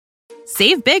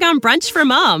Save big on brunch for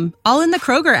mom, all in the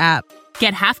Kroger app.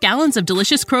 Get half gallons of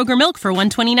delicious Kroger milk for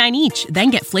 $1.29 each.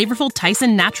 Then get flavorful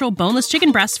Tyson natural boneless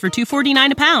chicken breasts for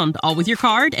 $2.49 a pound, all with your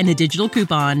card and a digital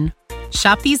coupon.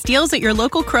 Shop these deals at your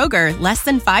local Kroger, less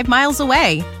than 5 miles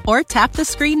away. Or tap the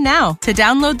screen now to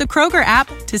download the Kroger app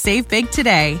to save big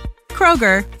today.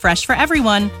 Kroger, fresh for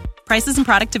everyone. Prices and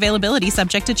product availability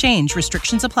subject to change.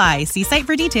 Restrictions apply. See site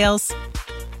for details.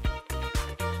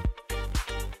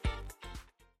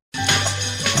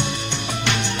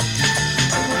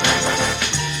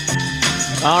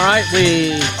 All right,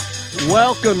 we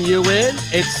welcome you in.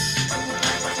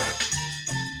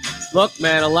 Look,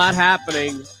 man, a lot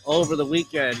happening over the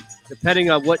weekend, depending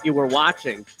on what you were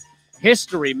watching.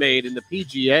 History made in the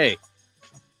PGA.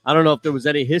 I don't know if there was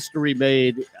any history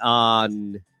made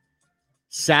on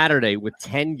Saturday with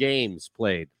 10 games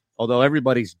played, although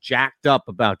everybody's jacked up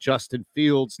about Justin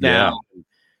Fields now. Yeah.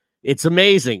 It's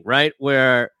amazing, right?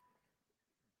 Where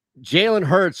Jalen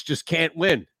Hurts just can't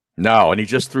win. No, and he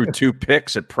just threw 2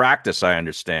 picks at practice, I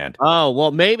understand. Oh,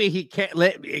 well, maybe he can't.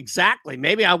 Exactly.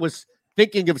 Maybe I was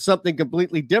thinking of something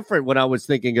completely different when I was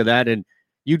thinking of that, and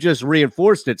you just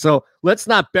reinforced it. So let's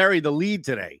not bury the lead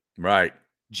today. Right.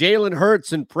 Jalen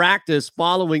Hurts in practice,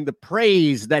 following the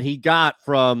praise that he got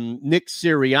from Nick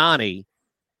Sirianni,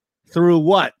 threw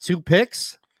what, 2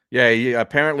 picks? Yeah, he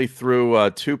apparently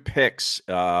threw 2 picks.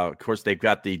 Of course, they've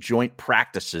got the joint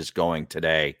practices going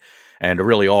today and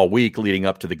really all week leading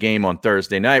up to the game on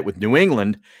Thursday night with New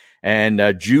England. And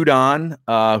Judon,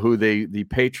 who the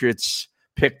Patriots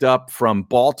picked up from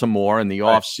Baltimore in the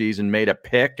offseason, made a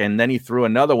pick, and then he threw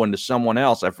another one to someone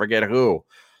else. I forget who.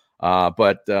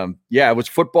 But it was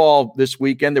football this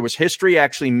weekend. There was history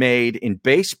actually made in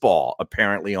baseball,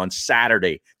 apparently, on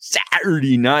Saturday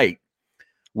night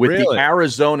with the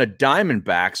Arizona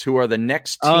Diamondbacks, who are the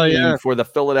next team for the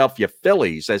Philadelphia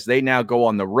Phillies, as they now go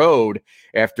on the road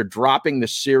after dropping the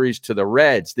series to the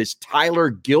Reds. This Tyler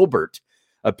Gilbert,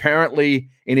 apparently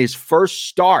in his first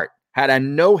start, had a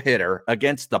no-hitter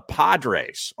against the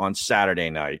Padres on Saturday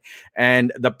night.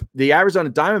 And the Arizona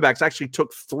Diamondbacks actually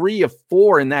took 3 of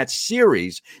 4 in that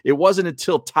series. It wasn't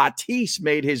until Tatis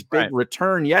made his big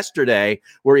return yesterday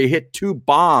where he hit 2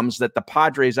 bombs that the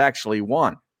Padres actually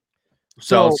won.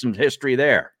 So some history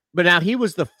there. But now he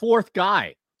was the 4th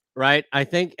guy, right? I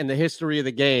think in the history of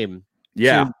the game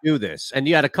to do this. And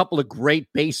you had a couple of great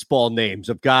baseball names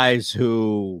of guys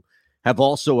who have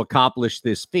also accomplished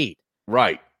this feat.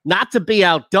 Right. Not to be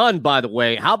outdone, by the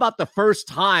way, how about the first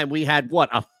time we had,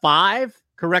 a 5?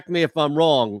 Correct me if I'm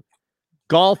wrong.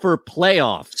 Golfer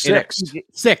playoff.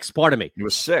 6, pardon me. It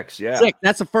was 6, yeah. 6.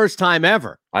 That's the first time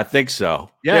ever. I think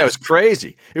so. Yeah, it was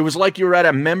crazy. It was like you were at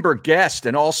a member guest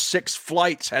and all 6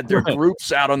 flights had their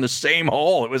groups out on the same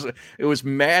hole. It was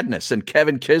madness. And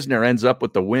Kevin Kisner ends up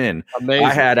with the win. Amazing.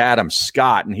 I had Adam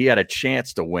Scott, and he had a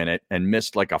chance to win it and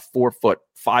missed like a 4-foot,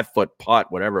 5-foot putt,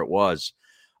 whatever it was,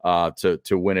 to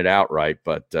win it outright.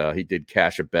 But he did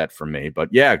cash a bet for me. But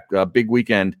yeah, a big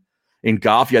weekend in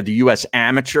golf. You had the U.S.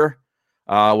 Amateur,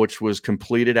 which was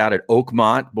completed out at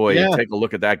Oakmont. Boy, take a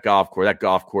look at that golf course. That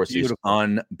golf course is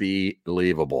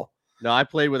unbelievable. No, I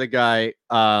played with a guy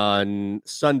on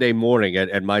Sunday morning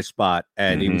at my spot,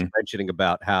 and he was mentioning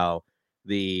about how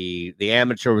the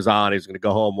amateur was on. He was going to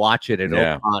go home, watch it, and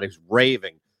Oakmont. He was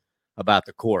raving about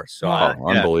the course. So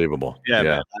unbelievable.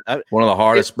 Yeah. One of the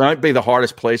hardest, might be the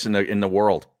hardest place in the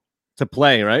world to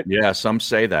play, right? Yeah, some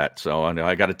say that. So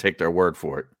I got to take their word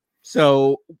for it.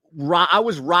 So I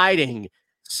was riding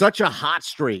such a hot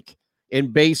streak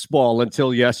in baseball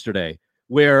until yesterday,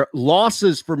 where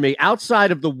losses for me outside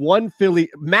of the one Philly,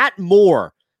 Matt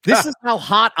Moore. This is how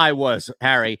hot I was,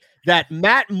 Harry, that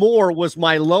Matt Moore was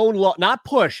my lone loss, not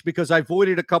push, because I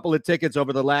voided a couple of tickets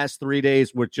over the last 3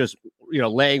 days with just,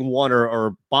 laying one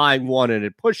or buying one and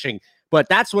it pushing. But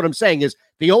that's what I'm saying is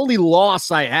the only loss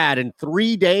I had in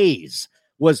 3 days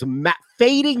was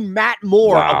fading Matt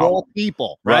Moore of all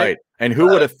people. Right. And who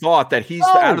would have thought that he's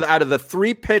out of the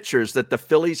 3 pitchers that the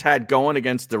Phillies had going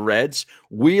against the Reds,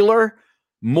 Wheeler,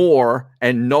 Moore,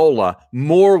 and Nola,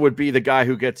 Moore would be the guy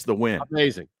who gets the win.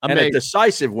 Amazing. And a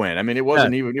decisive win. I mean, it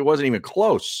wasn't even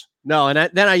close. No,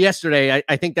 and then yesterday,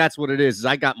 I think that's what it is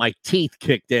I got my teeth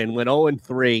kicked in, went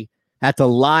 0-3, had to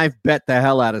live bet the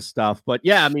hell out of stuff. But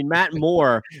yeah, I mean, Matt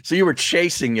Moore. So you were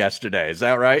chasing yesterday, is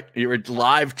that right? You were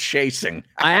live chasing.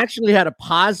 I actually had a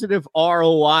positive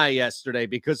ROI yesterday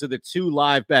because of the 2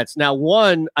 live bets. Now,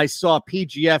 one I saw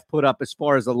PGF put up as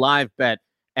far as a live bet,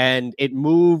 and it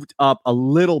moved up a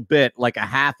little bit, like a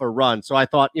half a run. So I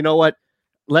thought, you know what?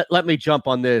 Let me jump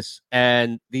on this.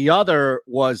 And the other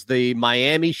was the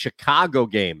Miami-Chicago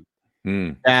game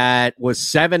that was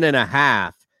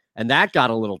 7.5. and that got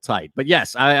a little tight. But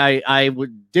yes, I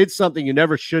did something you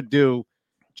never should do: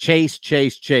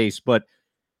 chase. But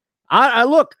I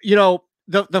look,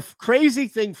 the crazy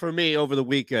thing for me over the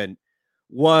weekend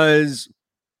was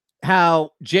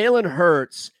how Jalen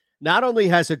Hurts not only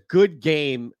has a good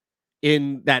game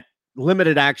in that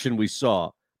limited action we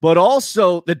saw, but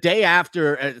also the day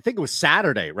after, I think it was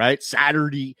Saturday, right?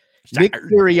 Saturday. Nick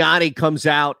Sirianni comes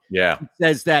out, and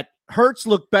says that Hurts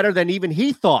looked better than even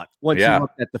he thought once he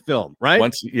looked at the film, right?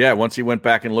 Once he went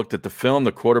back and looked at the film,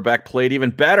 the quarterback played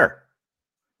even better.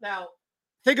 Now,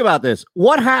 think about this.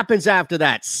 What happens after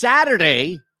that?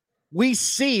 Saturday, we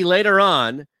see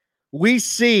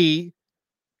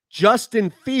Justin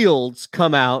Fields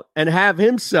come out and have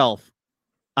himself,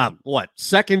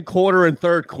 second quarter and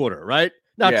third quarter, right?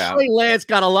 Now, Trey Lance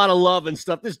got a lot of love and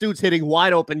stuff. This dude's hitting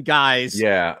wide open guys.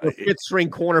 Yeah. The fifth-string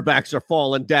cornerbacks are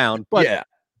falling down. But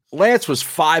Lance was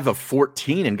 5 of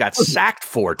 14 and got sacked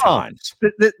 4 times.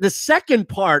 The second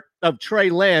part of Trey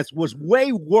Lance was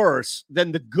way worse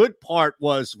than the good part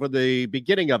was for the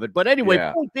beginning of it. But anyway,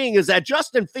 point being is that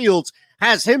Justin Fields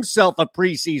has himself a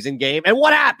preseason game. And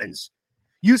what happens?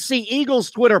 You see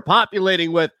Eagles Twitter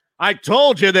populating with, I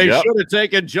told you they should have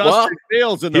taken Justin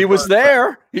Fields in the He was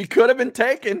there. He could have been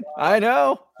taken. I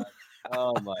know.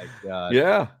 Oh, my God.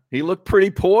 Yeah. He looked pretty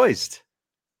poised.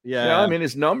 Yeah. I mean,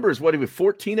 his numbers, he was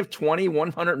 14 of 20,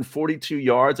 142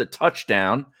 yards, a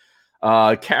touchdown,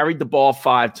 carried the ball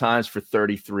 5 times for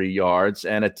 33 yards,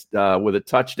 and with a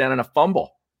touchdown and a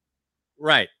fumble.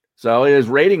 Right. So his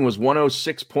rating was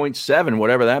 106.7,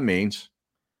 whatever that means.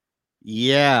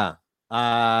 Yeah.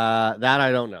 That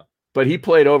I don't know. But he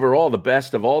played overall the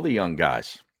best of all the young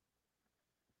guys.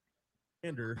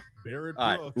 Shander, Barrett,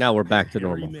 all right, now we're back to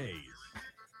normal. All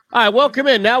right, welcome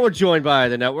in. Now we're joined by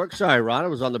the network. Sorry, Ron, I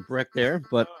was on the brick there,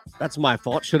 but that's my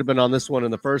fault. Should have been on this one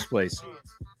in the first place.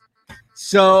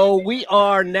 So we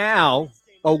are now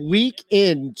a week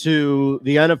into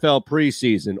the NFL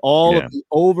preseason. All of the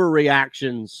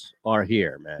overreactions are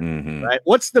here, man. Mm-hmm. Right?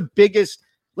 What's the biggest?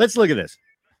 Let's look at this.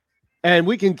 And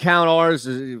we can count ours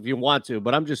if you want to,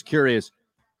 but I'm just curious.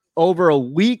 Over a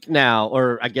week now,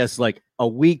 or I guess like a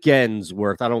weekend's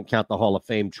worth, I don't count the Hall of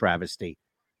Fame travesty,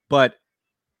 but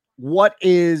what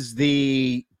is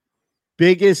the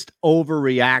biggest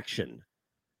overreaction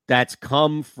that's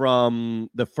come from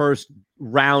the first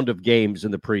round of games in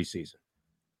the preseason?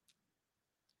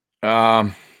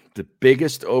 The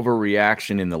biggest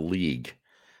overreaction in the league.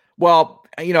 Well,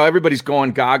 everybody's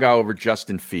going gaga over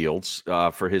Justin Fields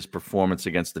for his performance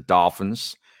against the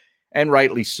Dolphins, and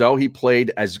rightly so. He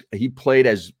played as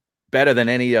better than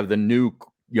any of the new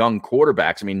young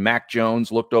quarterbacks. I mean, Mac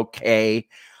Jones looked okay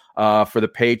for the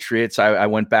Patriots. I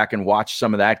went back and watched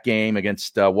some of that game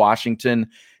against Washington.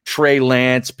 Trey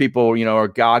Lance, people are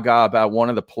gaga about one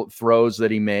of the throws that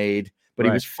he made, but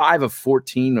he was 5 of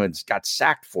 14 and got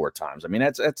sacked 4 times. I mean,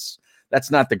 that's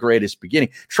not the greatest beginning.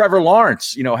 Trevor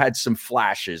Lawrence, had some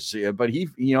flashes, but he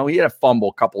had a fumble,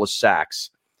 a couple of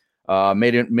sacks,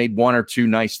 made 1 or 2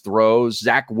 nice throws.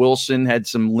 Zach Wilson had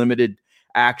some limited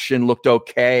action, looked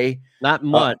okay. Not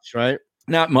much, right?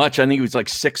 Not much. I think he was like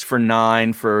 6 for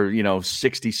 9 for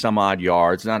 60 some odd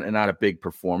yards. Not a big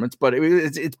performance, but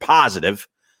it's positive.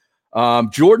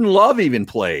 Jordan Love even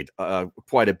played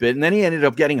quite a bit, and then he ended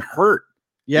up getting hurt.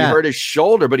 Yeah, he hurt his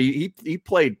shoulder, but he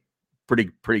played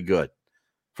pretty good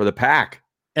for the Pack.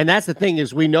 And that's the thing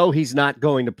is we know he's not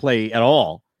going to play at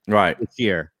all this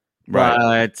year. Right.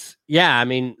 But yeah, I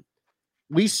mean,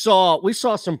 we saw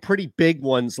some pretty big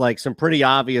ones, like some pretty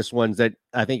obvious ones that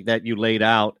I think that you laid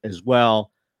out as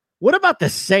well. What about the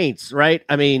Saints, right?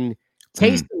 I mean,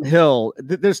 Taysom Hill,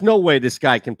 there's no way this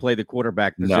guy can play the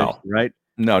quarterback position, right?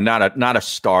 No, not a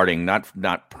starting,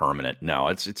 not permanent. No,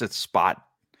 it's a spot,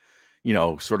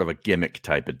 sort of a gimmick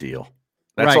type of deal.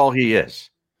 That's all he is.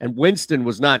 And Winston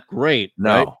was not great.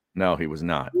 No, he was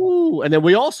not. Ooh, and then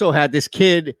we also had this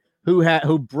kid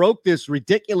who broke this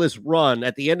ridiculous run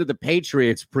at the end of the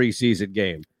Patriots preseason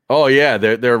game. Oh yeah,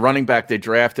 they're running back they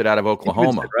drafted out of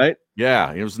Oklahoma, right?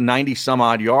 Yeah, it was 90 some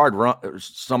odd yard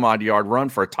run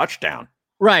for a touchdown.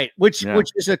 Right, which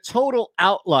is a total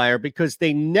outlier because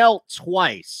they knelt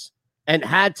twice and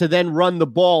had to then run the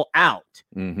ball out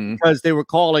because they were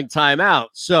calling timeout.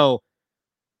 So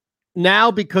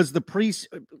now, because the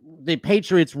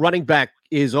Patriots running back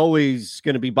is always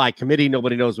going to be by committee,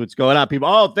 nobody knows what's going on. People,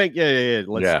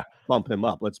 let's bump him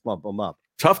up. Let's bump him up.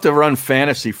 Tough to run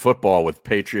fantasy football with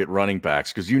Patriot running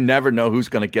backs because you never know who's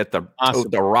going to get the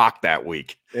rock that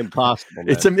week. Impossible.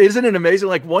 Isn't it amazing?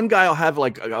 Like one guy will have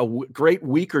like a great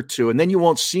week or two, and then you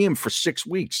won't see him for 6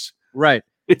 weeks. Right.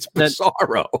 It's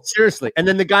bizarro. Seriously. And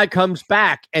then the guy comes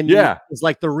back and is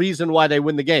like the reason why they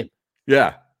win the game.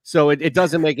 Yeah. So it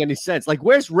doesn't make any sense. Like,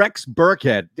 where's Rex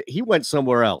Burkhead? He went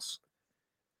somewhere else.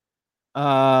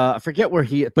 I forget where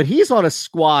but he's on a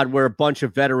squad where a bunch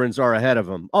of veterans are ahead of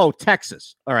him. Oh,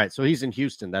 Texas. All right. So he's in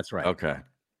Houston. That's right. Okay.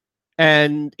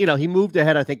 And, he moved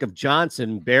ahead, I think, of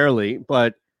Johnson barely,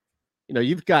 but,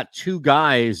 you've got two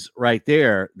guys right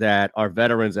there that are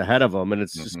veterans ahead of him. And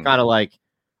it's just kind of like,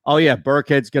 oh, yeah,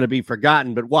 Burkhead's going to be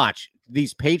forgotten. But watch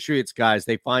these Patriots guys.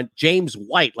 They find James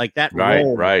White, like that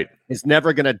role is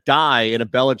never going to die in a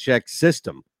Belichick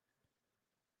system.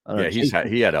 Yeah,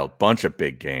 he had a bunch of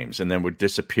big games and then would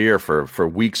disappear for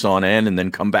weeks on end and then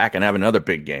come back and have another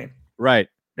big game. Right.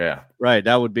 Yeah. Right.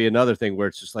 That would be another thing where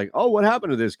it's just like, oh, what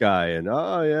happened to this guy? And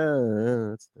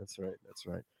that's right. That's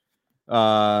right.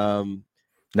 Now,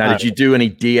 did you do any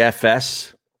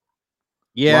DFS?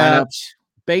 Yeah, lineups?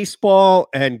 Baseball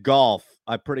and golf.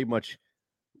 I pretty much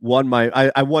won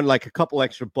I won like a couple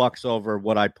extra bucks over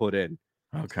what I put in.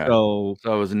 Okay. So it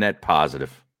was a net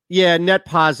positive. Yeah, net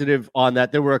positive on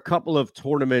that. There were a couple of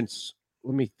tournaments.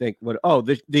 Let me think.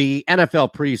 The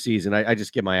NFL preseason. I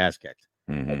just get my ass kicked.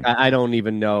 Mm-hmm. I don't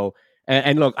even know.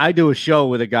 And look, I do a show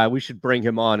with a guy. We should bring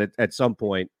him on at some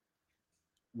point.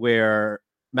 Where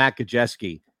Matt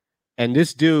Gajewski, and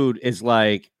this dude is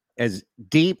like as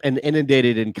deep and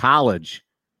inundated in college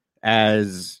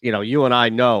as you and I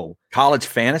know. College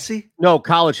fantasy? No,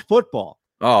 college football.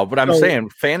 Oh, but I'm saying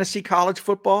fantasy college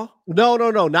football? No,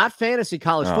 not fantasy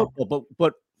college football.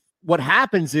 But what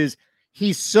happens is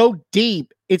he's so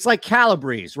deep. It's like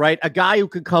Calabrese, right? A guy who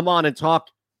can come on and talk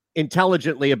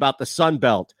intelligently about the Sun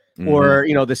Belt or,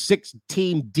 the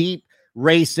 6-team deep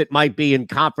race it might be in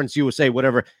Conference USA,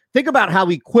 whatever. Think about how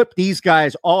equipped these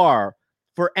guys are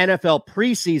for NFL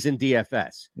preseason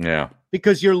DFS. Yeah.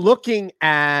 Because you're looking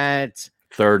at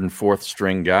third and fourth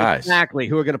string guys. Exactly.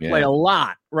 Who are going to play a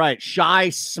lot. Right. Shai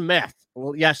Smith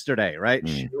yesterday, right?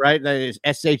 Right. That is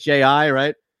SHAI,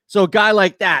 right? So a guy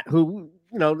like that who,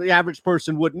 the average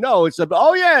person wouldn't know. It's Harry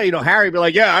would be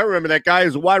like, yeah, I remember that guy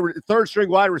is a third string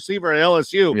wide receiver at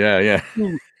LSU. Yeah.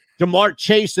 DeMar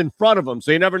Chase in front of him.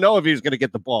 So you never know if he's going to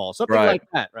get the ball. Something like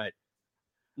that. Right.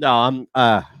 No, and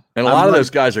a lot of those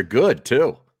guys are good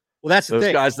too. Well, that's the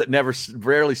thing. Those guys that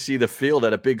rarely see the field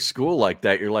at a big school like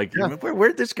that. You're like, where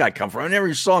did this guy come from? I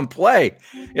never saw him play.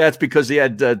 Yeah, it's because he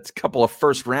had a couple of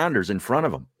first rounders in front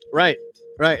of him. Right.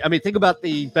 I mean, think about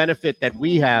the benefit that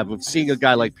we have of seeing a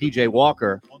guy like PJ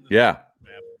Walker. Yeah.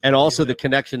 And also the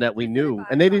connection that we knew.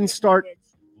 And they didn't start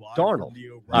Darnold.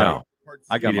 No.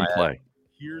 I got my play.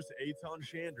 Here's Eytan,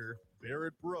 Shander,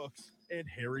 Barrett Brooks, and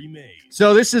Harry Mays.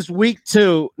 So this is week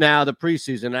 2 now, the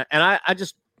preseason. And I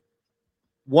just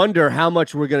wonder how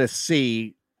much we're going to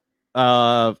see.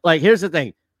 Here's the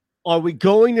thing. Are we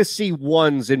going to see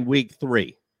ones in week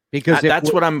 3? Because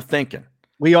that's what I'm thinking.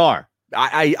 We are.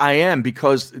 I am,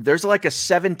 because there's like a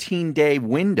 17-day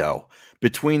window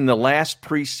between the last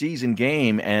preseason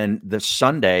game and the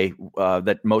Sunday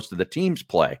that most of the teams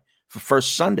play for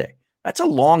first Sunday. That's a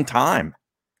long time.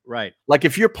 Right. Like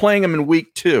if you're playing them in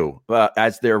week 2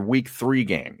 as their week 3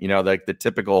 game, like the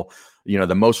typical,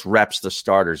 the most reps the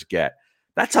starters get.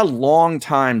 That's a long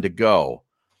time to go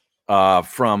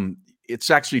from it's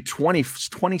actually 20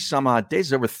 some odd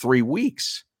days, over 3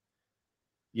 weeks.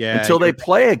 Yeah. Until they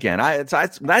play again.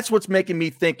 That's what's making me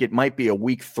think it might be a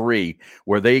week 3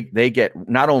 where they get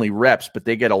not only reps, but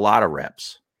they get a lot of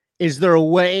reps. Is there a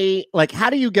way, how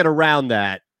do you get around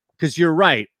that? Because you're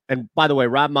right. And by the way,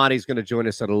 Rob Monty's going to join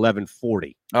us at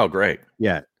 11:40. Oh, great.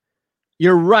 Yeah.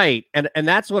 You're right. And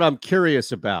that's what I'm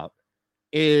curious about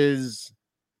is,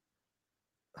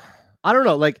 I don't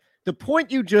know, the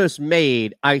point you just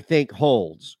made, I think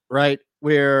holds, right?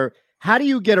 Where, how do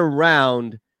you get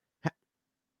around?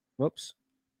 Whoops.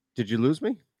 Did you lose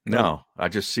me? No, I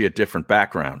just see a different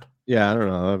background. Yeah, I don't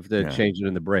know if they changed it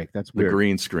in the break. That's weird. The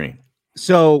green screen.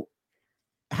 So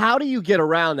how do you get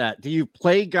around that? Do you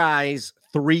play guys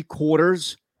 3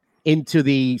 quarters into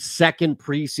the second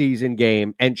preseason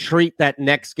game and treat that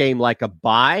next game like a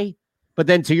bye? But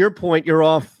then to your point, you're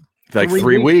off like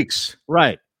 3 weeks.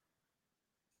 Right.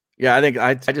 Yeah,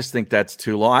 I just think that's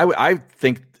too long. I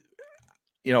think,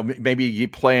 maybe you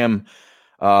play them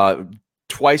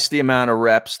twice the amount of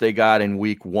reps they got in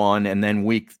week 1, and then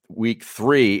week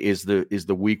 3 is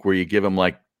the week where you give them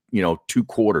 2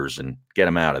 quarters and get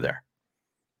them out of there.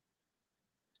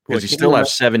 Because you still have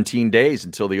 17 days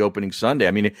until the opening Sunday.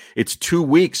 I mean, it's 2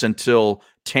 weeks until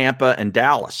Tampa and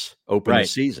Dallas open the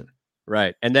season.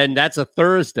 Right. And then that's a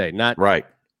Thursday, not right.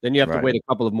 Then you have to wait a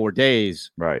couple of more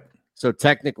days. Right. So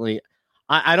technically,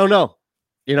 I don't know.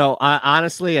 I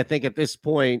honestly, I think at this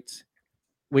point,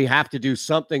 we have to do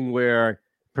something where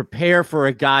prepare for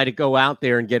a guy to go out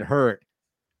there and get hurt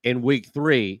in week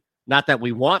 3. Not that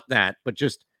we want that, but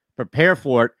just prepare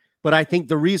for it. But I think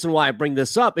the reason why I bring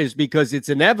this up is because it's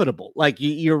inevitable. Like,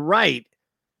 you're right.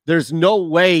 There's no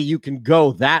way you can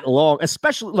go that long,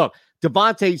 especially, look,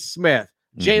 Devontae Smith,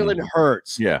 Jalen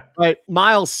Hurts, right?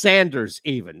 Miles Sanders,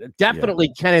 even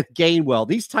definitely Kenneth Gainwell.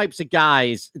 These types of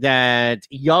guys, that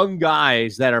young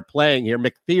guys that are playing here,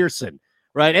 McPherson,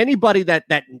 right? Anybody that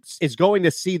is going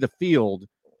to see the field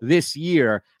this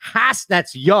year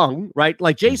that's young, right?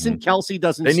 Like Jason Kelsey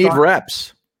doesn't. They need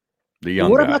reps. The young.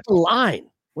 What about the line?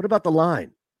 What about the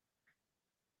line?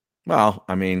 Well,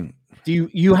 I mean, do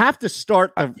you have to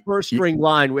start the first string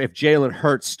line if Jalen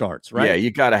Hurts starts, right? Yeah,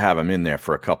 you got to have him in there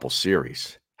for a couple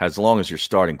series, as long as your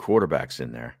starting quarterback's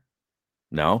in there.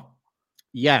 No?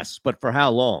 Yes, but for how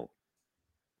long?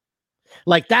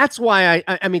 Like, that's why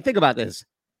I mean, think about this.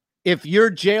 If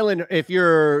you're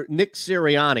Nick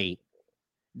Sirianni,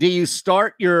 do you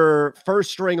start your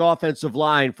first string offensive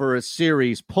line for a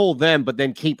series, pull them, but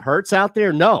then keep Hurts out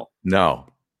there? No,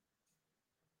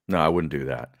 I wouldn't do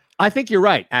that. I think you're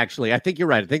right, actually. I think you're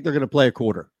right. I think they're going to play a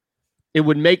quarter. It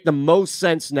would make the most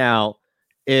sense now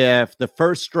if the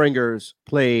first stringers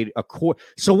played a quarter.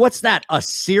 So what's that? A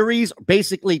series?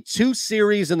 Basically 2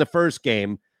 series in the first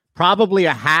game, probably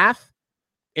a half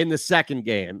in the second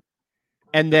game.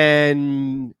 And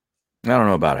then... I don't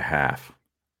know about a half.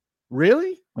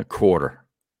 Really? A quarter.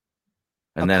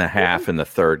 And then a half in the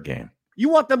third game. You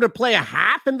want them to play a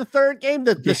half in the third game?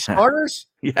 The starters?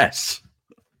 Yes.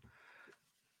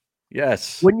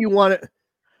 Yes. When you want it,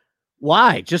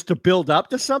 why? Just to build up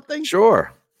to something?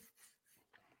 Sure.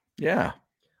 Yeah.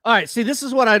 All right. See, this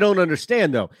is what I don't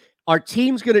understand, though. Are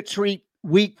teams going to treat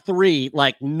week 3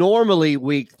 like normally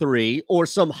week 3, or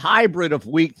some hybrid of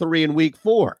week 3 and week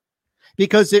 4?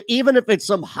 Because even if it's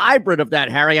some hybrid of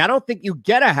that, Harry, I don't think you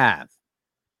get a half.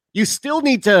 You still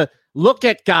need to look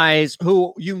at guys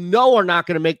who are not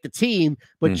going to make the team,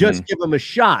 but just give them a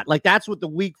shot. Like, that's what the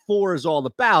week 4 is all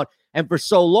about. And for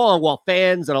so long, while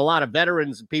fans and a lot of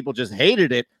veterans and people just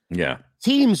hated it,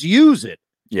 teams use it.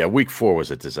 Yeah, week 4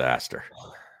 was a disaster.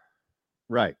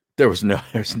 Right. There's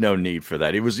no need for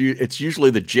that. It's usually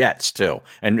the Jets too,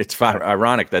 and it's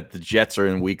ironic that the Jets are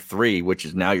in week 3, which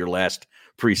is now your last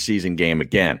preseason game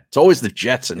again. It's always the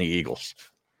Jets and the Eagles.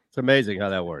 It's amazing how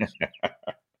that works.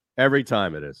 Every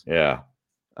time it is. Yeah.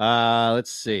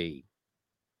 Let's see.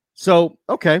 So,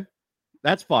 okay,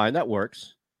 that's fine. That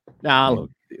works. Now,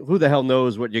 look, who the hell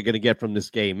knows what you're going to get from this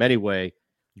game anyway?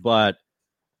 But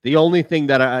the only thing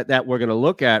that we're going to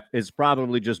look at is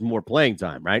probably just more playing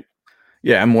time, right?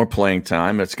 Yeah, more playing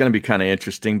time. It's going to be kind of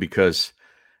interesting because,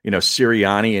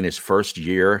 Sirianni in his first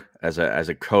year as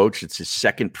a coach, it's his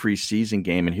second preseason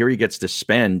game, and here he gets to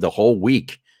spend the whole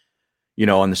week,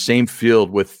 on the same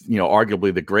field with,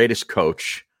 arguably the greatest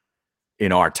coach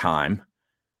in our time.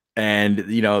 And,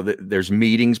 there's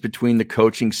meetings between the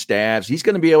coaching staffs. He's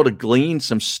going to be able to glean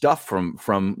some stuff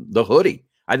from the hoodie.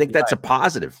 I think that's a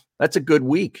positive. That's a good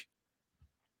week.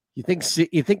 You think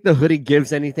the hoodie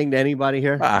gives anything to anybody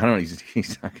here? I don't know.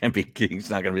 He's not going to be. He's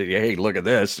not going to be. Hey, look at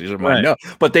this. No,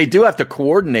 but they do have to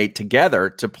coordinate together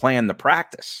to plan the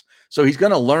practice. So he's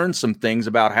going to learn some things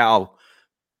about how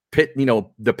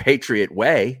the Patriot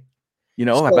way.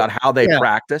 About how they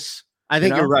practice. I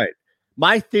think you're right.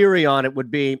 My theory on it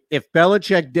would be if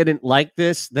Belichick didn't like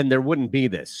this, then there wouldn't be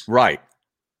this. Right.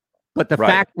 But the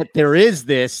fact that there is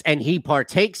this and he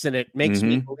partakes in it makes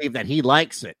me believe that he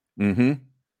likes it. Mm-hmm.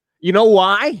 You know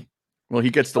why? Well,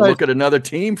 he gets to look at another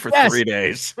team for 3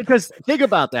 days. Because think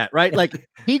about that, right? Like,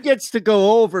 he gets to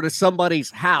go over to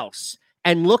somebody's house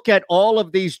and look at all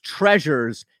of these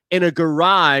treasures in a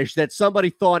garage that somebody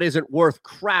thought isn't worth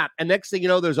crap. And next thing you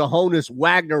know, there's a Honus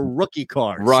Wagner rookie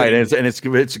card. Right. So, and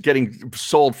it's getting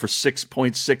sold for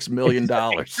 $6.6 million.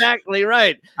 Exactly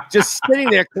right. Just sitting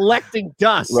there collecting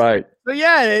dust. Right. So,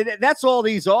 yeah, that's all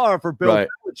these are for Bill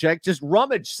Belichick, just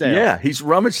rummage sales. Yeah, he's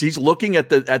rummaged. He's looking at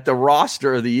the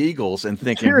roster of the Eagles and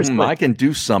thinking, I can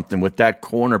do something with that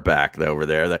cornerback over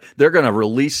there. That they're going to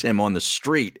release him on the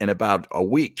street in about a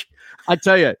week. I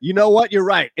tell you, you know what? You're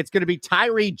right. It's going to be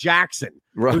Tyree Jackson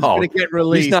who's going to get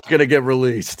released. He's not going to get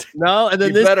released. No, and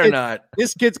then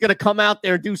this kid's going to come out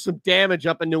there and do some damage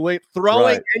up in New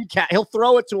England. He'll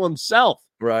throw it to himself.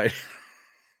 Right.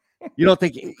 You don't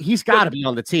think he's got to be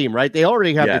on the team, right? They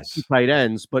already have the 2 tight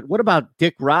ends, but what about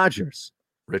Dick Rogers?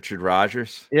 Richard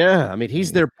Rogers? Yeah, I mean,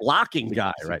 he's their blocking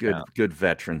guy now. Good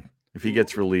veteran. If he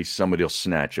gets released, somebody will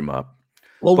snatch him up.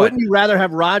 Well, wouldn't you rather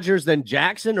have Rogers than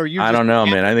Jackson? Or I don't know,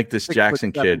 man. I think this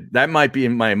Jackson kid, that might be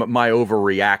my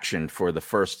overreaction for the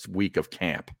first week of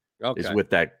camp. Okay. Is with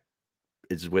that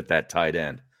is with that tight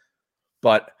end.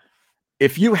 But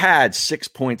if you had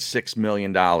 $6.6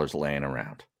 million laying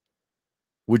around,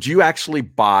 would you actually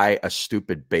buy a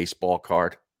stupid baseball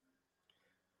card?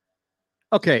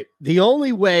 Okay, the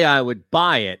only way I would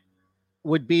buy it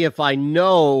would be if I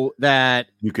know that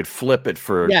you could flip it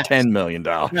for $10 million.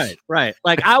 Right.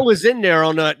 Like I was in there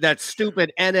on that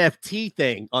stupid NFT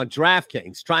thing on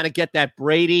DraftKings trying to get that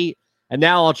Brady, and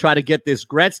now I'll try to get this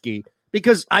Gretzky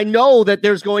because I know that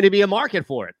there's going to be a market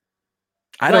for it.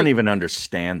 I don't even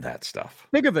understand that stuff.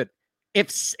 Think of it.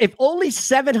 If only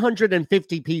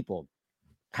 750 people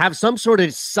have some sort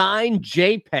of signed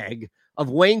JPEG of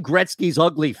Wayne Gretzky's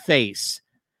ugly face,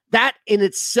 that in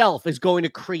itself is going to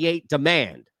create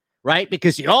demand, right?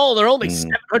 Because, they're only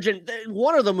 700.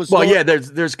 One of them was... Well, yeah,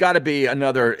 there's got to be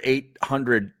another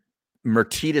 800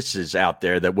 Mertiduses out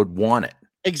there that would want it.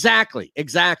 Exactly.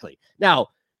 Now,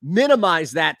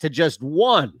 minimize that to just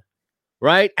one,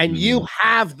 right? And you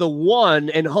have the one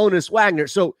in Honus Wagner.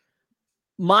 So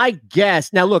my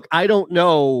guess... Now, look, I don't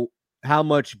know how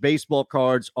much baseball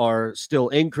cards are still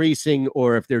increasing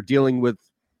or if they're dealing with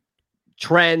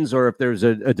trends or if there's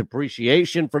a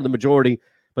depreciation for the majority.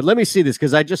 But let me see this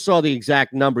because I just saw the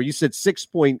exact number. You said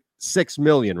 6.6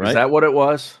 million, right? Is that what it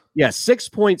was? Yeah,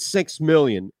 6.6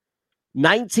 million.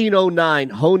 1909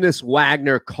 Honus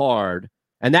Wagner card.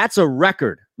 And that's a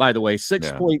record, by the way,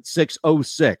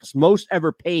 6.606. Most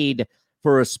ever paid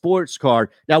for a sports card.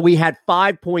 Now we had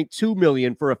 5.2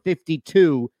 million for a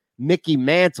 52 Mickey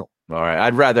Mantle. All right.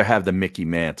 I'd rather have the Mickey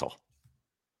Mantle.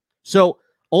 So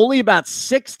only about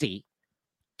 60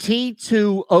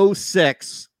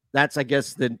 T206, that's, I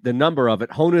guess, the number of it,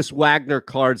 Honus Wagner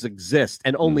cards exist,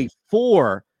 and only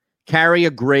 4 carry a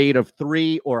grade of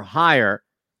 3 or higher,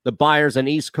 the buyer's an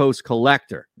East Coast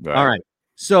collector. All right.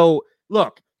 So,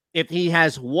 look, if he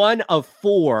has 1 of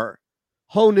 4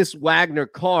 Honus Wagner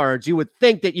cards, you would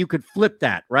think that you could flip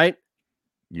that, right?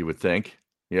 You would think.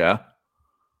 Yeah.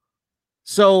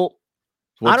 So,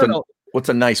 I don't know. What's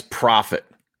a nice profit?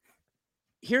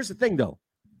 Here's the thing, though.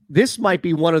 This might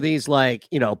be one of these,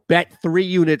 bet 3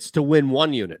 units to win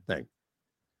 1 unit thing.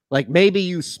 Like maybe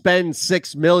you spend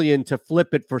 $6 million to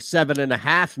flip it for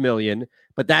 $7.5 million,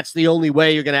 but that's the only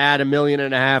way you're going to add $1.5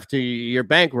 million to your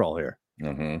bankroll here.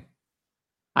 Mm-hmm.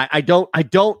 I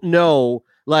don't know.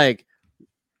 Like,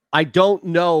 I don't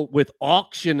know with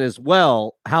auction as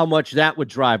well how much that would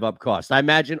drive up cost. I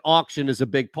imagine auction is a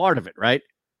big part of it, right?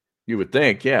 You would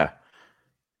think, yeah.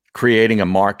 Creating a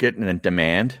market and a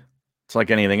demand. It's like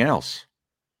anything else.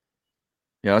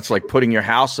 It's like putting your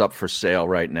house up for sale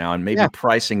right now and maybe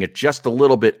pricing it just a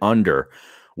little bit under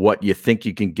what you think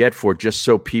you can get for, just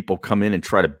so people come in and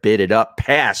try to bid it up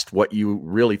past what you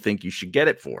really think you should get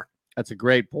it for. That's a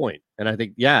great point. And I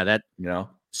think,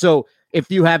 so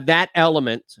if you have that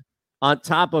element on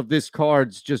top of this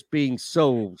card's just being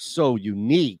so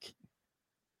unique,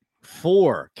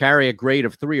 4 carry a grade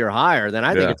of 3 or higher, then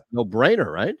I think it's a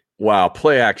no-brainer, right? Wow,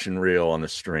 play action reel on the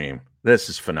stream. This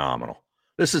is phenomenal.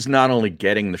 This is not only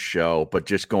getting the show, but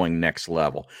just going next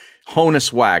level.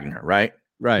 Honus Wagner, right?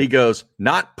 Right. He goes,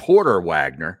 not Porter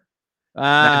Wagner.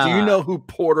 Now, do you know who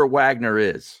Porter Wagner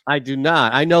is? I do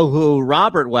not. I know who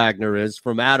Robert Wagner is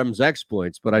from Adam's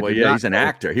Exploits, but he's an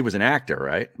actor. He was an actor,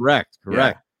 right? Correct.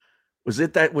 Yeah. Was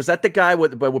that the guy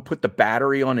would put the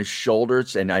battery on his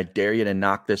shoulders and I dare you to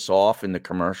knock this off in the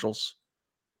commercials?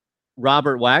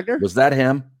 Robert Wagner? Was that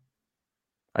him?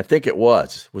 I think it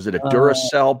was. Was it a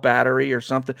Duracell battery or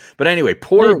something? But anyway,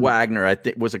 Porter Wagner, I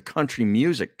think, was a country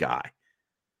music guy.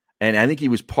 And I think he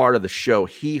was part of the show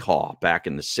Hee Haw back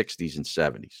in the 60s and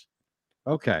 70s.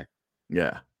 Okay.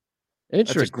 Yeah.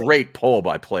 Interesting. That's a great poll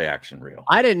by Play Action Reel.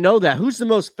 I didn't know that. Who's the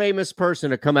most famous person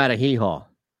to come out of Hee Haw?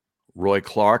 Roy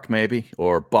Clark, maybe,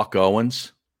 or Buck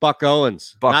Owens. Buck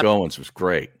Owens. Buck Owens was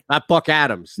great. Not Buck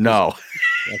Adams. No.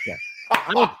 Okay.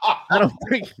 I don't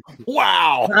think.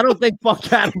 Wow. I don't think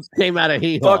Buck Adams came out of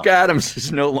Hee Haw. Buck Adams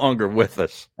is no longer with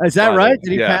us. Is that right?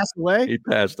 Did he pass away? He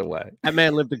passed away. That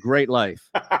man lived a great life.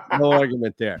 No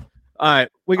argument there. All right.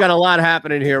 We got a lot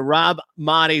happening here. Rob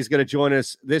Motti is going to join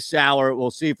us this hour. We'll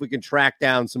see if we can track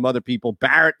down some other people.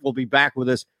 Barrett will be back with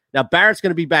us. Now, Barrett's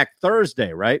going to be back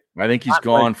Thursday, right? I think he's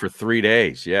gone for 3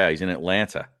 days. Yeah, he's in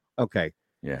Atlanta. Okay.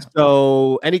 Yeah.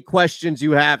 So any questions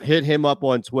you have, hit him up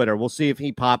on Twitter. We'll see if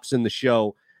he pops in the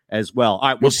show as well. All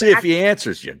right. We'll see if he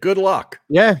answers you. Good luck.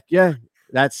 Yeah.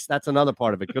 That's another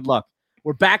part of it. Good luck.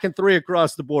 We're back in 3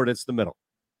 across the board. It's the middle.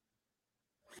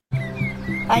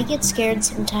 I get scared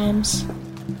sometimes.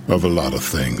 Of a lot of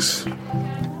things.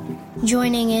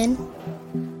 Joining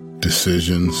in.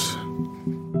 Decisions.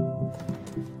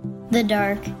 The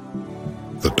dark.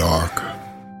 The dark.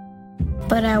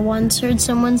 But I once heard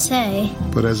someone say,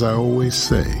 But as I always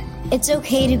say, it's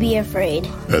okay to be afraid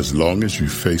as long as you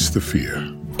face the fear.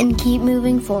 and keep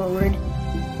moving forward.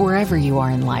 Wherever you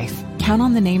are in life, count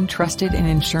on the name trusted in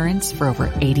insurance for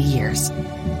over 80 years.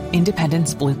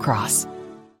 Independence Blue Cross.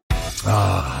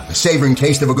 The savoring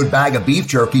taste of a good bag of beef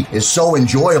jerky is so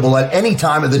enjoyable at any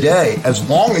time of the day, as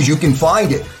long as you can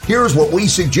find it. Here's what we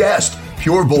suggest.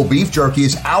 Pure Bull Beef Jerky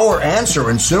is our answer,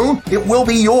 and soon it will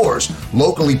be yours.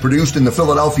 Locally produced in the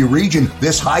Philadelphia region,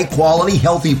 this high-quality,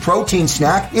 healthy protein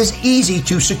snack is easy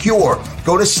to secure.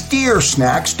 Go to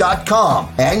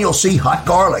steersnacks.com, and you'll see hot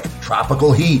garlic,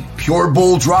 tropical heat, Pure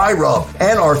Bull dry rub,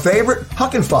 and our favorite,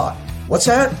 Huck and Fod. What's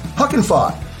that? Huck and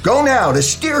Fod. Go now to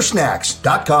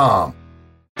steersnacks.com.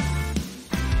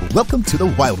 Welcome to the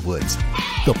Wildwoods,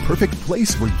 the perfect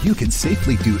place where you can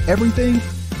safely do everything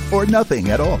or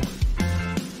nothing at all.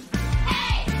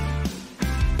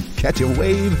 Catch a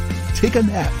wave, take a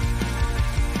nap,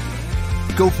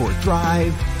 go for a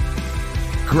drive,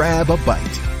 grab a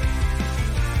bite.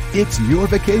 It's your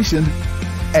vacation,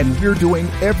 and we're doing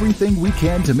everything we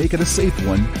can to make it a safe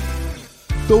one.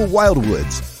 The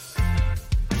Wildwoods.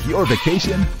 Your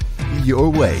vacation,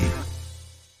 your way.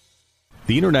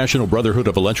 The International Brotherhood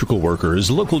of Electrical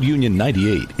Workers, Local Union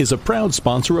 98, is a proud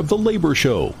sponsor of The Labor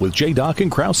Show with J. Doc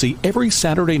and Krause every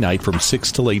Saturday night from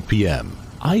 6 till 8 p.m.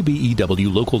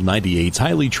 IBEW Local 98's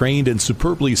highly trained and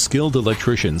superbly skilled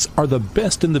electricians are the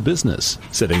best in the business,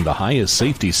 setting the highest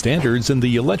safety standards in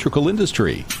the electrical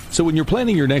industry. So when you're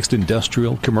planning your next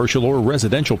industrial, commercial, or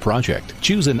residential project,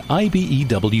 choose an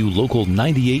IBEW Local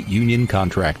 98 union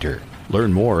contractor.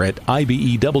 Learn more at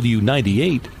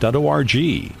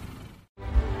ibew98.org.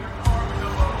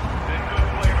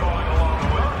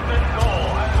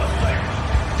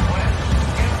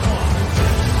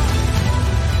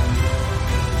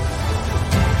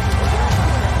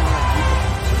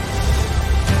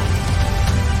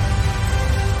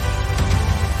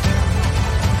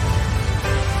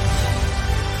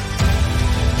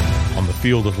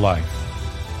 Field of life,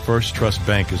 First Trust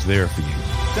Bank is there for you.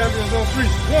 Champions on three.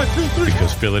 1, 2, 3.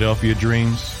 Because Philadelphia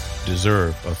dreams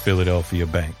deserve a Philadelphia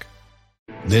bank.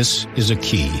 This is a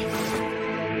key.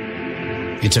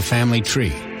 It's a family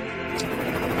tree.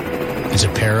 It's a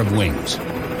pair of wings.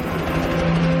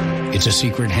 It's a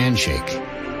secret handshake.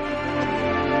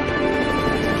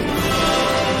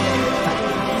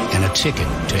 And a ticket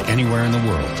to anywhere in the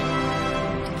world.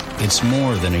 It's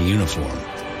more than a uniform.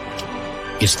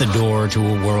 It's the door to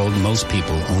a world most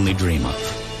people only dream of.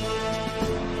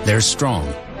 There's Strong,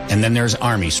 and then there's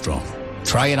Army Strong.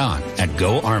 Try it on at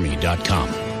GoArmy.com.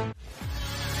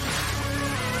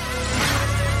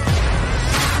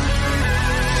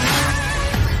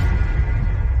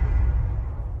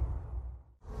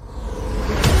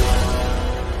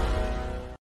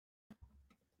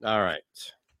 All right.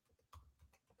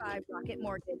 Rocket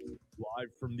Mortgage. Live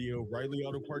from the O'Reilly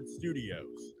Auto Parts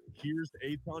Studios, here's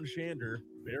Eytan Shander,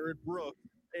 Barrett Brooks,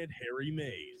 and Harry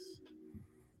Mays.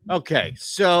 Okay,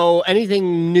 so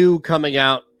anything new coming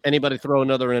out? Anybody throw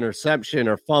another interception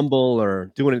or fumble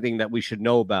or do anything that we should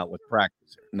know about with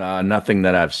practice? No, nothing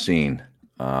that I've seen.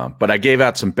 But I gave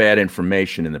out some bad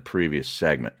information in the previous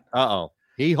segment. Uh-oh.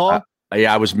 Hee-haw?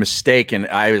 Yeah, I was mistaken.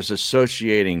 I was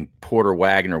associating Porter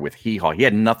Wagner with Hee-haw. He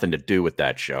had nothing to do with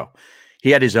that show.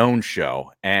 He had his own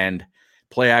show, and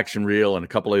Play Action Reel and a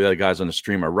couple of the other guys on the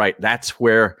stream are right. That's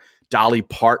where Dolly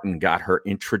Parton got her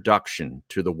introduction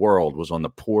to the world, was on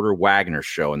the Porter Wagner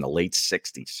show in the late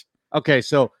 60s. Okay,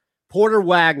 so Porter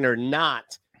Wagner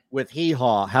not with Hee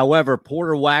Haw. However,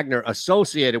 Porter Wagner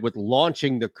associated with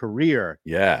launching the career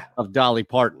of Dolly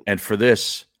Parton. And for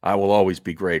this, I will always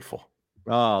be grateful.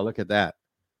 Oh, look at that.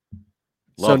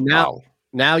 Love so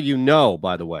now you know,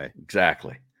 by the way.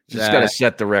 Exactly. Just got to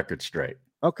set the record straight.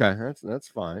 Okay, that's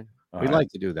fine. We like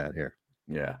to do that here.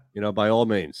 Yeah. By all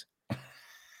means.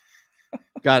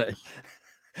 Got it.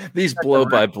 These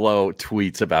blow-by-blow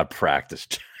tweets about practice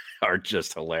are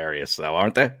just hilarious, though,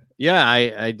 aren't they? Yeah,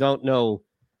 I don't know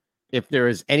if there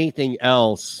is anything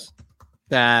else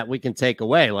that we can take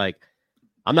away. Like,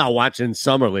 I'm not watching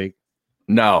Summer League.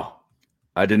 No,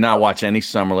 I did not watch any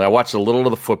Summer League. I watched a little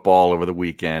of the football over the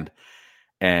weekend,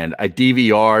 and I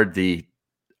DVR'd the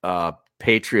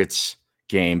Patriots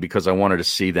game because I wanted to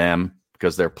see them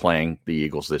because they're playing the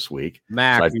Eagles this week.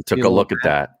 Mac, so I took a look at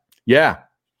that. Yeah.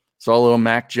 Saw a little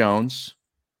Mac Jones.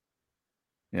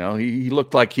 He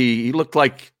looked like he's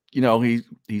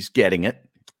getting it.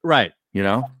 Right.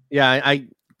 Yeah, I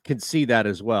can see that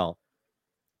as well.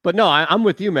 But no, I'm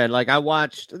with you, man. Like, I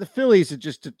watched the Phillies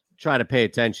just to try to pay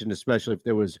attention, especially if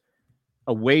there was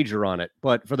a wager on it.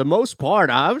 But for the most part,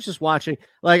 I was just watching.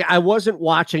 Like, I wasn't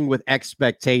watching with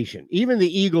expectation. Even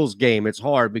the Eagles game, it's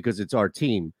hard because it's our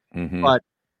team. Mm-hmm. But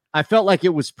I felt like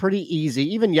it was pretty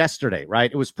easy, even yesterday,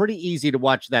 right? It was pretty easy to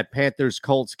watch that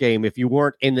Panthers-Colts game if you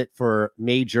weren't in it for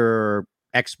major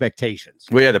expectations.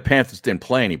 Well, yeah, the Panthers didn't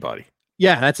play anybody.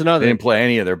 Yeah, that's another. They didn't play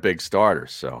any of their big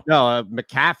starters. So no,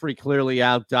 McCaffrey clearly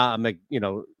out.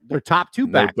 Their top two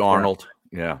no back. Darnold.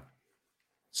 Yeah.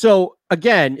 So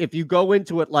again, if you go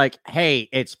into it like, hey,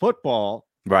 it's football,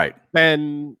 right,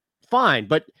 then fine.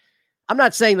 But I'm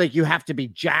not saying like you have to be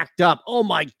jacked up. Oh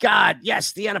my God,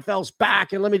 yes, the NFL's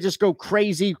back, and let me just go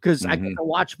crazy because I get to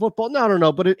watch football.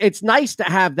 No. But it's nice to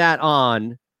have that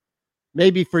on.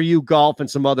 Maybe for you, golf and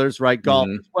some others, right? Golf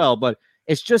as well. But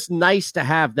it's just nice to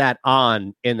have that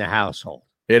on in the household.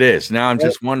 It is. Now I'm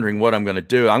just wondering what I'm going to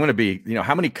do. I'm going to be,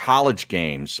 how many college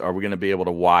games are we going to be able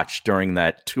to watch during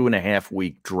that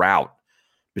 2.5-week drought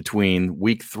between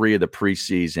week 3 of the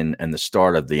preseason and the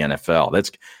start of the NFL?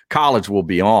 That's college will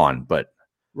be on, but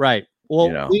right.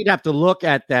 Well, we'd have to look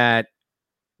at that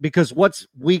because what's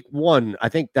week 1? I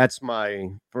think that's my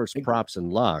first props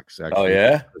and locks. Actually, oh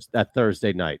yeah, that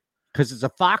Thursday night because it's a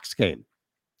Fox game.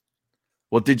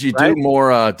 Well, did you do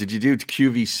more? Did you do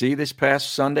QVC this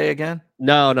past Sunday again?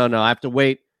 No. I have to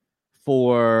wait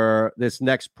for this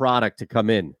next product to come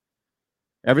in.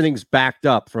 Everything's backed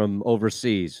up from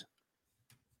overseas.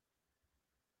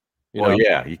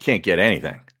 Yeah, you can't get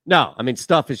anything. No, I mean,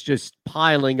 stuff is just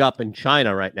piling up in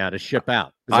China right now to ship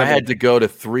out. I had to go to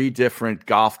 3 different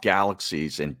Golf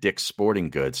Galaxies and Dick's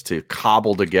Sporting Goods to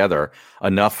cobble together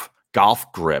enough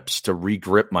golf grips to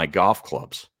re-grip my golf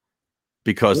clubs.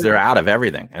 Because they're out of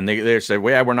everything. And they said,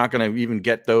 well, yeah, we're not going to even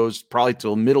get those probably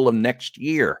till middle of next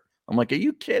year. I'm like, are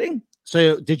you kidding?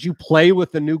 So did you play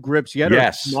with the new grips yet?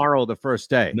 Yes. Or tomorrow, the first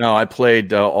day? No, I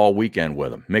played all weekend with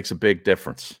them. Makes a big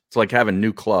difference. It's like having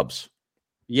new clubs.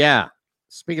 Yeah.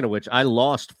 Speaking of which, I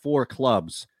lost 4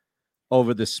 clubs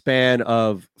over the span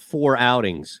of 4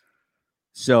 outings.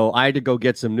 So I had to go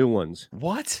get some new ones.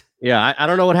 What? Yeah, I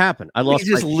don't know what happened. I lost.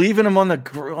 You just leaving them on the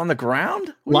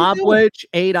ground? Lob wedge,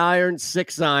 8 iron,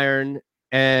 6 iron,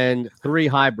 and 3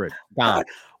 hybrid. Gone.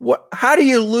 What? How do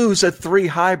you lose a 3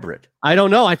 hybrid? I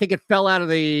don't know. I think it fell out of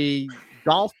the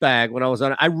golf bag when I was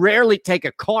on it. I rarely take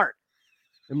a cart,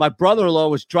 and my brother-in-law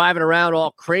was driving around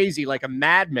all crazy like a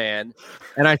madman,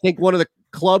 and I think one of the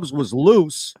clubs was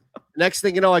loose. Next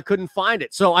thing you know, I couldn't find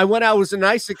it, so I went out. It was a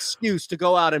nice excuse to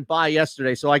go out and buy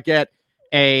yesterday. So I get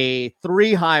a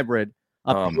 3 hybrid,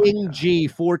 a Ping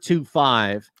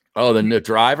G425. Oh, the new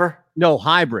driver? No,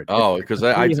 hybrid. Oh, because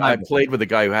I played with a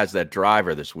guy who has that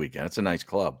driver this weekend. It's a nice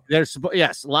club. There's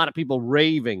a lot of people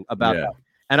raving about that.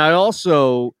 And I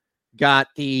also got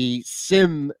the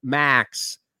Sim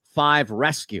Max 5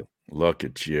 Rescue. Look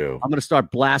at you. I'm going to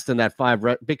start blasting that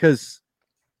 5 because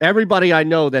everybody I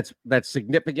know that's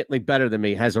significantly better than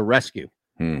me has a Rescue.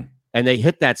 And they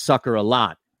hit that sucker a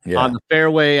lot. On the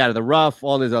fairway, out of the rough,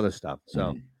 all this other stuff.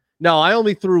 So, no, I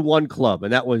only threw 1 club,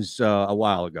 and that was a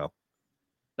while ago.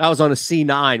 That was on a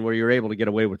C9 where you're able to get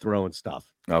away with throwing stuff.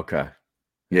 Okay.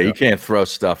 Yeah, you can't throw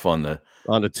stuff on the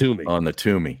Toomey. On the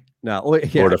Toomey. No, or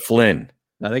the Flynn.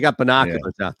 No, they got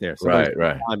binoculars out there. So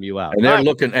right. Time you out. And they're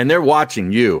looking, and they're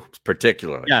watching you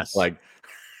particularly. Yes. Like,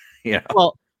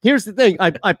 Well, here's the thing.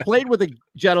 I played with a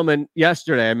gentleman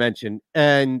yesterday, I mentioned,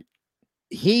 and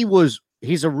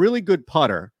he's a really good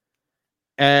putter,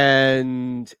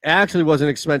 and actually wasn't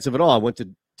expensive at all. I went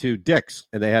to Dick's,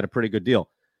 and they had a pretty good deal.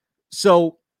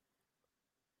 So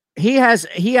he has a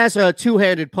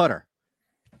 2-handed putter,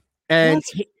 and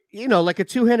like a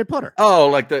 2-handed putter. Oh,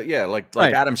 like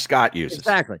Adam Scott uses.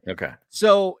 Exactly. Okay.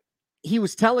 So he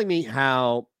was telling me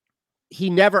how he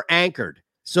never anchored.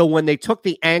 So when they took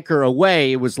the anchor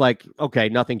away, it was like, okay,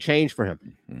 nothing changed for him.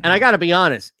 And I got to be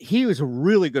honest, he was a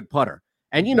really good putter.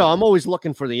 And, I'm always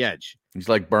looking for the edge. He's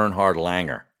like Bernhard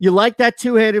Langer. You like that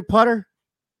 2-handed putter?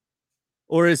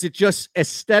 Or is it just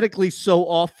aesthetically so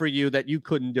off for you that you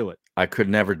couldn't do it? I could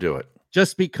never do it.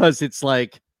 Just because it's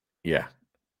like. Yeah.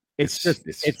 It's just.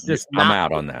 I'm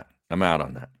out on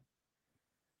that.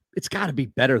 It's got to be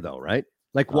better, though, right?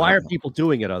 Like, why are people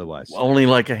doing it otherwise? Only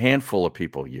like a handful of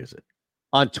people use it.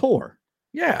 On tour?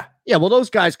 Yeah. Yeah, well, those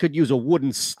guys could use a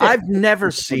wooden stick. I've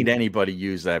never seen anybody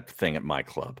use that thing at my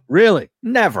club. Really?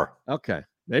 Never. Okay.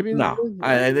 Maybe no.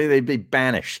 They'd be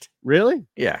banished. Really?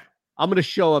 Yeah. I'm going to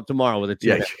show up tomorrow with a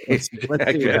 2. Let's see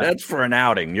that's for an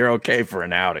outing. You're okay for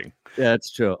an outing. Yeah,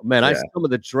 that's true. Man, some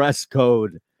of the dress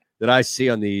code that I see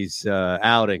on these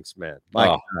outings, man. My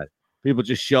God. People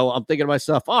just show. I'm thinking to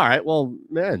myself, all right, well,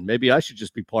 man, maybe I should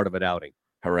just be part of an outing.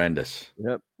 Horrendous.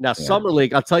 Yep. Now, Summer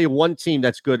League, I'll tell you one team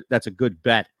that's good. That's a good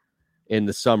bet in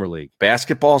the summer league.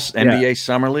 Basketball, NBA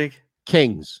Summer League?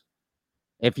 Kings.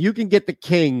 If you can get the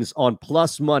Kings on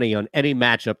plus money on any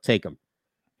matchup, take them.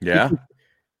 Yeah.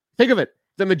 Think of it.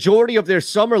 The majority of their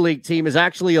summer league team is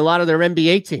actually a lot of their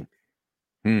NBA team.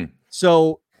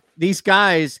 So these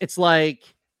guys, it's like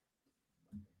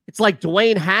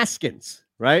Dwayne Haskins,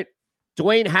 right?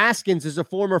 Dwayne Haskins is a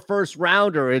former first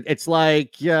rounder. It's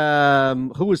like,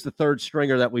 who was the third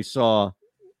stringer that we saw?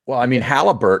 Well, I mean,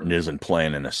 Halliburton isn't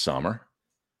playing in the summer.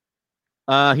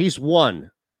 He's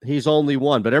one. He's only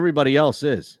one, but everybody else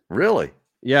is. Really?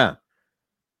 Yeah.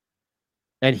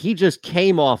 And he just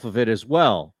came off of it as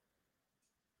well.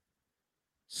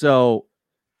 So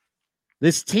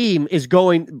this team is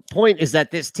point is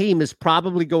that this team is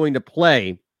probably going to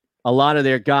play a lot of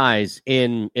their guys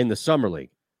in the summer league.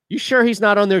 You sure he's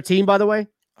not on their team, by the way?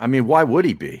 I mean, why would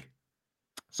he be?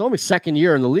 It's only second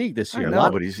year in the league this year. No,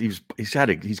 but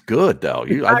he's good though.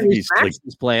 I think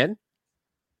he's playing.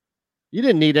 You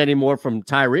didn't need any more from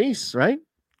Tyrese, right?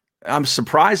 I'm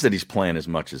surprised that he's playing as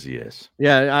much as he is.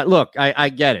 Yeah, look, I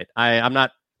get it. I'm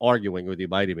not arguing with you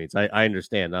by any means. I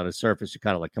understand. On the surface, you're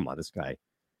kind of like, come on, this guy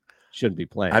shouldn't be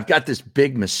playing. I've got this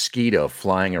big mosquito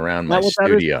flying around my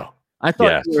studio. I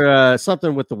thought you were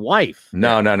something with the wife.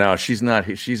 No. She's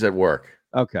not. She's at work.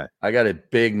 Okay. I got a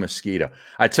big mosquito.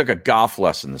 I took a golf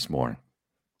lesson this morning.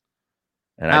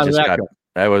 And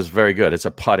that was very good. It's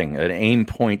an aim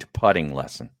point putting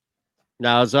lesson.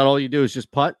 Now, is that all you do is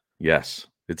just putt? Yes.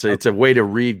 It's a way to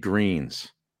read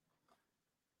greens.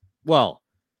 Well,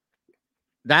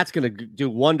 that's going to do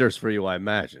wonders for you, I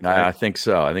imagine. Right? I think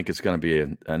so. I think it's going to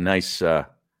be a nice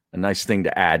thing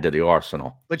to add to the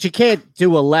arsenal. But you can't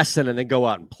do a lesson and then go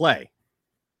out and play.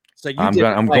 So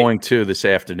I'm going to this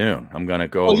afternoon. I'm going to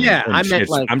go. Oh yeah,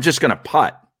 I'm just going to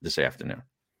putt this afternoon.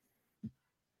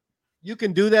 You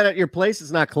can do that at your place. It's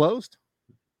not closed.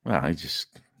 Well, you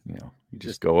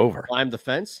just go over. Climb the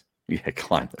fence. Yeah,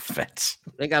 climb the fence.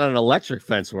 They got an electric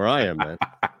fence where I am, man.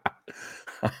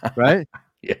 Right?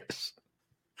 Yes.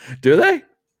 Do they?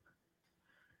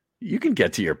 You can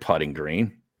get to your putting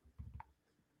green.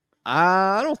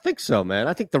 I don't think so, man.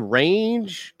 I think the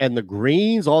range and the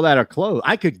greens, all that are closed.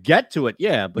 I could get to it,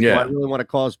 but do I really want to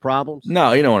cause problems?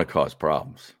 No, you don't want to cause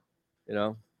problems.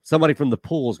 Somebody from the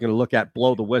pool is going to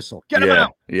blow the whistle. Get him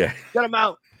out. Yeah. Get him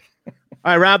out.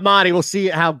 All right, Rob Monty, we'll see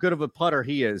how good of a putter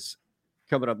he is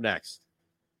coming up next.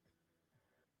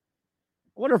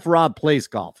 I wonder if Rob plays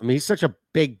golf. I mean, he's such a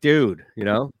big dude,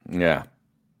 Yeah.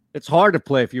 It's hard to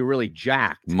play if you're really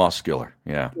jacked. Muscular,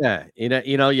 yeah. Yeah,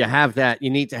 you have that. You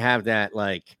need to have that,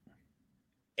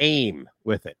 aim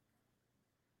with it.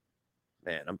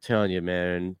 Man, I'm telling you,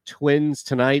 man. Twins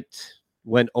tonight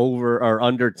went over or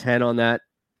under 10 on that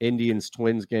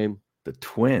Indians-Twins game. The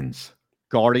Twins?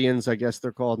 Guardians, I guess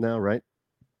they're called now, right?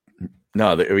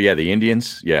 No, the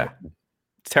Indians. Yeah.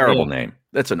 Terrible name.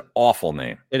 That's an awful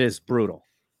name. It is brutal.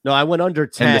 No, I went under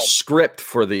 10. And the script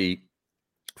for the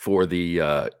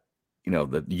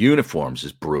the uniforms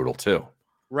is brutal too.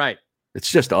 Right.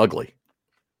 It's just ugly.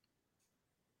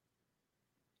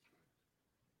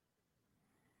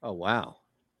 Oh, wow.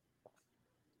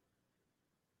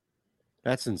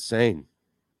 That's insane.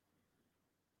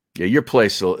 Yeah, your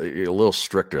place is a little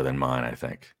stricter than mine, I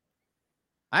think.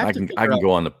 I can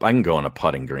go on a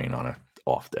putting green on an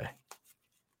off day.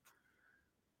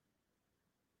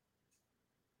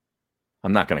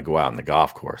 I'm not going to go out on the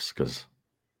golf course because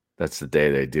that's the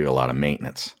day they do a lot of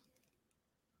maintenance.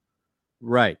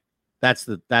 Right. That's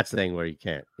the thing where you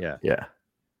can't. Yeah. Yeah.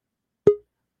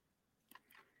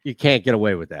 You can't get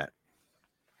away with that.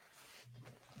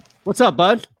 What's up,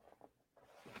 bud?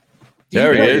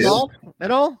 There he is. Golf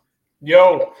at all?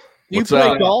 Yo. Do you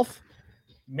play golf?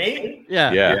 Me?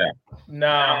 Yeah.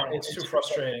 Nah, it's too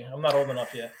frustrating. I'm not old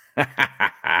enough yet.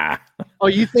 Oh,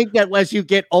 you think that as you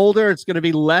get older, it's going to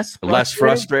be less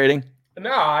frustrating?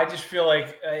 No, I just feel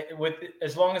like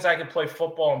as long as I can play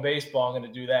football and baseball, I'm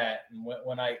going to do that. And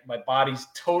when my body's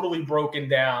totally broken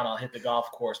down, I'll hit the golf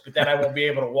course. But then I won't be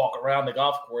able to walk around the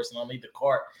golf course, and I'll need the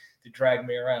cart to drag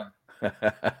me around.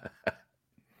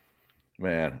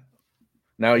 Man,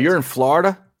 now you're in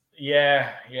Florida?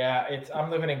 Yeah.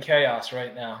 I'm living in chaos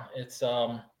right now. It's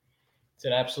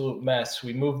an absolute mess.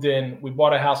 We moved in. We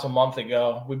bought a house a month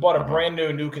ago. We bought a brand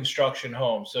new construction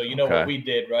home. So you know what we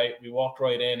did, right? We walked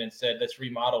right in and said, let's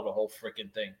remodel the whole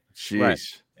freaking thing. Jeez. Right.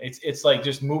 It's like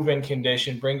just move in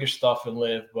condition, bring your stuff and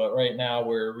live. But right now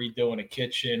we're redoing a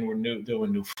kitchen. We're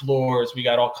doing new floors. We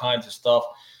got all kinds of stuff.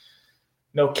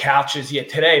 No couches yet.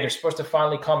 Today they're supposed to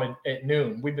finally come at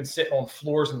noon. We've been sitting on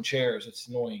floors and chairs. It's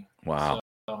annoying. Wow.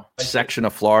 Section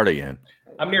of Florida you in?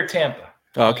 I'm near Tampa.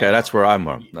 Oh, okay, that's where I'm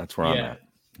at.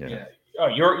 Yeah. Oh,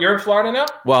 you're in Florida now?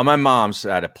 Well, my mom's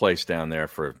had a place down there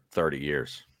for 30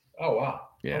 years. Oh, wow.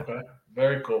 Yeah. Okay.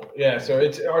 Very cool. Yeah.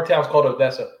 So our town's called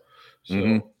Odessa.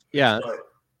 So yeah,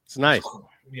 it's nice.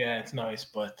 Yeah, it's nice.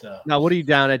 But now, what are you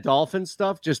down at Dolphin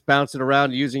stuff? Just bouncing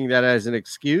around, using that as an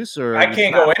excuse, or I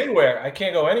can't go anywhere. I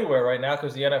can't go anywhere right now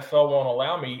because the NFL won't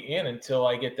allow me in until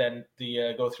I get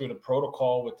the go through the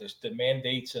protocol with the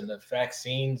mandates and the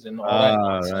vaccines and all that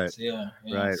nonsense. Right.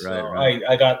 Yeah. Right.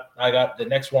 I got the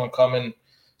next one coming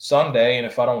Sunday, and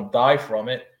if I don't die from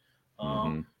it,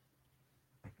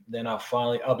 then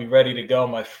I'll be ready to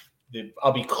go.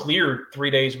 I'll be cleared 3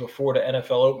 days before the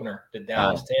NFL opener, the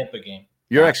Dallas Tampa game.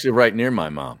 You're actually right near my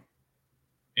mom.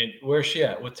 And where's she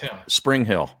at? What town? Spring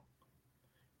Hill.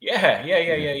 Yeah.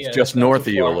 It's just north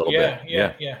of you a little bit.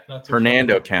 Yeah. Not too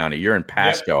Hernando far. County. You're in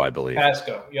Pasco, I believe.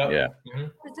 Pasco. Yep. Yeah. Mm-hmm.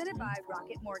 Presented by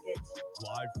Rocket Mortgage.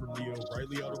 Live from the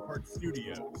O'Reilly Auto Parts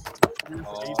Studios. Here's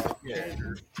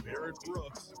Shander, Barrett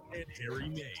Brooks, and Harry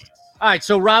Mays. All right,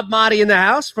 so Rob Motti in the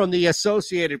house from the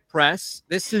Associated Press.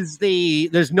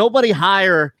 There's nobody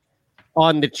higher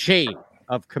on the chain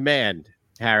of command,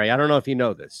 Harry. I don't know if you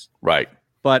know this. Right.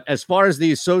 But as far as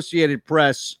the Associated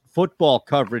Press football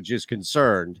coverage is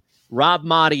concerned, Rob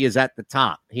Motti is at the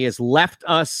top. He has left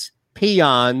us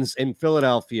peons in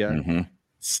Philadelphia. Mm-hmm.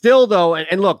 Still, though,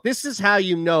 and look, this is how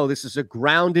you know this is a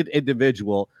grounded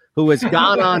individual who has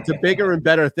gone on to bigger and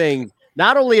better things,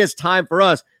 not only as time for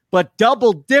us, but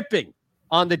double dipping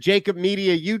on the Jacob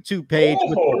Media YouTube page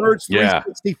with Birds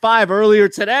 365 earlier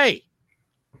today.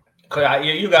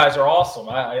 You guys are awesome.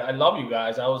 I love you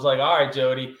guys. I was like, all right,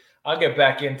 Jody, I'll get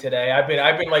back in today. I've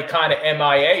been like kind of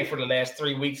MIA for the last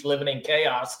 3 weeks, living in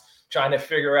chaos, trying to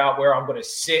figure out where I'm going to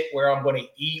sit, where I'm going to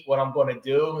eat, what I'm going to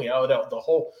do. You know, the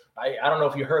whole. I don't know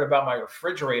if you heard about my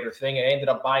refrigerator thing. I ended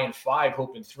up buying 5,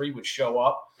 hoping 3 would show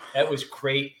up. That was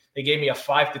great. They gave me a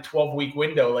 5 to 12 week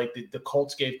window, like the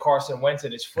Colts gave Carson Wentz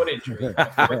in his foot injury.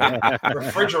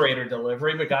 Refrigerator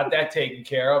delivery, but got that taken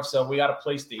care of. So we got a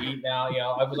place to eat now. You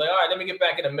know, I was like, all right, let me get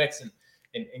back in the mix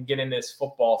and get in this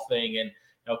football thing. And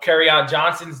you know, Kerryon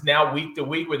Johnson's now week to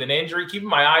week with an injury. Keeping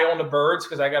my eye on the Birds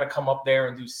because I got to come up there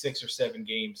and do 6 or 7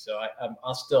 games. So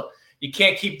I'll still. You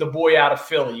can't keep the boy out of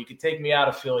Philly. You can take me out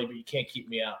of Philly, but you can't keep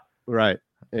me out. Right.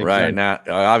 Exactly. Right now,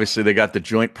 obviously they got the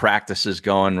joint practices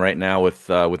going right now with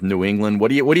New England. What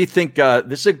do you think?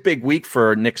 This is a big week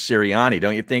for Nick Sirianni,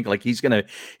 don't you think? Like he's gonna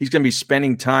be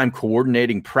spending time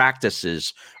coordinating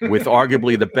practices with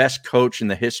arguably the best coach in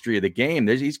the history of the game.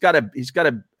 He's got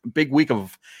a big week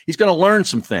of. He's going to learn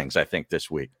some things, I think, this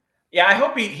week. Yeah, I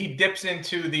hope he dips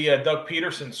into the Doug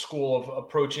Peterson school of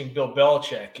approaching Bill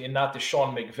Belichick and not the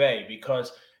Sean McVay,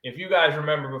 because if you guys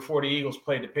remember before the Eagles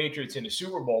played the Patriots in the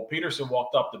Super Bowl, Peterson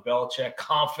walked up to Belichick,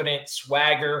 confident,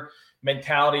 swagger,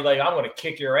 mentality, like, I'm going to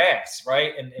kick your ass,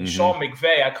 right? And Sean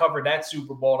McVay, I covered that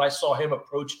Super Bowl, and I saw him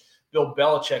approach Bill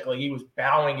Belichick like he was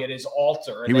bowing at his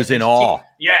altar. And he was in awe.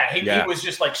 He was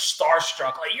just like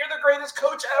starstruck. Like, you're the greatest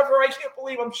coach ever. I can't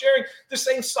believe I'm sharing the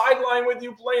same sideline with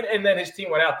you playing. And then his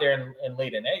team went out there and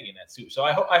laid an egg in that suit. So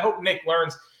I hope Nick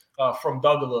learns from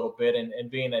Doug a little bit, and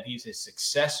being that he's his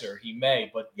successor, he may.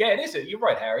 But yeah, you're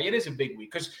right, Harry. It is a big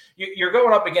week because you're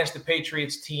going up against the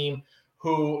Patriots team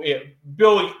who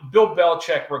Bill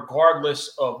Belichick,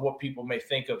 regardless of what people may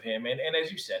think of him, and as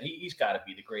you said, he's got to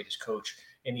be the greatest coach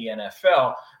in the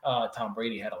NFL. Tom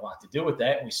Brady had a lot to do with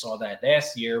that, and we saw that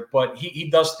last year. But he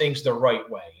does things the right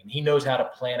way, and he knows how to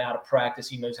plan out a practice.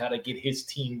 He knows how to get his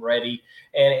team ready,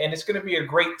 and it's going to be a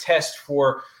great test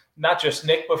for not just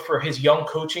Nick, but for his young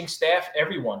coaching staff,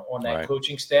 everyone on that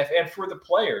coaching staff, and for the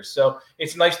players. So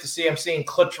it's nice to see. I'm seeing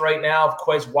clips right now of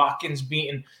Quez Watkins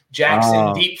beating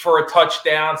Jackson deep for a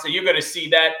touchdown. So you're going to see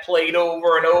that played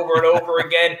over and over and over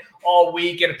again all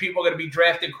week. And people are going to be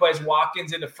drafting Quez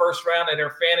Watkins in the first round of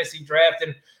their fantasy draft.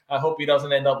 And I hope he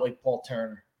doesn't end up like Paul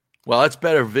Turner. Well, that's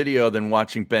better video than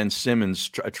watching Ben Simmons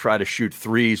try to shoot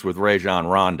threes with Rajon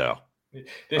Rondo.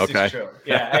 This is true.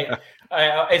 Yeah.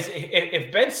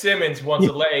 If Ben Simmons wants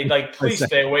to lay, like, please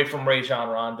stay away from Rajon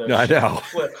Rondo. No, I know.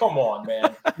 Come on,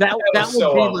 man.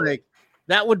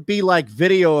 That would be like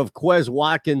video of Quez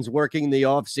Watkins working the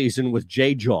offseason with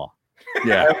J-Jaw.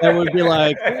 Yeah. That would be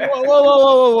like,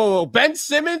 whoa. Ben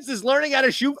Simmons is learning how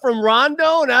to shoot from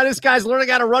Rondo. Now this guy's learning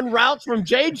how to run routes from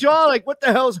J-Jaw. Like, what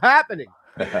the hell's happening?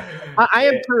 I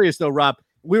am curious, though, Rob.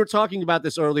 We were talking about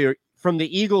this earlier from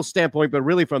the Eagles standpoint, but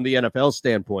really from the NFL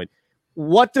standpoint.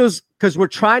 Because we're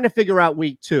trying to figure out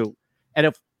week 2. And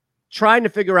if trying to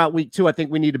figure out week 2, I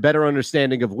think we need a better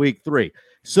understanding of week 3.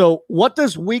 So what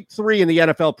does week 3 in the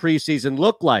NFL preseason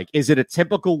look like? Is it a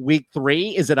typical week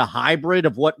 3? Is it a hybrid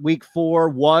of what week 4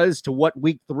 was to what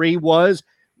week 3 was?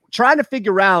 Trying to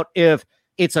figure out if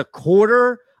it's a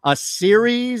quarter, a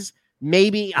series,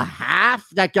 maybe a half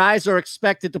that guys are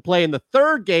expected to play in the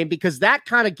third game, because that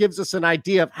kind of gives us an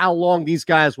idea of how long these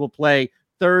guys will play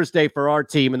Thursday for our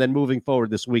team and then moving forward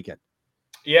this weekend.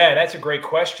 Yeah, that's a great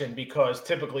question, because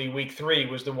typically week 3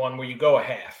 was the one where you go a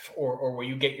half or where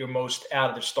you get your most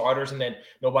out of the starters, and then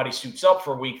nobody suits up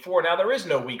for week 4. Now there is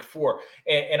no week 4.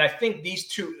 And I think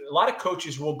a lot of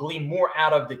coaches will glean more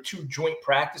out of the 2 joint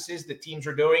practices that teams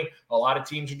are doing. A lot of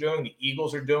teams are doing, the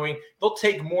Eagles are doing. They'll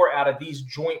take more out of these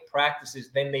joint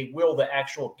practices than they will the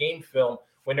actual game film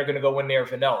when they're going to go in there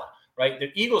vanilla. Right?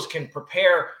 The Eagles can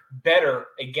prepare better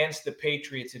against the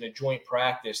Patriots in a joint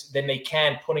practice than they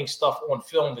can putting stuff on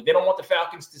film that they don't want the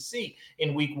Falcons to see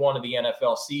in week 1 of the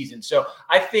NFL season. So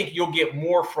I think you'll get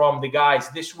more from the guys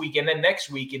this week and then next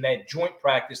week in that joint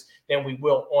practice than we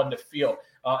will on the field.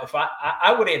 If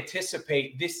I would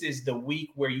anticipate this is the week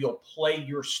where you'll play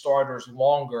your starters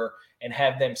longer and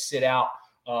have them sit out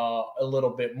a little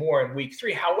bit more in week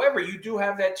 3. However, you do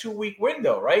have that 2-week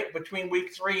window, right, between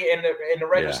week 3 and the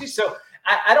regular season. So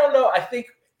I don't know. I think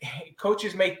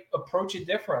coaches may approach it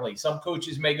differently. Some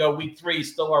coaches may go week 3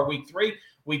 is still our week 3.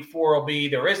 Week 4 will be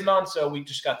there is none, so we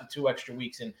just got the 2 extra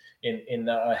weeks in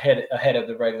ahead of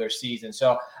the regular season.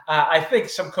 So I think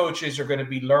some coaches are going to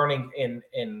be learning,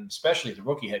 in especially the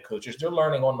rookie head coaches, they're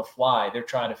learning on the fly. They're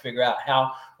trying to figure out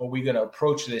how are we going to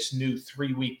approach this new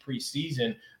 3-week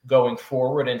preseason going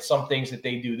forward, and some things that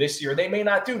they do this year they may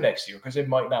not do next year because it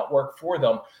might not work for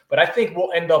them. But I think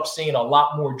we'll end up seeing a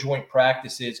lot more joint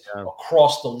practices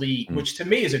across the league, which to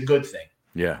me is a good thing.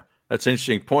 Yeah. That's an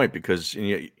interesting point, because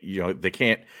you know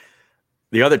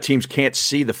the other teams can't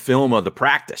see the film of the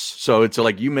practice. So it's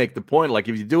like you make the point, like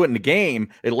if you do it in the game,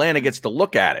 Atlanta gets to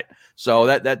look at it. So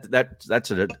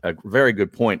that's a very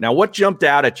good point. Now, what jumped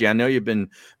out at you? I know you've been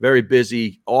very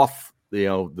busy off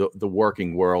the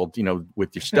working world,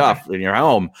 with your stuff in your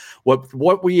home. What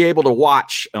were you able to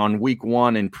watch on week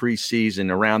 1 in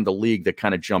preseason around the league that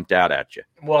kind of jumped out at you?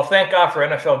 Well, thank God for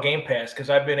NFL Game Pass, because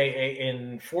I've been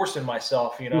enforcing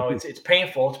myself. It's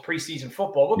painful. It's preseason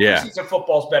football, but preseason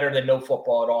football is better than no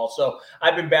football at all. So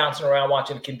I've been bouncing around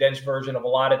watching a condensed version of a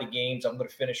lot of the games. I'm going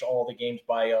to finish all the games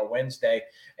by Wednesday.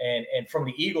 And from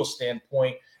the Eagles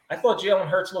standpoint, I thought Jalen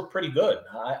Hurts looked pretty good.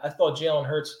 I thought Jalen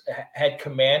Hurts had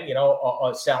command,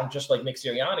 sound just like Nick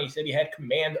Sirianni. He said he had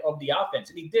command of the offense,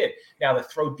 and he did. Now, the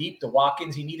throw deep to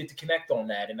Watkins, he needed to connect on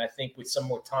that. And I think with some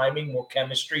more timing, more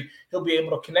chemistry, he'll be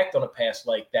able to connect on a pass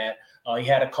like that. He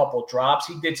had a couple drops.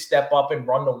 He did step up and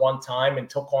run the one time and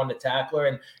took on the tackler.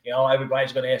 And,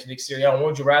 everybody's going to ask Nick Sirianni,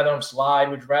 would you rather him slide?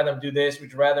 Would you rather him do this?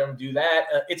 Would you rather him do that?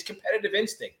 It's competitive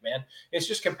instinct, man. It's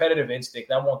just competitive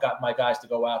instinct. I want my guys to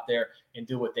go out there and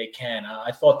do what they can.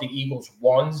 I thought the Eagles'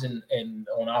 ones and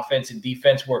on offense and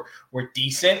defense were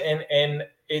decent, and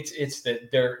it's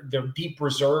that their deep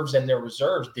reserves and their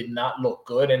reserves did not look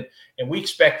good, and we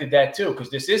expected that too, because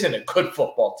this isn't a good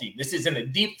football team. This isn't a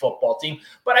deep football team,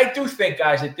 but I do think,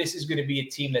 guys, that this is going to be a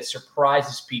team that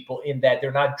surprises people in that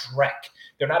they're not Drek.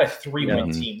 They're not a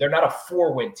 3-win team. They're not a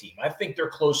 4-win team. I think they're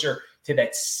closer to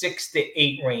that 6 to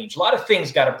 8 range. A lot of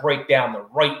things got to break down the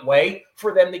right way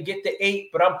for them to get to 8,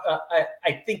 but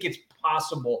I think it's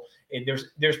possible.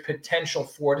 There's potential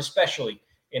for it, especially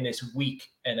in this weak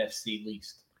NFC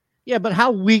least. Yeah, but how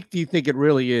weak do you think it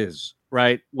really is,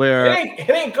 right? Where it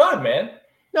ain't good, man.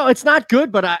 No, it's not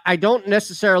good, but I don't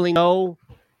necessarily know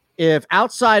if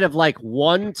outside of like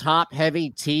one top-heavy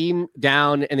team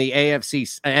down in the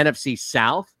NFC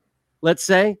South, let's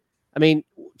say, I mean,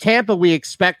 Tampa, we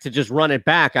expect to just run it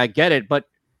back. I get it. But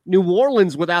New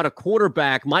Orleans without a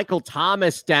quarterback, Michael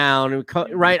Thomas down,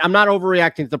 right? I'm not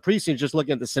overreacting to the preseason, just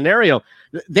looking at the scenario.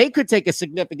 They could take a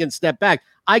significant step back.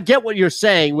 I get what you're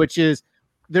saying, which is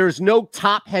there's no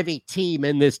top-heavy team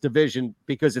in this division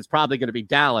because it's probably going to be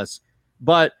Dallas.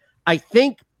 But I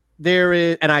think there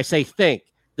is, and I say think,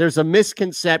 there's a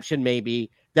misconception maybe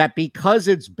that because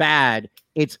it's bad,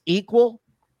 it's equal.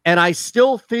 And I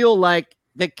still feel like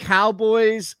the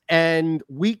Cowboys and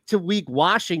week-to-week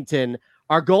Washington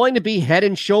are going to be head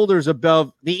and shoulders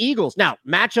above the Eagles. Now,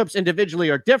 matchups individually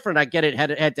are different. I get it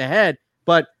head-to-head,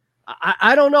 but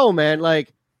I don't know, man.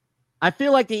 Like, I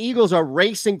feel like the Eagles are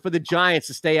racing for the Giants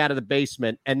to stay out of the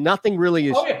basement, and nothing really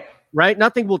is, right?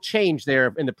 Nothing will change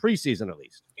there in the preseason, at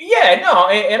least. Yeah, no,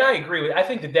 and I agree with. I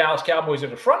think the Dallas Cowboys are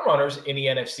the front runners in the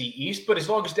NFC East, but as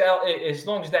long as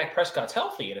Dak Prescott's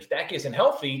healthy, and if Dak isn't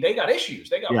healthy, they got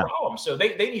issues, they got problems. So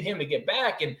they need him to get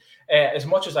back. And as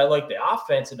much as I like the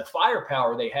offense and the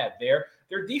firepower they have there,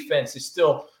 their defense is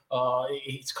still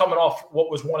He's coming off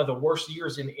what was one of the worst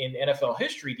years in NFL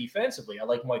history defensively. I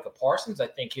like Micah Parsons. I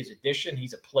think his addition,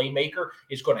 he's a playmaker,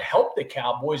 is going to help the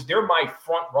Cowboys. They're my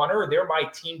front runner. They're my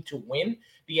team to win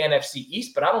the NFC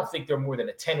East, but I don't think they're more than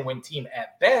a 10-win team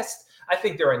at best. I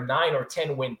think they're a 9 or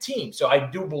 10-win team. So I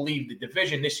do believe the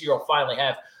division this year will finally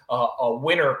have a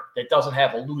winner that doesn't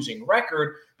have a losing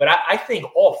record. But I think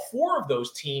all 4 of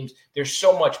those teams, there's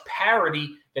so much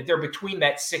parity that they're between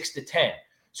that 6 to 10.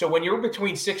 So when you're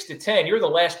between 6 to 10, you're the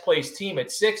last place team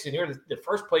at 6, and you're the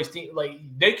first place team. Like,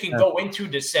 they can go into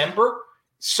December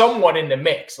somewhat in the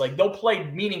mix. Like, they'll play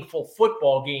meaningful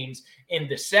football games in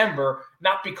December,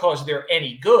 not because they're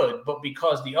any good, but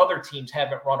because the other teams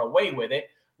haven't run away with it.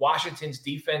 Washington's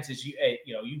defense is,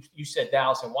 you said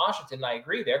Dallas and Washington, and I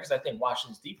agree there, because I think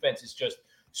Washington's defense is just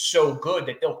so good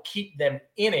that they'll keep them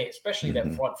in it, especially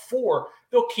that front 4.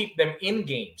 They'll keep them in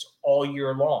games all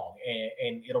year long,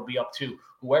 and it'll be up to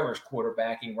whoever's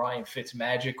quarterbacking, Ryan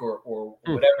Fitzmagic or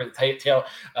whatever,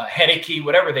 Henneke,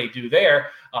 whatever they do there.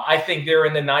 I think they're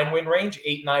in the 9-win range,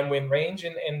 8-9-win range,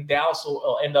 and Dallas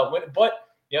will end up winning. But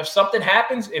if something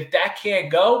happens, if Dak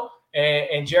can't go,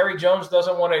 and Jerry Jones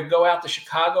doesn't want to go out to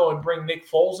Chicago and bring Nick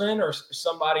Foles in or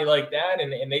somebody like that,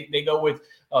 and they go with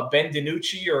Ben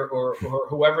DiNucci or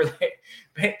whoever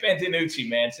Ben DiNucci,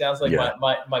 man, sounds like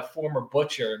my former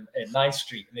butcher at 9th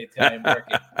Street in the Italian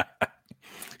market.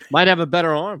 Might have a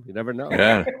better arm. You never know.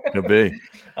 Yeah, could be.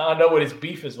 I don't know what his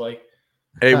beef is like.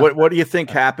 Hey, what do you think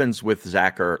happens with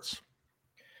Zach Ertz?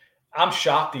 I'm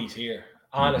shocked he's here.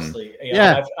 Honestly,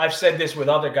 I've said this with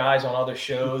other guys on other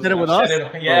shows. Said it with us?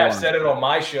 I've said it on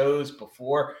my shows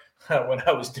before when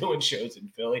I was doing shows in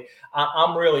Philly.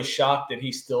 I'm really shocked that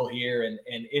he's still here, and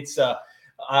it's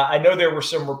I know there were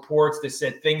some reports that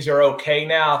said things are okay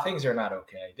now. Things are not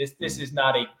okay. This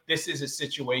is a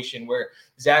situation where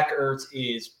Zach Ertz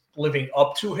is living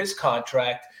up to his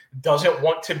contract, doesn't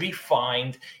want to be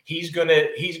fined. He's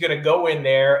gonna go in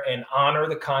there and honor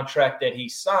the contract that he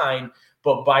signed.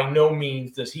 But by no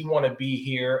means does he want to be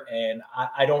here. And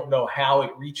I don't know how it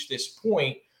reached this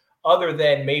point, other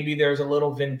than maybe there's a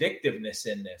little vindictiveness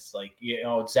in this. Like,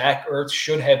 Zach Ertz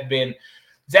should have been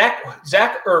 –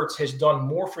 Zach Ertz has done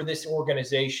more for this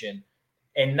organization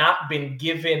and not been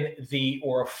given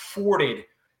or afforded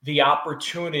the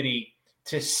opportunity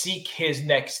to seek his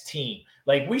next team.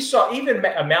 Like, we saw even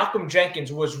Malcolm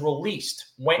Jenkins was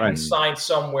released, went and signed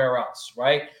somewhere else,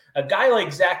 right? A guy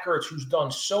like Zach Ertz, who's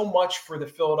done so much for the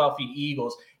Philadelphia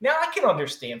Eagles. Now, I can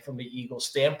understand from the Eagles'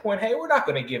 standpoint, hey, we're not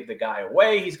going to give the guy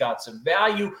away. He's got some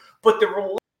value. But the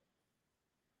look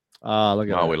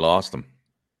at that. We lost him.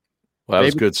 Well, that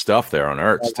was good stuff there on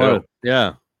Ertz, too.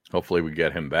 Yeah. Hopefully we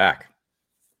get him back.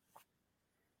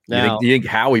 Now, you think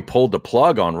Howie pulled the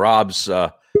plug on Rob's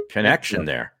connection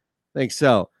there? I think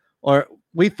so. Or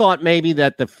we thought maybe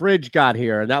that the fridge got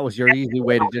here, and that was your easy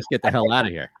way to just get the hell out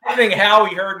of here. I think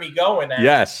Howie heard me going there.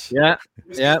 Yes. Yeah.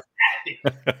 Yeah. He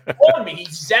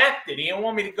zapped it. He didn't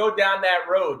want me to go down that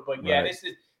road. But yeah, Right.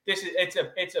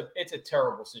 it's a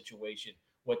terrible situation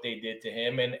what they did to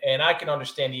him, and I can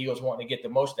understand the Eagles wanting to get the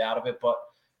most out of it. But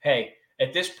hey,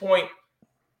 at this point,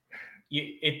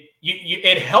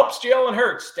 it helps Jalen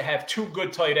Hurts to have 2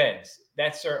 good tight ends.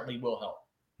 That certainly will help.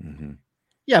 Mm-hmm.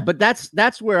 Yeah, but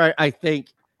that's where I think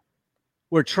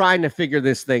we're trying to figure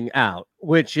this thing out,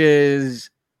 which is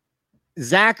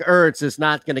Zach Ertz is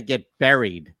not going to get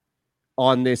buried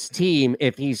on this team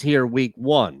if he's here week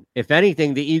 1. If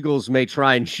anything, the Eagles may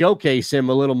try and showcase him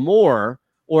a little more,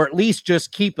 or at least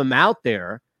just keep him out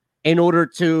there in order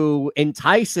to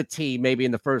entice a team maybe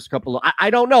in the first couple of – I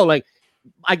don't know. Like,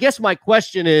 I guess my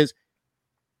question is,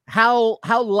 how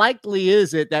likely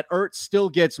is it that Ertz still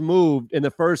gets moved in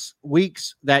the first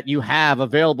weeks that you have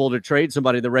available to trade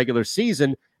somebody in the regular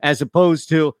season, as opposed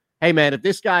to, hey, man, if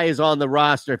this guy is on the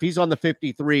roster, if he's on the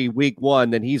 53 week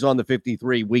 1, then he's on the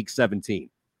 53 week 17?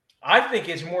 I think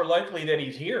it's more likely that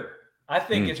he's here. I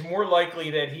think it's more likely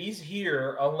that he's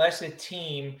here unless a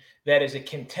team that is a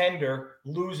contender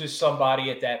loses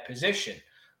somebody at that position.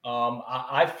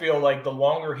 I feel like the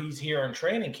longer he's here in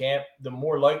training camp, the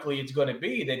more likely it's going to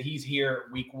be that he's here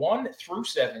week 1 through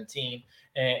 17,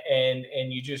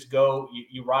 and you just go,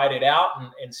 you ride it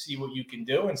out and see what you can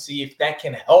do and see if that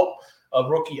can help a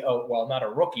rookie, well, not a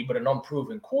rookie, but an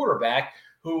unproven quarterback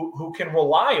who can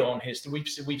rely on his.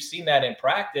 We've seen that in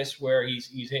practice where he's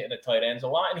hitting the tight ends a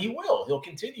lot, and he'll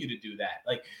continue to do that.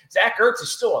 Like, Zach Ertz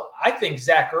I think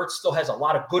Zach Ertz still has a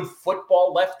lot of good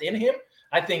football left in him.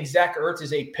 I think Zach Ertz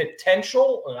is a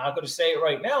potential, I'm not going to say it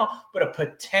right now, but a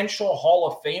potential Hall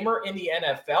of Famer in the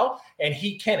NFL. And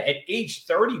he can, at age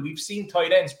 30, we've seen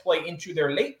tight ends play into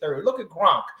their late 30s. Look at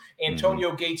Gronk,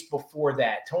 Antonio Gates before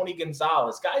that, Tony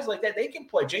Gonzalez, guys like that. They can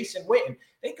play. Jason Witten,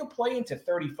 they can play into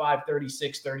 35,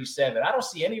 36, 37. I don't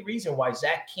see any reason why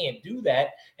Zach can't do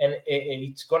that. And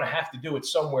it's going to have to do it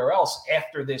somewhere else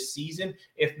after this season,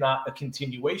 if not a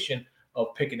continuation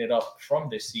of picking it up from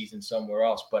this season somewhere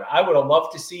else. But I would have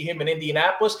loved to see him in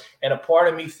Indianapolis, and a part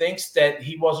of me thinks that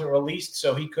he wasn't released,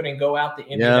 so he couldn't go out to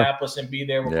Indianapolis and be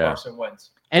there with Carson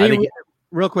Wentz.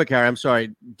 Real quick, Harry, I'm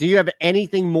sorry. Do you have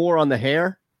anything more on the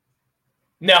hair?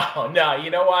 No. You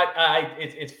know what?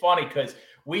 It's funny because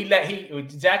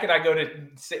Zach and I go to,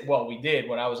 well, we did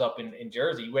when I was up in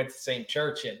Jersey. We went to the same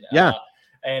church,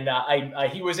 and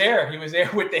he was there. He was there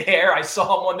with the hair. I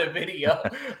saw him on the video,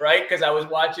 right? Because I was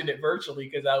watching it virtually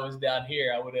because I was down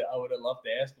here. I would have loved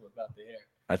to ask him about the hair.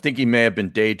 I think he may have been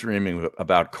daydreaming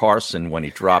about Carson when he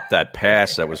dropped that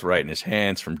pass that was right in his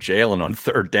hands from Jalen on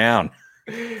third down.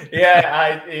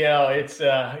 Yeah,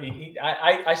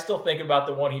 I still think about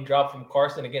the one he dropped from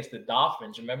Carson against the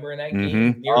Dolphins. Remember in that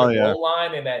game near the goal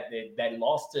line, and that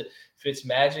lost to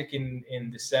Fitzmagic in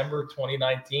December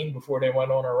 2019 before they went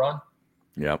on a run.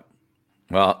 Yep.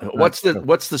 Well, what's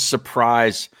the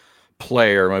surprise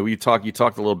player? You talked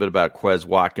a little bit about Quez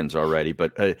Watkins already,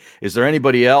 but is there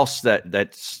anybody else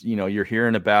that's you're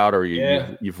hearing about or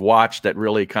you've watched that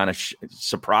really kind of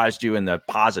surprised you in the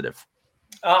positive?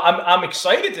 I'm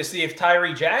excited to see if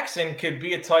Tyree Jackson could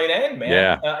be a tight end,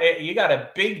 man. Yeah. You got a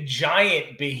big,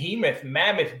 giant, behemoth,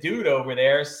 mammoth dude over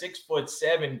there,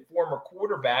 6'7", former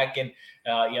quarterback, and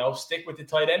stick with the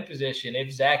tight end position.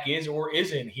 If Zach is or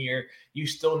isn't here, you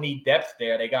still need depth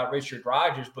there. They got Richard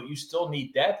Rodgers, but you still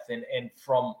need depth. And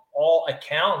from all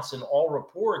accounts and all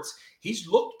reports, he's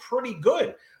looked pretty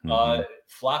good.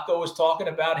 Flacco was talking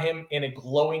about him in a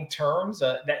glowing terms.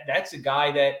 That's a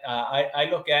guy that I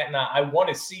look at and I want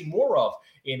to see more of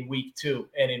in week 2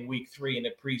 and in week 3 in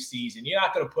the preseason. You're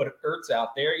not going to put Ertz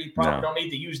out there. You probably don't need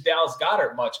to use Dallas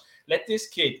Goedert much. Let this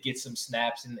kid get some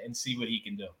snaps and see what he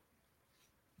can do.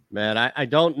 Man, I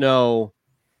don't know.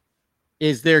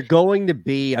 Is there going to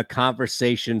be a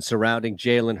conversation surrounding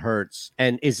Jalen Hurts?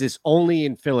 And is this only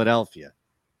in Philadelphia?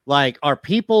 Like, are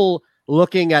people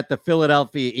looking at the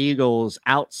Philadelphia Eagles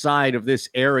outside of this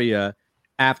area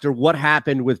after what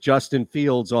happened with Justin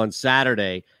Fields on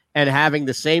Saturday and having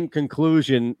the same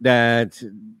conclusion that,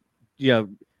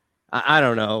 I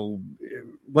don't know,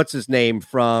 what's his name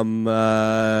from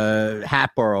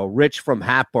Hatboro, Rich from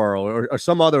Hatboro, or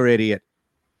some other idiot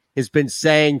has been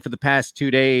saying for the past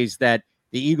 2 days that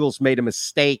the Eagles made a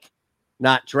mistake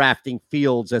not drafting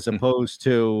Fields as opposed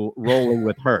to rolling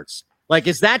with Hurts. Like,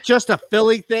 is that just a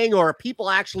Philly thing, or are people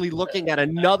actually looking at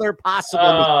another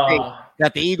possible mistake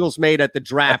that the Eagles made at the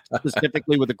draft,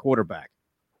 specifically with the quarterback?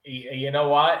 You know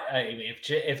what?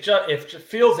 If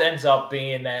Fields ends up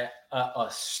being a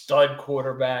stud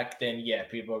quarterback, then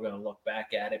people are going to look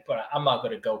back at it. But I'm not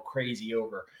going to go crazy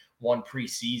over one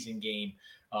preseason game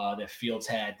that Fields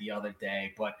had the other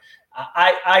day. But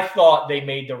I thought they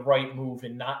made the right move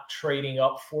in not trading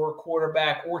up for a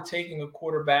quarterback or taking a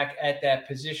quarterback at that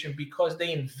position because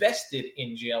they invested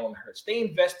in Jalen Hurts. They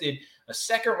invested a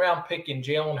second-round pick in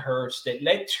Jalen Hurts that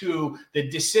led to the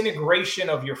disintegration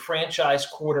of your franchise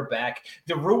quarterback,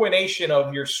 the ruination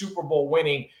of your Super Bowl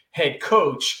winning head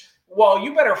coach. Well,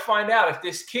 you better find out if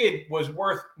this kid was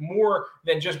worth more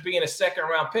than just being a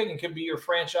second-round pick and could be your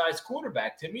franchise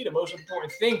quarterback. To me, the most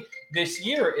important thing this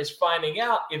year is finding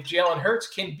out if Jalen Hurts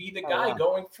can be the guy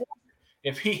going forward.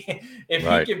 If he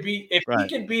can be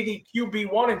the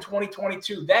QB1 in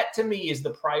 2022, that to me is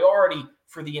the priority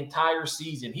for the entire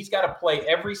season. He's got to play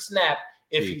every snap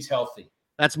if he's healthy.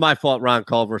 That's my fault, Ron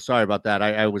Culver. Sorry about that.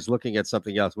 I was looking at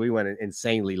something else. We went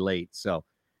insanely late, so.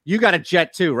 You got a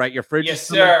jet too, right? Your fridge? Yes,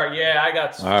 sir. Yeah, I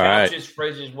got couches,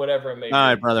 fridges, whatever it may be. All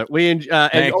right, brother. We and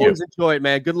always enjoy it,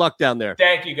 man. Good luck down there.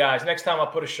 Thank you, guys. Next time I'll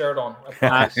put a shirt on.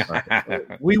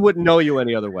 We wouldn't know you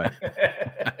any other way.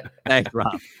 Thanks,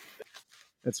 Rob.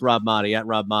 That's Rob Motti at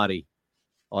Rob Motti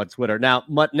on Twitter. Now,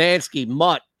 Mutt is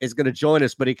going to join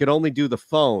us, but he could only do the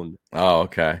phone. Oh,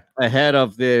 okay. Ahead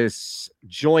of this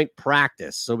joint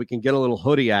practice, so we can get a little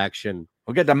hoodie action.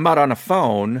 We'll get the Mutt on the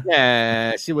phone.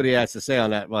 Yeah, see what he has to say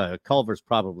on that. Well, Culver's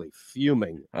probably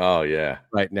fuming. Oh, yeah.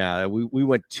 Right now. We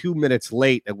went 2 minutes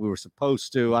late and we were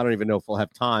supposed to. I don't even know if we'll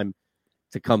have time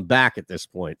to come back at this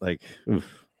point. Like,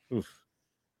 oof.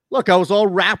 Look, I was all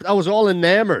wrapped. I was all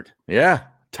enamored. Yeah.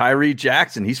 Tyree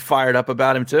Jackson. He's fired up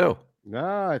about him, too. No,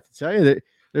 I have to tell you that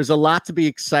there's a lot to be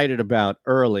excited about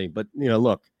early. But,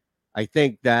 look, I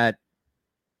think that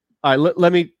All right,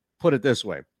 let me put it this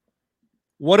way.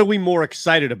 What are we more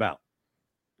excited about?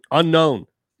 Unknown.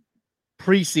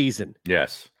 Preseason.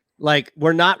 Yes. Like,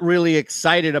 we're not really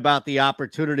excited about the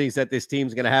opportunities that this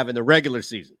team's going to have in the regular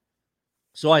season.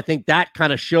 So I think that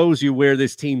kind of shows you where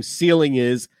this team's ceiling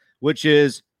is, which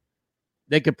is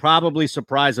they could probably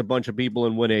surprise a bunch of people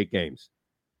and win 8 games.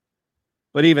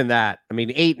 But even that, I mean,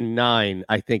 8-9,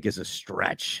 I think, is a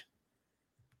stretch.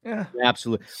 Yeah.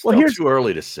 Absolutely. Well, here's too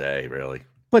early to say, really.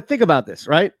 But think about this,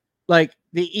 right? Like,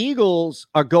 the Eagles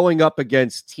are going up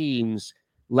against teams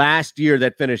last year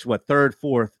that finished, 3rd,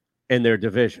 4th in their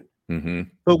division. Mm-hmm.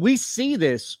 But we see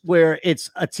this where it's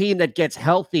a team that gets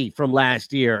healthy from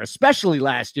last year, especially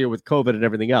last year with COVID and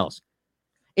everything else.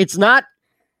 It's not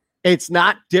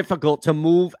difficult to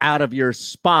move out of your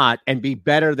spot and be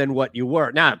better than what you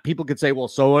were. Now, people could say, well,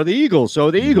 so are the Eagles. So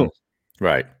are the Eagles.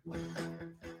 Right.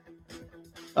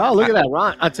 Oh, look at that.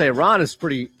 Ron, I'd say Ron is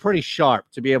pretty sharp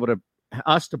to be able to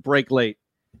us to break late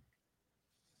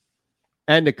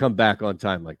and to come back on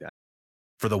time like that.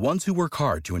 For the ones who work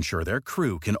hard to ensure their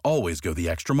crew can always go the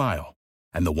extra mile,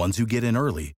 and the ones who get in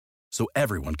early so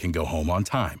everyone can go home on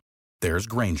time, there's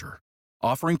Grainger,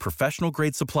 offering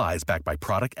professional-grade supplies backed by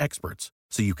product experts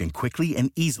so you can quickly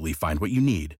and easily find what you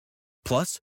need.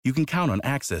 Plus, you can count on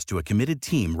access to a committed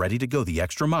team ready to go the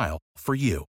extra mile for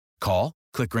you. Call,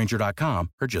 click Grainger.com,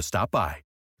 or just stop by.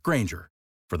 Grainger,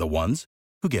 for the ones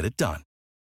who get it done.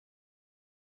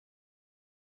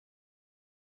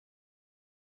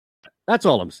 That's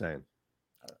all I'm saying.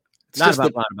 It's not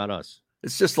just about us.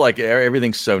 It's just like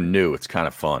everything's so new. It's kind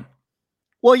of fun.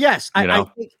 Well, yes, I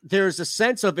know? think there's a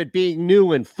sense of it being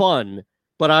new and fun,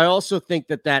 but I also think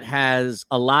that has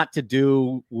a lot to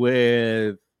do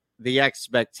with the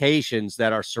expectations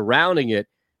that are surrounding it,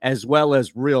 as well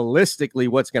as realistically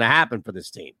what's going to happen for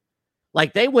this team.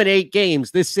 Like, they win 8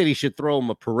 games, this city should throw them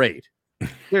a parade.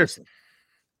 Seriously.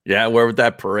 Yeah, where would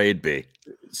that parade be?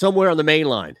 Somewhere on the main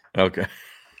line. Okay.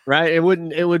 Right? It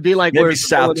would be like maybe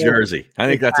South Jersey. I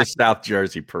think that's a South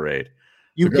Jersey parade.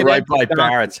 You can right by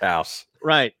Barrett's house.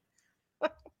 Right.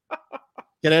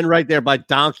 Can end right there by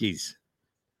Donkeys.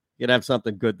 You'd have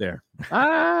something good there.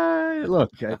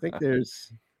 Look, I think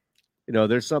there's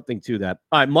something to that.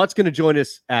 All right, Mutt's going to join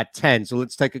us at 10, so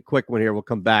let's take a quick one here. We'll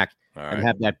come back and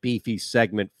have that beefy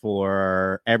segment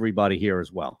for everybody here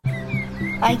as well.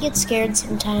 I get scared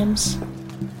sometimes.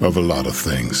 Of a lot of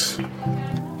things.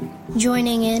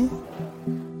 Joining in.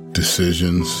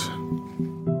 Decisions.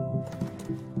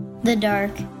 The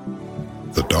dark.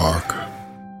 The dark.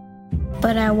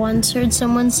 But I once heard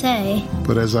someone say,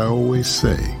 but as I always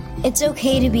say, it's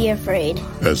okay to be afraid.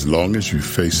 As long as you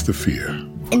face the fear.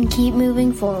 And keep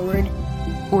moving forward.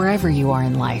 Wherever you are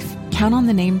in life, count on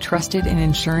the name trusted in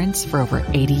insurance for over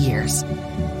 80 years.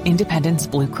 Independence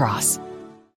Blue Cross.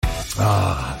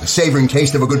 The savoring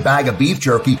taste of a good bag of beef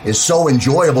jerky is so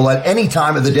enjoyable at any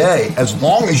time of the day, as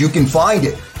long as you can find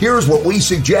it. Here's what we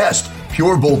suggest.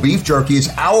 Pure Bull Beef Jerky is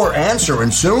our answer,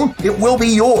 and soon it will be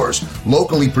yours.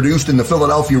 Locally produced in the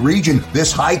Philadelphia region,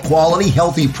 this high-quality,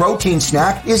 healthy protein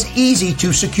snack is easy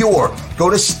to secure. Go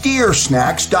to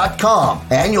steersnacks.com,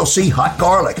 and you'll see hot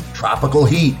garlic, tropical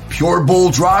heat, Pure Bull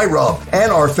dry rub,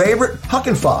 and our favorite, Huck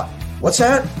and Fod. What's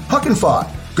that? Huck and Fod.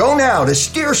 Go now to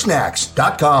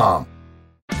steersnacks.com.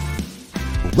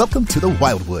 Welcome to the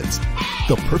Wildwoods,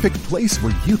 the perfect place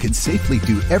where you can safely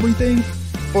do everything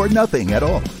or nothing at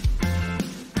all.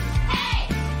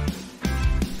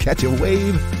 Catch a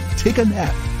wave, take a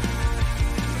nap,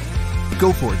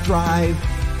 go for a drive,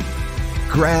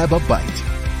 grab a bite.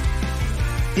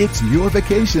 It's your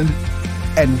vacation,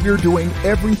 and we're doing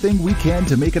everything we can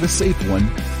to make it a safe one.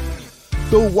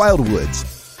 The Wildwoods.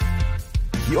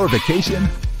 Your vacation,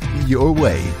 your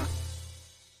way.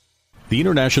 The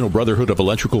International Brotherhood of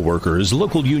Electrical Workers,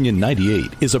 Local Union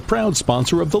 98, is a proud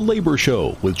sponsor of The Labor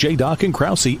Show with J. Doc and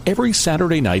Krause every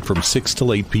Saturday night from 6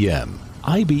 to 8 p.m.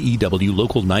 IBEW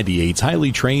Local 98's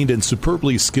highly trained and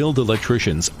superbly skilled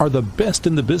electricians are the best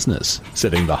in the business,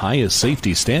 setting the highest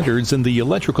safety standards in the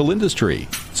electrical industry.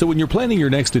 So when you're planning your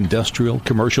next industrial,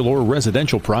 commercial, or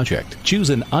residential project, choose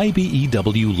an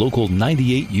IBEW Local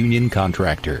 98 union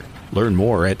contractor. Learn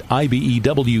more at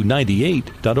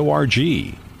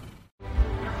IBEW98.org.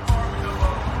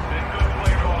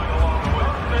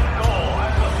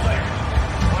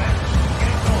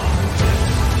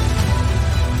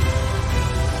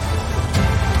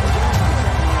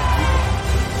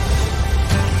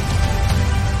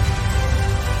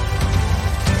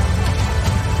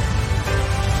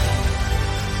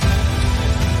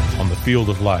 Field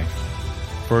of life,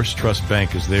 First Trust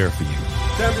Bank is there for you.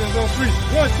 Champions on 3.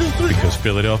 1, 2, 3. Because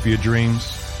Philadelphia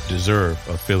dreams deserve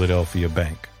a Philadelphia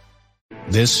bank.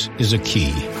 This is a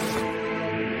key.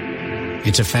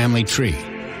 It's a family tree.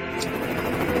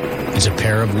 It's a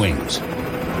pair of wings.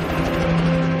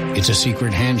 It's a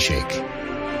secret handshake.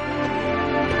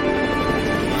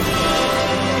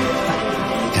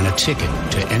 And a ticket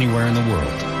to anywhere in the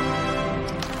world.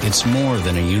 It's more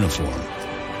than a uniform.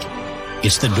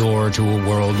 It's the door to a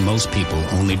world most people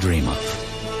only dream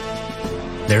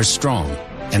of. There's Strong,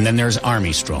 and then there's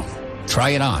Army Strong.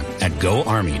 Try it on at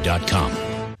GoArmy.com.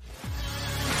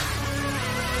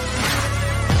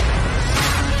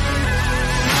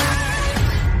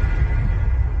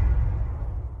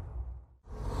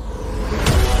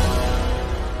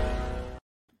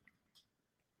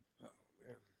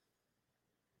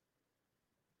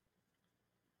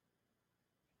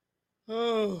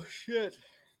 Oh, shit.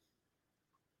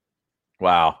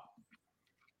 Wow.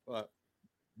 What?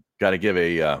 Got to give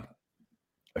a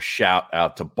shout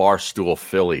out to Barstool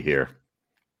Philly here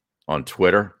on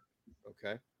Twitter.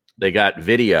 Okay. They got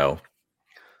video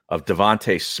of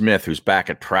Devontae Smith, who's back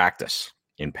at practice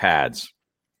in pads,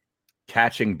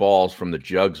 catching balls from the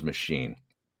jugs machine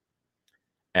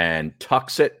and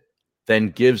tucks it, then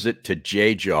gives it to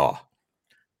J-Jaw.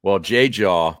 Well,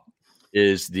 J-Jaw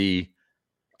is the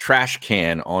trash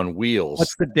can on wheels.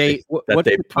 What's the date? That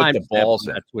they put the balls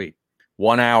in. That tweet?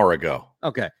 1 hour ago.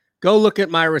 Okay. Go look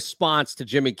at my response to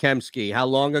Jimmy Kemsky. How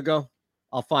long ago?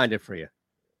 I'll find it for you.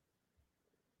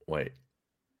 Wait.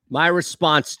 My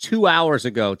response 2 hours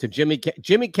ago to Jimmy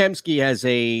Kemsky has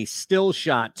a still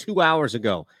shot 2 hours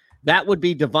ago. That would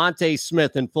be Devontae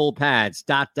Smith in full pads, ...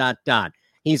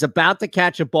 He's about to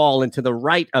catch a ball, and to the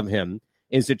right of him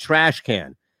is a trash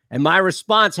can. And my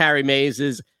response, Harry Mays,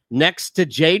 is next to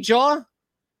J-Jaw?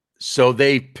 So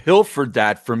they pilfered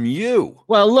that from you.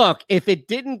 Well, look, if it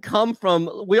didn't come from,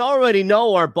 we already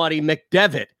know our buddy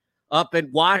McDevitt up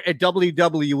at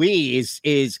WWE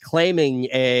is claiming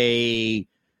a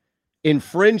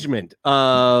infringement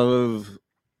of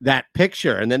that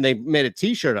picture, and then they made a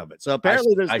T-shirt of it. So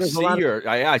apparently,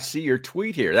 I see your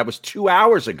tweet here. That was 2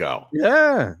 hours ago.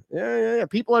 Yeah.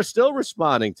 People are still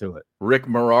responding to it. Rick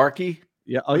Mararkey,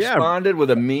 responded with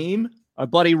a meme. Our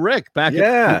buddy Rick back.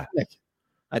 Yeah.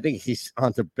 I think he's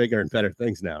on to bigger and better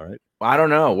things now, right? I don't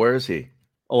know. Where is he?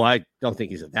 Oh, I don't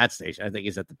think he's at that station. I think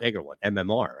he's at the bigger one,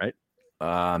 MMR, right?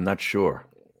 I'm not sure.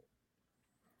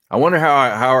 I wonder how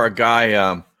our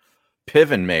guy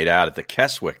Piven made out at the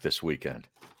Keswick this weekend.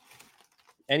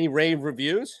 Any rave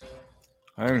reviews?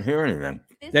 I didn't hear anything.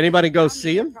 Did anybody go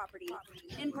see him?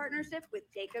 In partnership with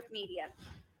Jacob Media.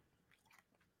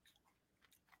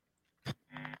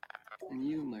 And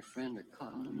you, my friend, are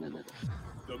caught in the middle.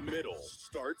 The Middle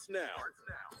starts now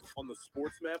on the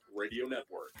SportsMap Radio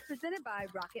Network. Presented by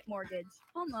Rocket Mortgage.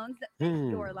 Home loans that fit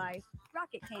your life.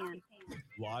 Rocket can.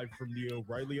 Live from the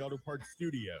O'Reilly Auto Parts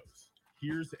Studios,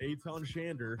 here's Eytan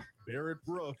Shander, Barrett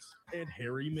Brooks, and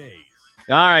Harry Mays.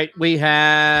 All right, we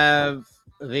have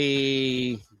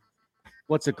the,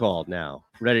 what's it called now?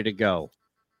 Ready to go.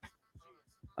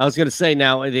 I was going to say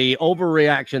now the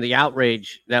overreaction, the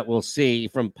outrage that we'll see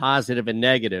from positive and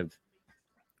negative.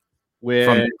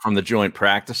 From the joint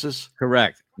practices?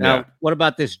 Correct. Now, What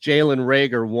about this Jalen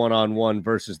Reagor one-on-one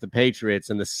versus the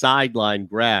Patriots and the sideline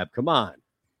grab? Come on.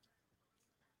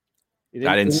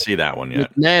 I didn't see that one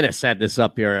yet. McManus had this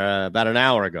up here about an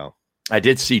hour ago. I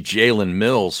did see Jalen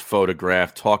Mills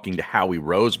photographed talking to Howie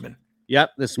Roseman.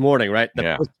 Yep, this morning, right?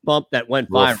 The fist bump that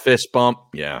went viral. Fist bump,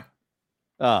 yeah.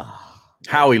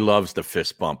 Howie loves the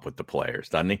fist bump with the players,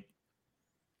 doesn't he?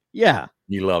 Yeah.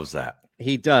 He loves that.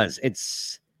 He does.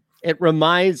 It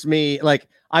reminds me, like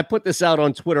I put this out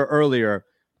on Twitter earlier.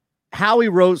 Howie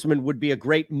Roseman would be a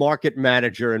great market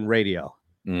manager in radio.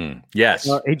 Yes.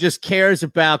 He just cares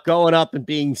about going up and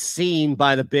being seen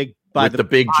by the big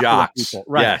jocks.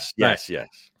 Right. Yes.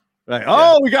 Right.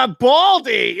 Oh, we got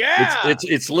Baldy. Yeah.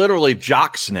 It's literally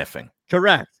jock sniffing.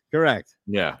 Correct.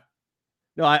 Yeah.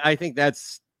 No, I think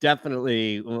that's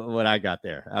definitely what I got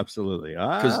there. Absolutely.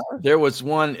 Because there was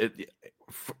one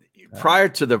prior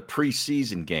to the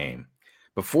preseason game,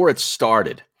 before it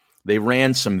started, they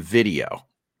ran some video,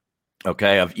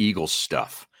 of Eagles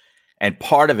stuff. And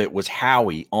part of it was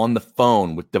Howie on the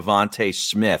phone with Devontae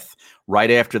Smith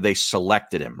right after they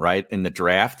selected him, right, in the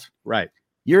draft. Right.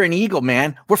 You're an Eagle,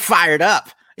 man. We're fired up.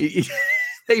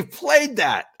 They played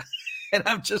that. And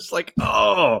I'm just like,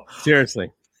 oh.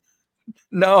 Seriously.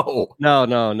 No.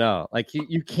 Like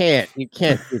you can't do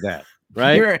that,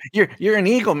 right? You're an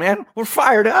Eagle, man. We're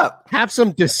fired up. Have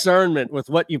some discernment with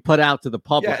what you put out to the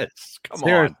public. Yes,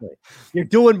 Seriously. You're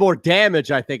doing more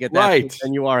damage, I think, at that point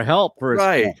than you are help for a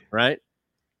sport, right?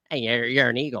 Hey, you're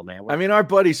an Eagle, man. I mean, our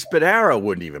buddy Spadaro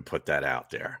wouldn't even put that out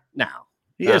there. No.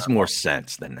 He has more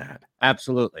sense than that.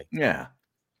 Absolutely. Yeah.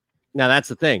 Now that's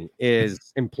the thing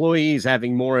is employees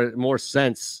having more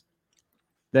sense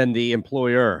than the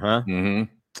employer, huh?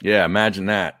 Mm-hmm. Yeah, imagine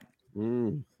that.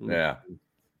 Mm-hmm. Yeah.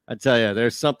 I tell you,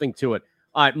 there's something to it.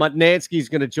 All right, Mutnansky's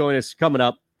going to join us coming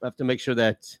up. I have to make sure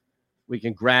that we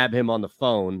can grab him on the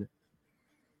phone.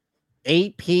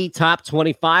 AP Top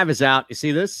 25 is out. You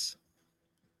see this?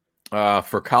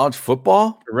 For college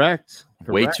football? Correct.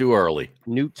 Way too early.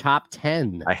 New top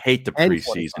 10. I hate the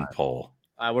preseason poll.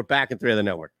 We're back in 3 of the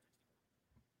network.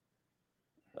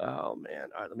 Oh, man.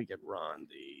 All right, let me get Ron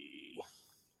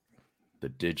the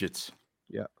digits.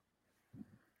 Yeah.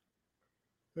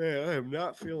 Man, I am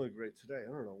not feeling great today.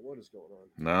 I don't know what is going on.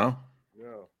 No?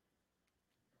 No.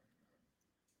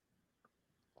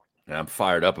 I'm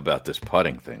fired up about this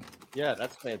putting thing. Yeah,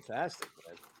 that's fantastic,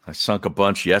 man. I sunk a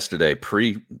bunch yesterday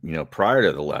prior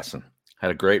to the lesson. Had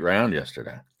a great round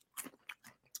yesterday.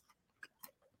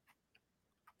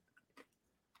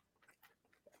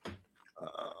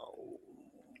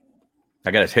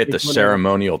 I got to hit the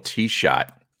ceremonial tee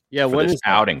shot for this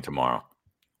outing tomorrow.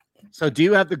 So do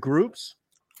you have the groups?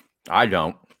 I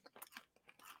don't.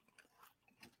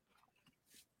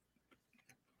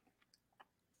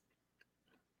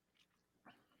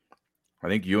 I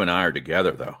think you and I are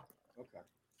together, though. Okay.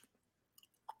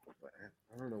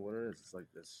 I don't know what it is. It's like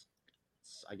this.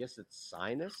 I guess it's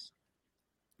sinus.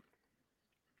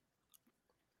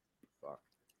 Fuck.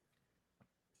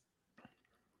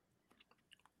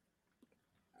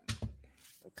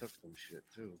 I took some shit,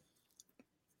 too.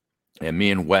 And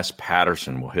me and Wes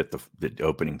Patterson will hit the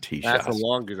opening tee shot. That's a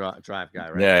long drive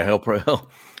guy, right? Yeah,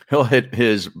 he'll hit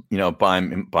his,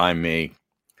 by me,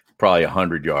 probably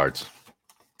 100 yards.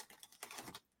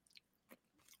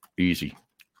 Easy.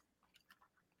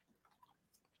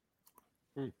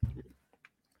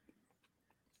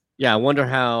 Yeah, I wonder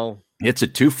how. Hits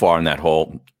it too far in that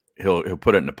hole, he'll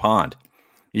put it in the pond.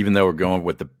 Even though we're going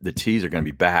with the tees are going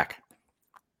to be back.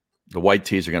 The white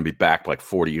tees are going to be back like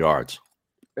 40 yards.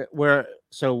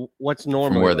 So what's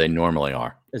normal? From where they normally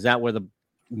are. Is that where the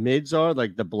mids are,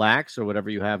 like the blacks or whatever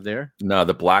you have there? No,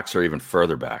 the blacks are even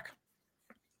further back.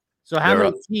 So how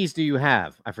many tees do you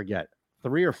have? I forget.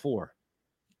 3 or 4?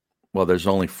 Well, there's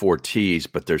only 4 tees,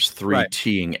 but there's 3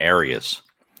 teeing areas.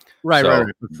 Right, so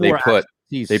right.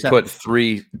 They put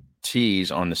 3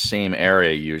 tees on the same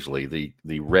area usually,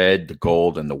 the red, the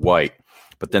gold, and the white.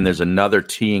 But then there's another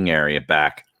teeing area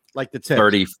back. Like the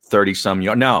tips. 30 some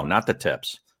yards. No, not the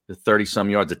tips. The 30 some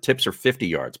yards. The tips are 50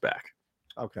 yards back.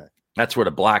 Okay. That's where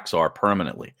the blacks are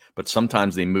permanently. But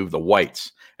sometimes they move the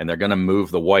whites, and they're going to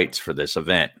move the whites for this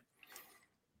event.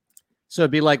 So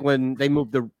it'd be like when they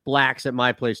moved the blacks at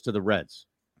my place to the reds.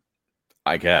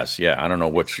 I guess, yeah. I don't know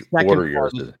which order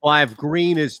yours is. 5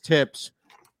 green is tips.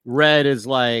 Red is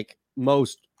like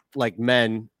most like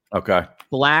men. Okay.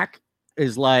 Black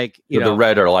is like, the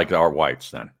red are like our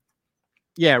whites then.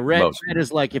 Yeah, red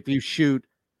is like if you shoot,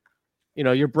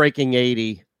 you're breaking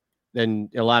 80, then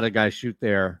a lot of guys shoot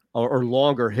there, or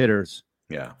longer hitters.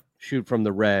 Yeah. Shoot from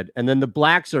the red. And then the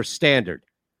blacks are standard.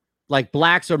 Like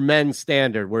blacks are men's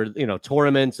standard where,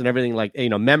 tournaments and everything like,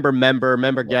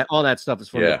 member get, all that stuff is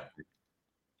for Yeah.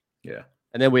 Yeah.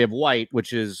 And then we have white,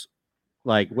 which is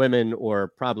like women or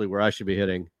probably where I should be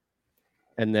hitting.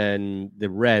 And then the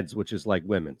reds, which is like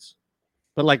women's.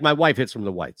 But like my wife hits from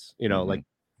the whites, like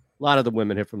a lot of the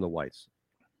women hit from the whites.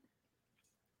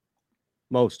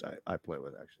 Most I play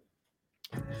with,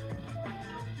 actually.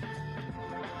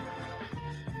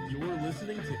 You're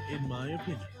listening to In My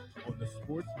Opinion on the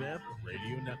Sports Map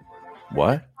Radio Network.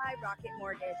 What? Rocket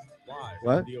Mortgage.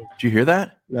 What? Did you hear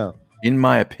that? No. In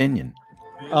My Opinion.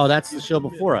 Oh, that's the show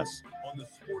before us.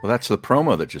 Well, that's the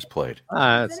promo that just played.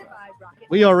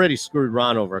 We already screwed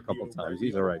Ron over a couple of times.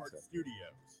 He's all right.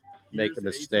 Make a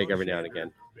mistake every now and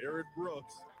again. Barrett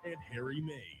Brooks and Harry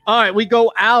May. All right, we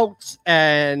go out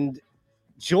and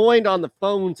joined on the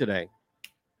phone today,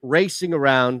 racing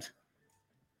around.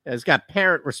 Has got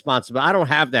parent responsibility. I don't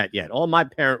have that yet. All my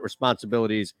parent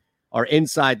responsibilities are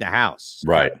inside the house.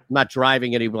 Right. I'm not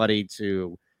driving anybody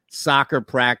to soccer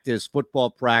practice, football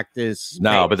practice.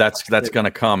 No, but that's going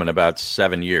to come in about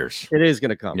 7 years. It is going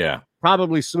to come. Yeah.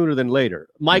 Probably sooner than later.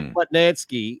 Mike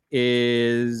Mutnansky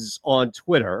is on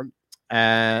Twitter.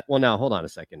 Well, now, hold on a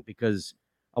second, because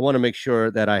I want to make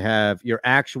sure that I have your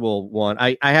actual one.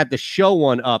 I had the show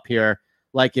one up here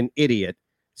like an idiot.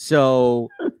 So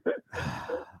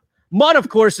Mutt, of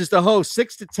course, is the host,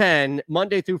 6 to 10,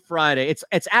 Monday through Friday.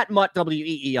 It's at Mutt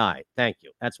WEEI. Thank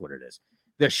you. That's what it is.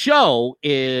 The show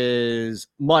is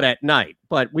Mutt at Night,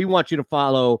 but we want you to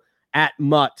follow at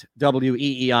Mutt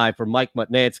WEEI for Mike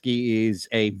Mutnansky. He's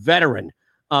a veteran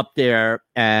up there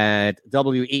at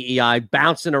WEEI,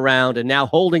 bouncing around and now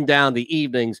holding down the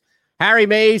evenings. Harry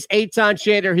Mays, Eytan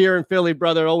Shander here in Philly,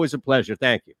 brother. Always a pleasure.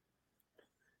 Thank you.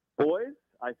 Boys,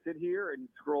 I sit here and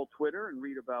scroll Twitter and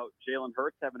read about Jalen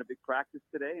Hurts having a big practice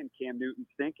today and Cam Newton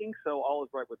stinking, so all is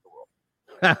right with the world.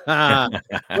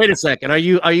 Wait a second. Are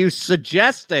you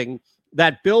suggesting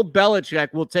that Bill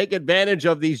Belichick will take advantage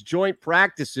of these joint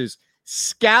practices,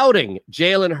 scouting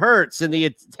Jalen Hurts in the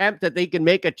attempt that they can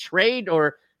make a trade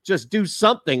or just do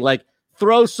something like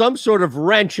throw some sort of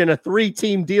wrench in a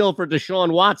 3-team deal for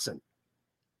Deshaun Watson?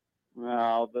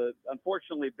 Well,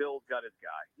 unfortunately, Bill's got his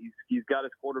guy. He's got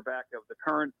his quarterback of the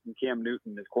current, and Cam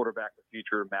Newton, his quarterback of the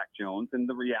future, Mac Jones. And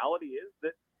the reality is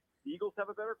that the Eagles have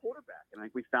a better quarterback. And I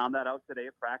think we found that out today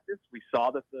at practice. We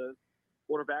saw that the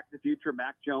quarterback of the future,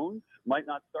 Mac Jones, might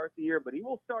not start the year, but he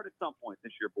will start at some point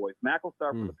this year, boys. Mac will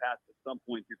start for the Pats at some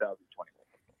point in 2021.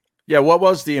 Yeah, what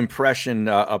was the impression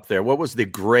up there? What was the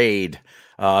grade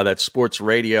that sports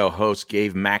radio host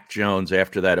gave Mac Jones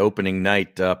after that opening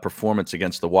night performance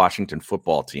against the Washington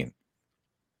football team?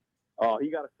 Oh,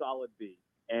 he got a solid B.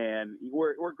 And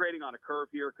we're grading on a curve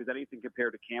here because anything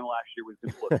compared to Cam last year was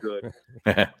going to look good.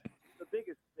 The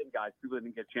biggest thing, guys, people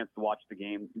didn't get a chance to watch the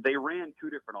game. They ran two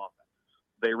different offenses.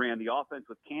 They ran the offense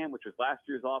with Cam, which was last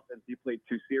year's offense. He played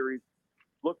 2 series.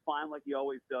 Looked fine like he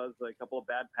always does, like a couple of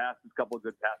bad passes, a couple of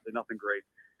good passes, nothing great.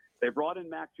 They brought in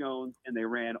Mac Jones, and they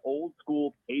ran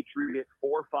old-school Patriot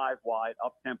 4-5 wide,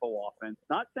 up-tempo offense.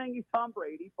 Not saying he's Tom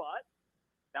Brady, but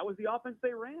that was the offense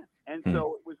they ran. And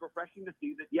so it was refreshing to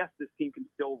see that, yes, this team can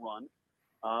still run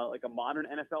like a modern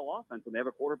NFL offense when they have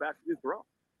a quarterback who can throw.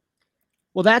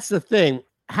 Well, that's the thing.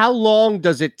 How long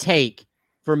does it take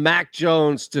for Mac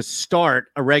Jones to start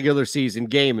a regular season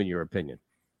game, in your opinion?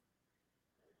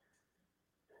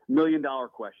 $1 million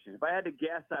question. If I had to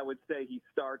guess, I would say he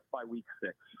starts by week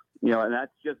 6. And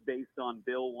that's just based on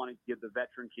Bill wanting to give the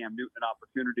veteran Cam Newton an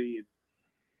opportunity. And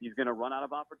he's going to run out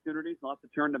of opportunities. He'll have to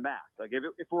turn to Mac. Like if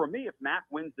it were me, if Mac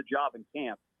wins the job in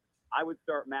camp, I would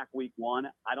start Mac week 1.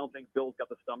 I don't think Bill's got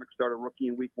the stomach to start a rookie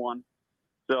in week 1.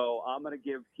 So I'm going to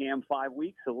give Cam 5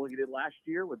 weeks. So look at it last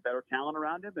year with better talent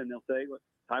around him, and they'll say, well,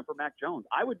 time for Mac Jones.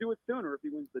 I would do it sooner if he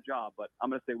wins the job, but I'm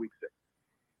going to say week 6.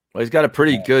 Well, he's got a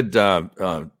pretty good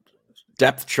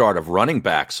depth chart of running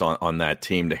backs on that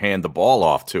team to hand the ball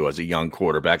off to as a young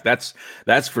quarterback. That's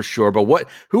for sure. But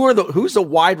who's the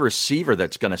wide receiver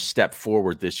that's going to step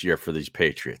forward this year for these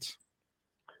Patriots?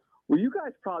 Well, you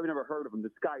guys probably never heard of him.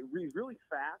 This guy, he's really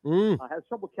fast, has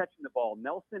trouble catching the ball.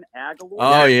 Nelson Aguilar.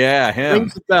 Oh, yeah, him.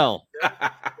 Rings the bell.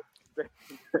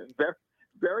 very,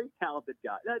 very talented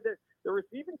guy. The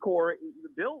receiving core,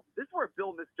 Bill. This is where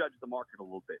Bill misjudged the market a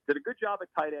little bit. Did a good job at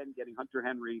tight end getting Hunter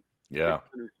Henry,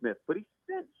 Hunter Smith, but he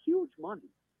spent huge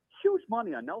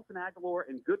money on Nelson Aguilar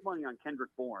and good money on Kendrick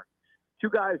Bourne. 2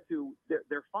 guys who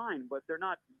they're fine, but they're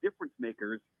not difference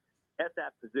makers at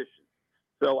that position.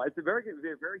 So it's a very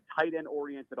tight end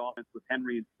oriented offense with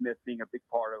Henry and Smith being a big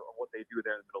part of what they do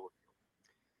there in the middle of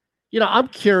the field. I'm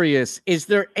curious, is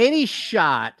there any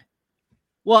shot?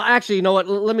 Well, actually, you know what?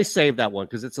 Let me save that one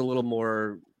because it's a little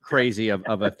more crazy of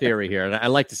a theory here. And I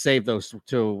like to save those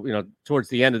to, towards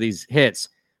the end of these hits.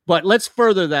 But let's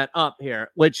further that up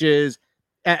here, which is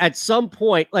at some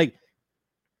point, like,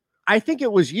 I think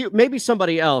it was you, maybe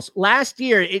somebody else. Last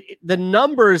year, the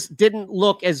numbers didn't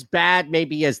look as bad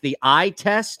maybe as the eye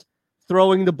test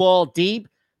throwing the ball deep.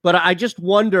 But I just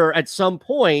wonder at some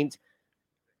point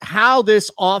how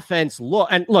this offense look.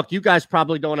 And look, you guys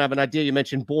probably don't have an idea. You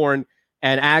mentioned Bourne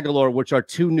and Aguilar, which are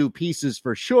 2 new pieces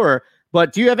for sure.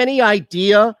 But do you have any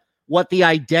idea what the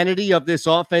identity of this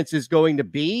offense is going to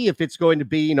be? If it's going to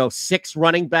be, 6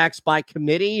 running backs by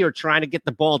committee or trying to get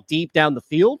the ball deep down the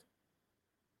field?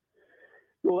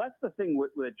 Well, that's the thing what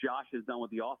Josh has done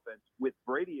with the offense. With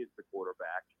Brady as the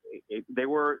quarterback, they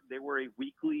were a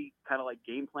weekly kind of like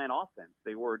game plan offense.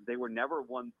 They were never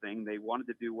one thing. They wanted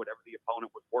to do whatever the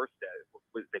opponent was worst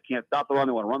at. They can't stop the run.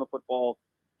 They want to run the football.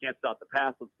 Can't stop the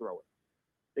pass. Let's throw it.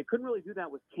 They couldn't really do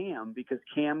that with Cam because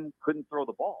Cam couldn't throw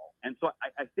the ball. And so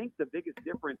I think the biggest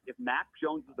difference if Mac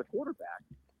Jones is the quarterback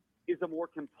is a more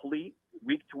complete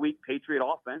week-to-week Patriot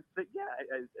offense that,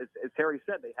 as Harry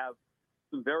said, they have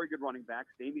some very good running backs.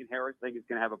 Damian Harris, I think, is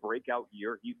going to have a breakout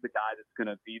year. He's the guy that's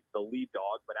going to be the lead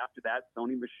dog. But after that,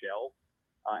 Sony Michel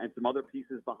and some other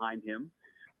pieces behind him.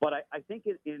 But I think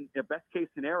in a best-case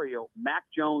scenario, Mac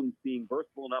Jones being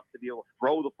versatile enough to be able to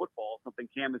throw the football, something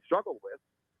Cam has struggled with,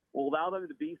 will allow them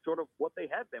to be sort of what they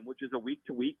have been, which is a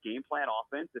week-to-week game plan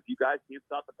offense. If you guys can't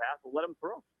stop the pass, we'll let them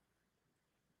throw.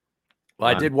 Well,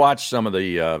 I did watch some of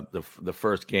the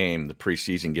first game, the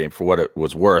preseason game, for what it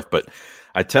was worth. But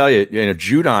I tell you,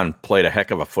 Judon played a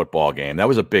heck of a football game. That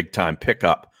was a big time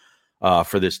pickup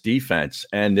for this defense.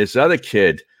 And this other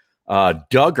kid,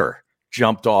 Duggar,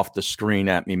 jumped off the screen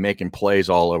at me, making plays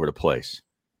all over the place.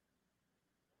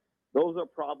 Those are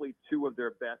probably two of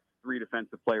their best three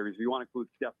defensive players. If you want to include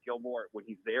Steph Gilmore, when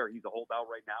he's there, he's a holdout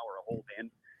right now or a hold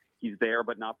in. He's there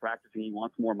but not practicing. He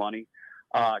wants more money.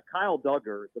 Kyle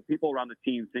Duggar, the people around the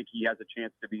team think he has a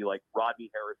chance to be like Rodney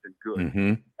Harrison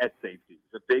good at safety.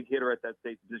 He's a big hitter at that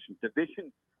safety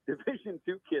position. Division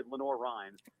II kid, Lenore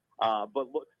Ryan,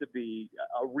 but looks to be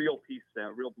a real piece,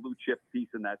 a real blue chip piece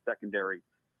in that secondary.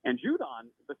 And Judon,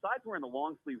 besides wearing the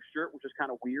long sleeve shirt, which is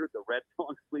kind of weird, the red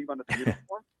long sleeve under the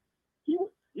uniform,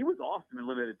 he was awesome in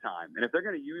limited time. And if they're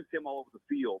going to use him all over the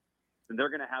field, then they're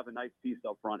going to have a nice piece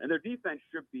up front. And their defense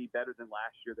should be better than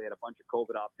last year. They had a bunch of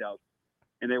COVID opt-outs,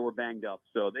 and they were banged up.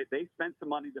 So they spent some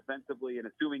money defensively, and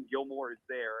assuming Gilmore is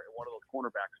there in one of those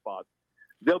cornerback spots,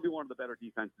 they'll be one of the better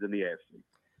defenses in the AFC.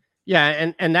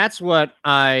 Yeah, and that's what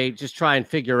I just try and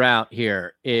figure out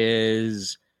here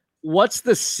is what's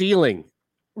the ceiling?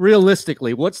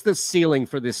 Realistically, what's the ceiling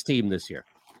for this team this year?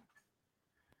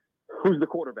 Who's the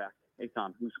quarterback,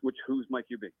 Eytan? Who's my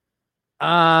QB?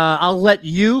 I'll let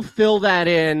you fill that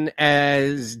in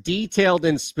as detailed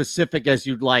and specific as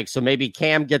you'd like. So maybe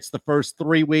Cam gets the first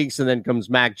 3 weeks and then comes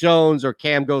Mac Jones, or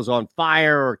Cam goes on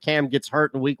fire, or Cam gets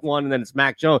hurt in week 1 and then it's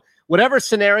Mac Jones. Whatever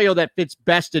scenario that fits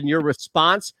best in your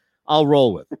response, I'll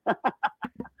roll with.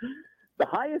 The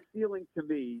highest ceiling to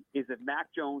me is if Mac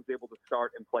Jones is able to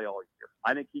start and play all year.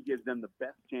 I think he gives them the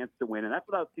best chance to win, and that's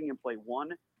without seeing him play one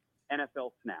NFL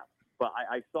snap. But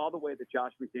I saw the way that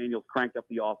Josh McDaniels cranked up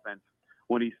the offense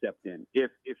when he stepped in.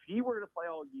 If he were to play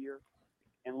all year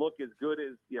and look as good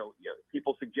as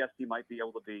people suggest he might be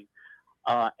able to be,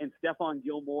 and Stephon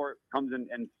Gilmore comes in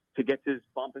and to get his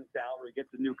bump in salary, gets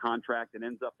a new contract, and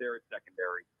ends up there at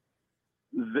secondary,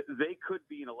 they could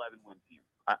be an 11-win team.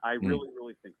 I really,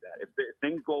 really think that. If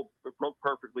things go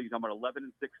perfectly, I'm an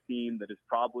 11-6 team that is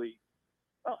probably,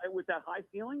 with that high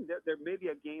ceiling, there may be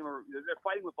a game, or they're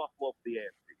fighting with Buffalo for the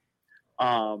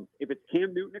AFC. If it's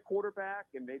Cam Newton at quarterback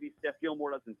and maybe Steph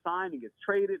Gilmore doesn't sign and gets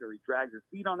traded, or he drags his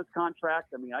feet on his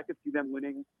contract, I mean, I could see them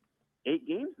winning 8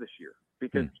 games this year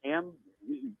because Cam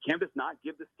does not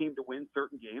give this team to win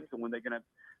certain games, and when they're going to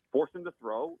force him to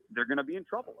throw, they're going to be in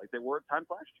trouble like they were at times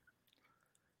last year.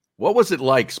 What was it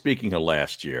like, speaking of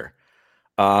last year,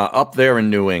 up there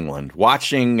in New England,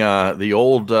 watching the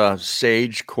old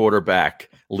Sage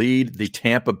quarterback lead the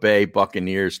Tampa Bay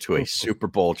Buccaneers to a Super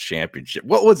Bowl championship?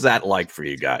 What was that like for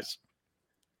you guys?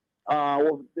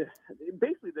 Well,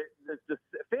 basically, the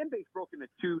fan base broke into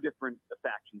 2 different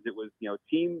factions. It was,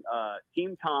 Team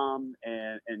Tom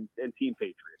and Team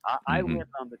Patriots. I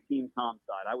lived on the Team Tom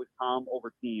side. I was Tom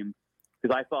over Team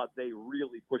because I thought they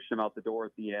really pushed him out the door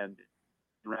at the end.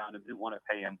 Around and didn't want to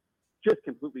pay him, just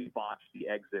completely botched the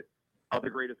exit of the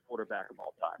greatest quarterback of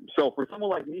all time. So for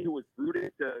someone like me who was rooting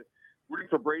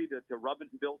for Brady to rub it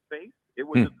in Bill's face, it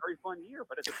was a very fun year.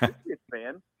 But as a Patriots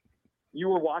fan, you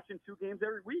were watching 2 games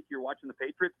every week. You're watching the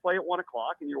Patriots play at 1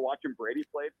 o'clock, and you're watching Brady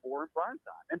play at 4 in prime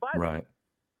time. And by the way,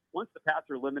 once the Pats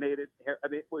were eliminated, I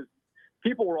mean,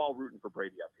 people were all rooting for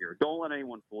Brady up here. Don't let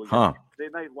anyone fool you. They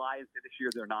might lie and say this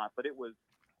year they're not, but it was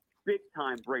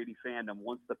big-time Brady fandom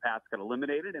once the Pats got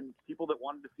eliminated, and people that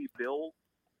wanted to see Bill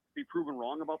be proven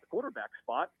wrong about the quarterback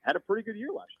spot had a pretty good year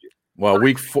last year. Well,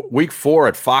 week 4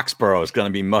 at Foxborough is going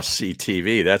to be must-see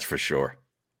TV, that's for sure.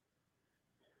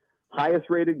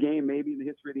 Highest-rated game maybe in the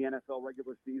history of the NFL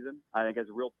regular season. I think has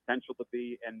a real potential to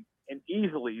be, and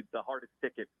easily the hardest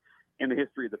ticket in the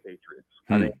history of the Patriots.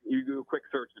 I think you do a quick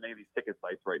search on any of these ticket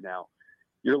sites right now,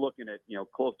 you're looking at,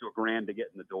 close to $1,000 to get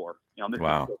in the door. This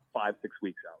is 5-6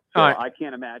 weeks out. So I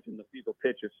can't imagine the feeble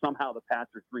pitch if somehow the Pats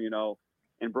are 3-0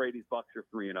 and Brady's Bucks are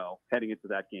 3-0 heading into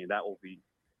that game.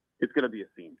 It's going to be a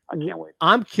scene. I can't wait.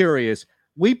 I'm curious.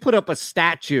 We put up a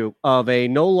statue of a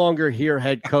no longer here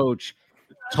head coach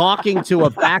talking to a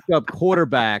backup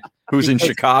quarterback who's in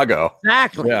Chicago.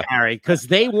 Exactly, Harry, because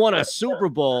they won a Super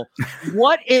Bowl.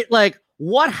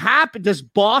 What happened? Does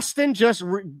Boston just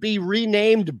be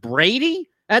renamed Brady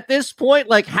at this point?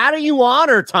 Like, how do you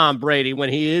honor Tom Brady when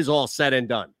he is all said and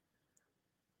done?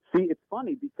 See, it's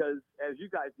funny because, as you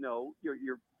guys know, you're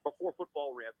before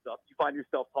football ramps up, you find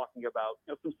yourself talking about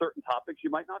some certain topics you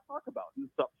might not talk about in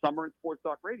summer in sports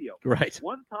talk radio. Right.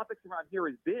 One of the topics around here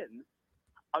has been,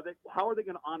 how are they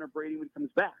going to honor Brady when he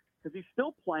comes back? Because he's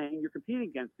still playing. You're competing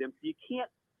against him. So you can't.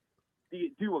 Do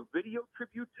you do a video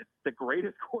tribute to the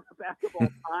greatest quarterback of all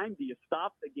time? Do you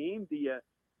stop the game? Do you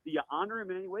Do you honor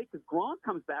him in any way? Because Gronk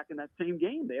comes back in that same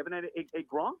game. They haven't had a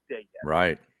Gronk day yet.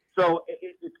 Right. So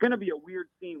it's going to be a weird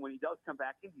scene when he does come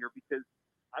back in here because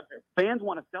fans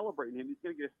want to celebrate him. He's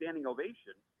going to get a standing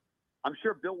ovation. I'm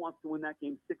sure Bill wants to win that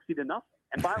game 60-0.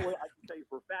 And by the way, I can tell you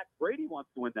for a fact, Brady wants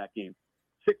to win that game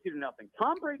 60-0.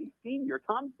 Tom Brady Sr.,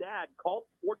 Tom's dad, called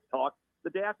Sports Talk the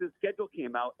day after the schedule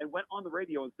came out and went on the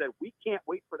radio and said, "We can't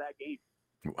wait for that game."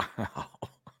 Wow.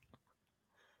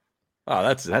 Oh,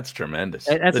 that's tremendous.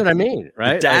 That's what I mean,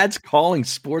 right? Dad's calling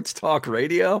Sports Talk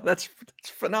Radio. That's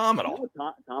phenomenal.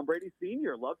 Tom Brady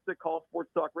Sr. loves to call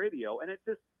Sports Talk Radio, and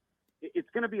it's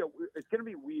going to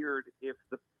be weird if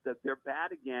they're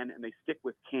bad again and they stick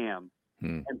with Cam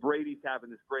and Brady's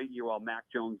having this great year while Mac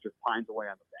Jones just pines away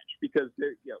on the bench because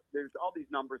there's all these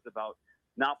numbers about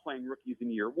not playing rookies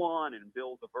in year one and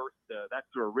Bill's averse to that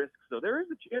sort of risk. So there is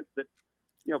a chance that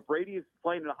Brady is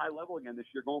playing at a high level again this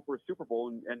year, going for a Super Bowl,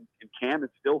 and Cam is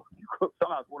still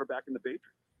somehow quarterback in the Patriots.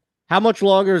 How much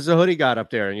longer has the hoodie got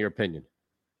up there, in your opinion,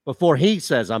 before he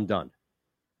says I'm done?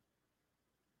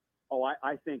 Oh,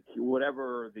 I think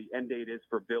whatever the end date is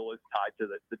for Bill is tied to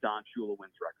the Don Shula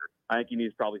wins record. I think he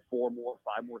needs probably 5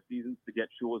 more seasons to get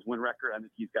Shula's win record. I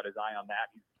think he's got his eye on that.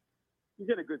 He's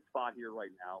in a good spot here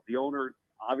right now. The owner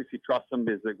obviously trusts him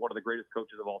as one of the greatest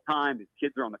coaches of all time. His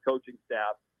kids are on the coaching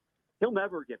staff. He'll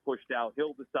never get pushed out.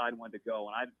 He'll decide when to go,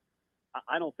 and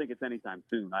I don't think it's anytime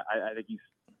soon. I think he's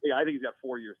got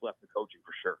 4 years left of coaching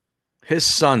for sure. His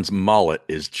son's mullet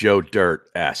is Joe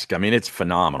Dirt-esque. I mean, it's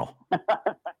phenomenal.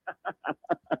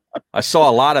 I saw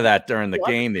a lot of that during the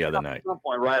game the other night. At some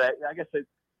point, right? I guess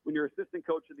when you're assistant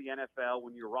coach of the NFL,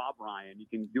 when you're Rob Ryan, you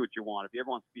can do what you want. If you ever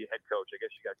want to be a head coach, I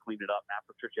guess you got to clean it up. Matt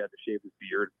Patricia had to shave his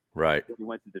beard. Right. He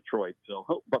went to Detroit.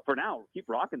 So, but for now, keep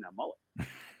rocking that mullet.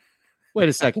 Wait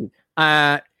a second.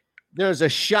 There's a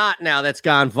shot now that's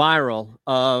gone viral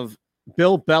of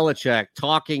Bill Belichick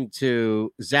talking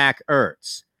to Zach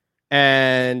Ertz.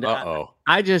 And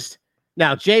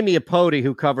now Jamie Apodi,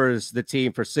 who covers the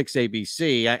team for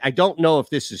 6ABC, I don't know if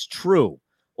this is true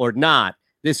or not.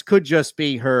 This could just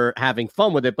be her having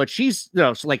fun with it, but she's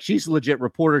she's a legit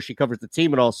reporter. She covers the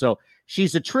team, and also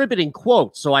she's attributing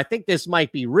quotes. So I think this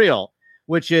might be real,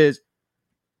 which is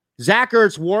Zach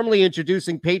Ertz warmly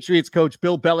introducing Patriots coach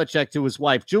Bill Belichick to his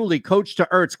wife, Julie. Coach to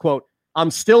Ertz, quote,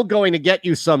 "I'm still going to get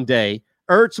you someday."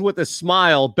 Ertz with a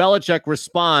smile. Belichick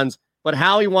responds, "But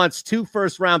Howie wants 2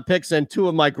 first-round picks and 2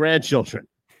 of my grandchildren."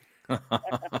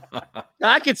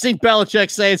 I could see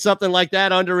Belichick saying something like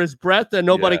that under his breath and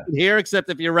nobody can hear except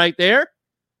if you're right there.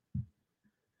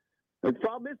 The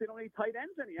problem is they don't need tight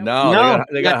ends anymore. No,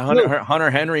 they got Hunter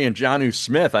Henry and Jonnu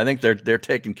Smith. I think they're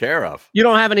taken care of. You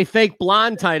don't have any fake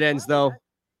blonde tight ends, though.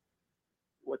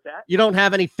 What's that? You don't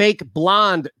have any fake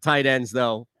blonde tight ends,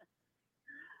 though.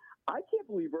 I can't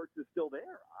believe Ertz is still there.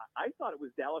 I thought it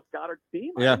was Dallas Goedert's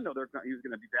team. Yeah. I didn't know he was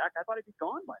going to be back. I thought he'd be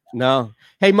gone by now. No.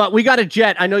 Hey, Mutt, we got a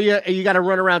jet. I know you got to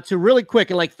run around too. Really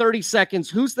quick, in like 30 seconds,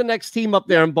 who's the next team up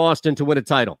there in Boston to win a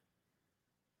title?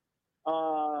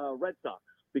 Red Sox,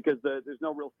 because there's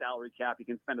no real salary cap. You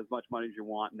can spend as much money as you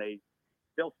want, and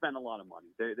they'll spend a lot of money.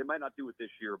 They might not do it this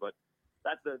year, but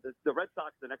that's the Red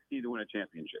Sox, the next team to win a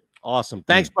championship. Awesome.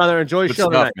 Thanks, brother. Enjoy the show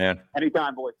tonight, man.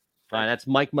 Anytime, boys. All right, that's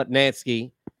Mike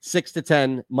Mutnansky, 6 to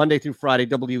 10, Monday through Friday,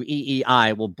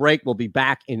 WEEI. We'll break. We'll be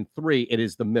back in 3. It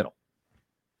is the middle.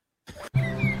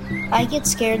 I get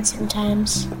scared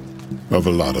sometimes. Of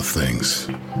a lot of things.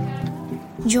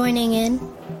 Joining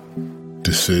in.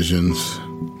 Decisions.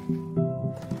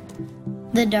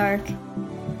 The dark.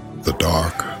 The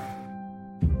dark.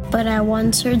 But I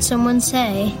once heard someone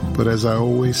say, But as I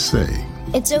always say,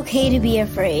 it's okay to be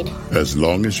afraid. As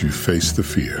long as you face the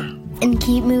fear. And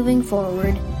keep moving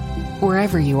forward.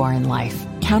 Wherever you are in life,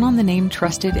 count on the name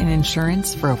trusted in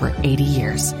insurance for over 80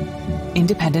 years.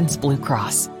 Independence Blue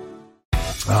Cross.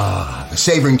 The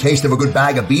savoring taste of a good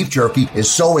bag of beef jerky is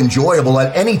so enjoyable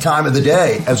at any time of the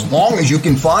day, as long as you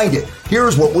can find it.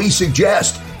 Here's what we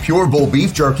suggest. Pure Bull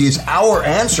Beef Jerky is our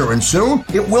answer, and soon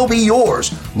it will be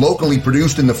yours. Locally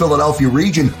produced in the Philadelphia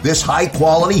region, this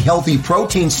high-quality, healthy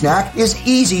protein snack is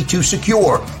easy to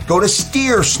secure. Go to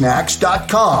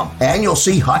steersnacks.com, and you'll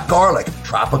see hot garlic,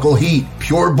 tropical heat,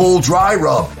 Pure Bull dry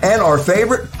rub, and our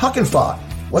favorite, Huck and Fod.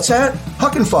 What's that?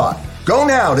 Huck and Fod. Go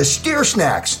now to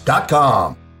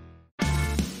steersnacks.com.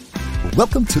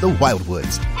 Welcome to the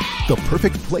Wildwoods, the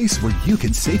perfect place where you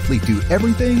can safely do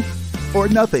everything or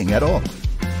nothing at all.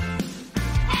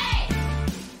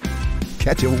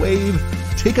 Catch a wave,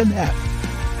 take a nap,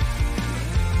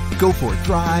 go for a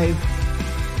drive,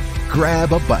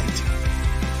 grab a bite.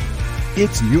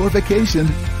 It's your vacation,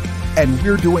 and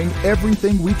we're doing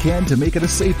everything we can to make it a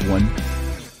safe one.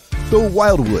 The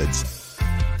Wildwoods.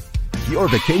 your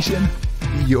vacation,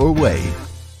 your way.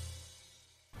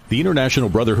 The International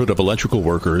Brotherhood of Electrical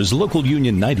Workers, Local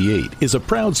Union 98, is a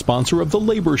proud sponsor of The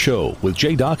Labor Show with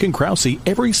J. Doc and Krause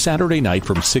every Saturday night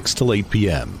from 6 to 8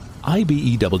 p.m.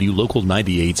 IBEW Local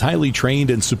 98's highly trained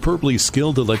and superbly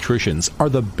skilled electricians are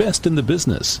the best in the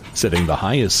business, setting the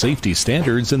highest safety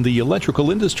standards in the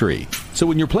electrical industry. So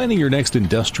when you're planning your next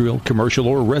industrial, commercial,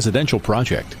 or residential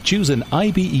project, choose an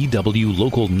IBEW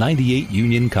Local 98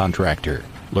 union contractor.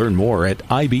 Learn more at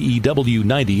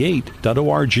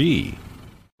ibew98.org.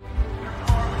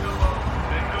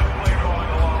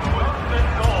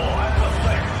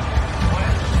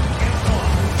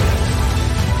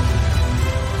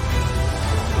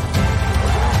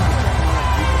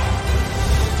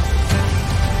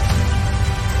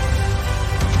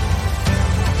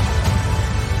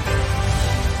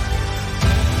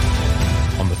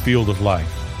 Field of life,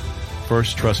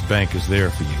 First Trust Bank is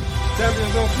there for you.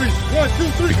 Champions on 3. 1, 2,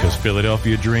 3. Because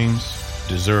Philadelphia dreams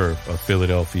deserve a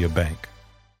Philadelphia bank.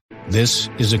 This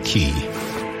is a key.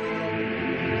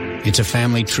 It's a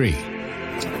family tree.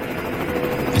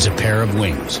 It's a pair of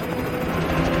wings.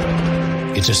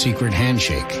 It's a secret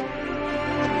handshake.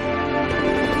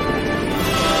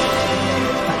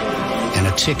 And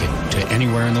a ticket to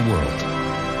anywhere in the world.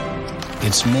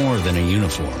 It's more than a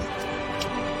uniform.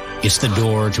 It's the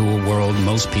door to a world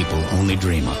most people only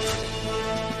dream of.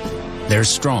 There's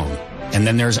Strong, and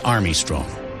then there's Army Strong.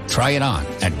 Try it on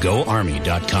at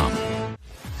GoArmy.com.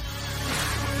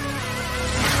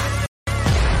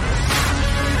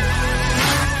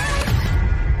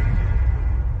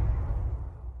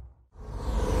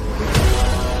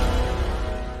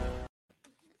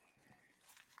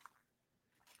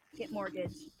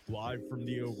 Mortgage. Live from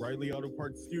the O'Reilly Auto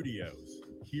Parts Studios,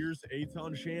 here's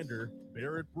Eytan Shander,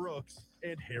 Barrett Brooks,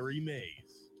 and Harry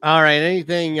Mays. All right,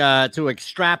 anything to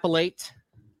extrapolate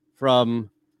from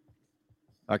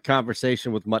a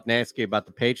conversation with Mutnansky about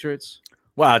the Patriots?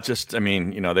 Well,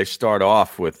 they start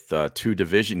off with 2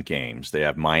 division games. They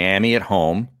have Miami at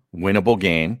home, winnable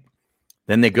game.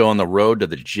 Then they go on the road to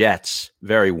the Jets,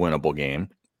 very winnable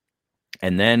game.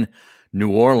 And then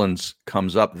New Orleans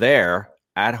comes up there.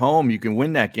 At home, you can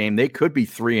win that game. They could be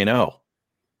 3-0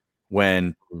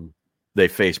 when they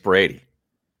face Brady.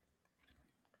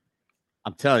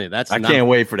 I'm telling you, I can't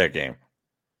wait for that game.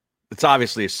 It's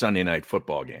obviously a Sunday night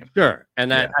football game. Sure,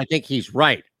 and I think he's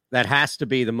right. That has to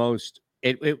be the most.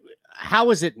 How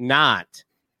is it not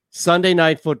Sunday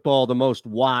night football, the most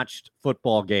watched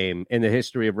football game in the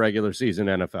history of regular season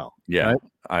NFL? Yeah,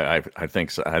 right? I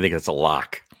think so. I think it's a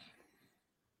lock.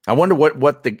 I wonder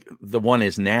what the one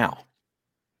is now.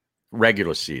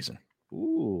 Regular season.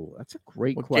 Ooh, that's a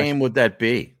great question. What game would that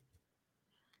be?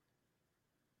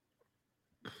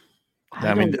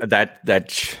 Man,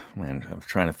 I'm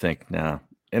trying to think now.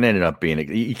 It ended up being,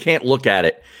 you can't look at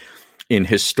it in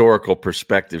historical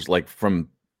perspectives, like from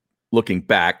looking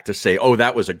back to say, oh,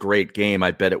 that was a great game.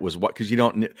 I bet it was because you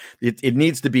don't, it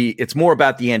needs to be, it's more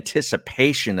about the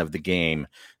anticipation of the game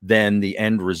than the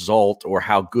end result or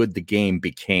how good the game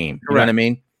became. You know what I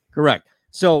mean? Correct.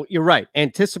 So you're right.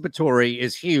 Anticipatory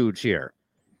is huge here.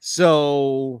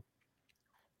 So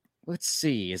let's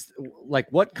see. Is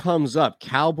what comes up?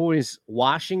 Cowboys,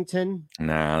 Washington?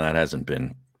 No, that hasn't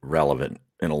been relevant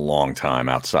in a long time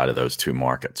outside of those 2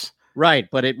 markets. Right.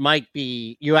 But it might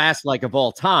be, you asked of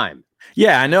all time.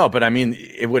 Yeah, I know. But I mean,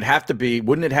 it would have to be,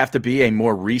 wouldn't it have to be a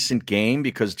more recent game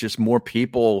because just more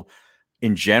people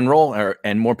in general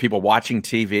and more people watching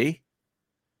TV?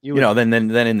 Then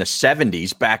in the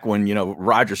 70s, back when,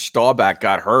 Roger Staubach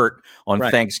got hurt on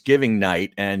Thanksgiving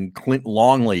night and Clint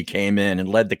Longley came in and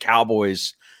led the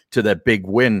Cowboys to that big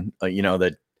win,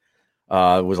 that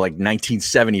was like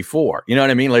 1974. You know what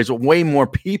I mean? There's way more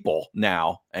people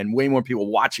now and way more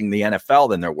people watching the NFL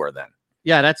than there were then.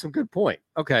 Yeah, that's a good point.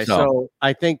 Okay, so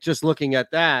I think just looking at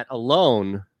that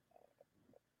alone.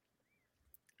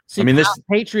 See, this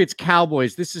Patriots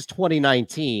Cowboys, this is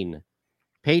 2019.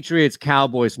 Patriots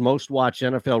Cowboys most watched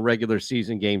NFL regular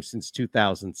season game since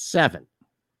 2007.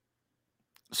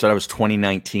 So that was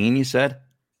 2019, you said?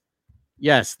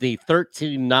 Yes, the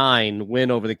 13-9 win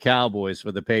over the Cowboys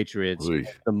for the Patriots,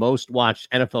 the most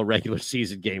watched NFL regular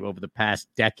season game over the past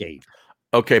decade.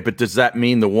 Okay, but does that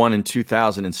mean the one in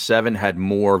 2007 had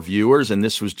more viewers and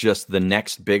this was just the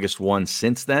next biggest one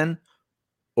since then?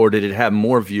 Or did it have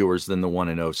more viewers than the one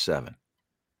in 2007?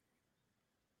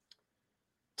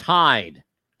 Tied.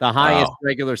 The highest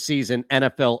regular season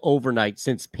NFL overnight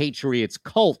since Patriots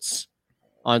Colts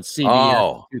on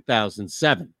CBS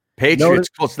 2007. Patriots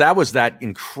Colts, that was that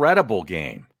incredible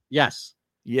game. Yes.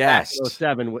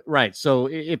 7, right. So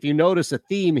if you notice a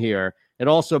theme here, it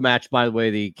also matched, by the way,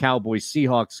 the Cowboys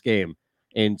Seahawks game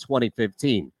in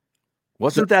 2015.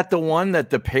 Wasn't that the one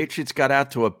that the Patriots got out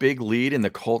to a big lead and the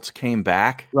Colts came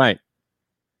back? Right.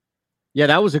 Yeah,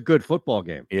 that was a good football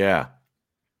game. Yeah.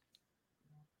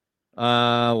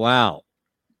 Wow.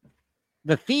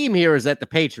 The theme here is that the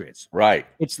Patriots. Right.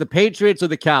 It's the Patriots or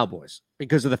the Cowboys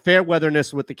because of the fair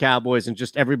weatherness with the Cowboys and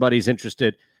just everybody's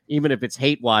interested, even if it's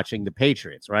hate watching the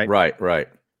Patriots, right? Right.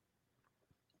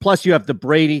 Plus, you have the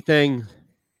Brady thing.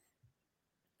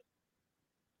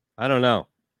 I don't know.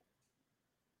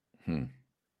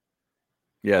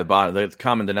 Yeah, the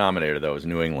common denominator, though, is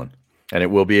New England. And it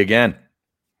will be again.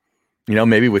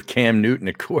 Maybe with Cam Newton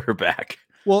at quarterback.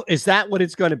 Well, is that what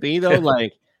it's going to be, though?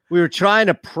 Like, we were trying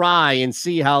to pry and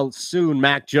see how soon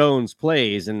Mac Jones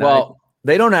plays. And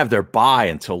they don't have their bye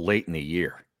until late in the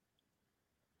year.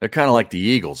 They're kind of like the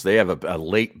Eagles. They have a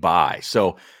late bye.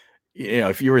 So,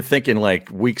 if you were thinking like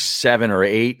week 7 or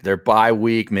 8, their bye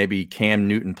week, maybe Cam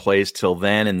Newton plays till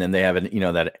then, and then they have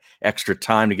that extra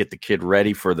time to get the kid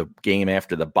ready for the game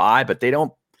after the bye, but they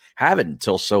don't have it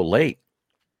until so late.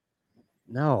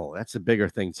 No, that's a bigger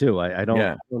thing too. I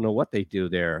don't know what they do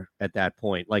there at that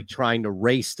point, like trying to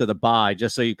race to the bye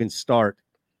just so you can start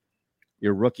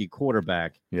your rookie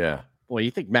quarterback. Yeah. Boy,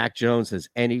 you think Mac Jones has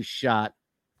any shot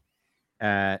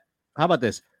at, how about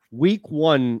this? Week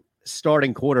 1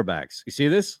 starting quarterbacks. You see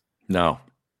this? No.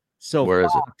 So where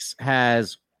Fox is it?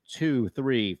 Has 2,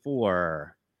 3,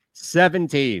 4, 7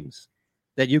 teams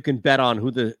that you can bet on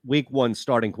who the week 1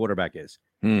 starting quarterback is.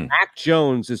 Mac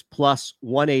Jones is plus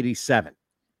 187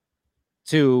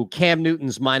 to Cam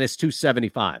Newton's minus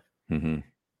 275.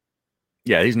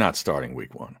 Yeah, he's not starting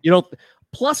week 1.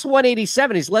 Plus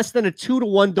 187. He's less than a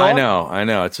 2-to-1 dog. I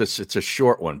know. It's a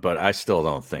short one, but I still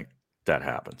don't think that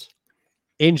happens.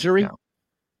 Injury. No.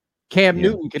 Cam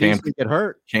Newton could easily get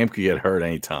hurt. Cam could get hurt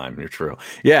anytime. You're true.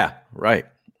 Yeah, right.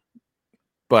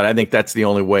 But I think that's the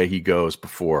only way he goes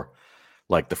before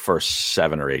like the first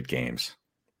 7 or 8 games.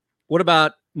 What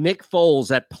about Nick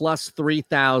Foles at plus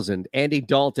 3,000, Andy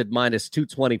Dalton minus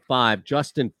 225,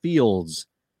 Justin Fields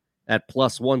at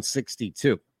plus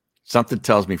 162? Something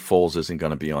tells me Foles isn't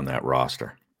going to be on that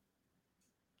roster.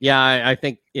 Yeah, I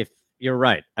think if you're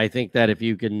right. I think that if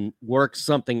you can work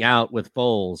something out with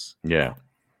Foles,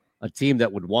 a team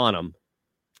that would want him.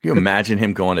 Can you imagine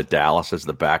him going to Dallas as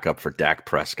the backup for Dak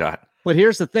Prescott? But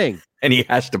here's the thing. And he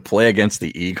has to play against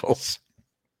the Eagles.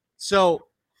 So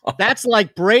that's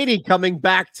like Brady coming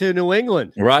back to New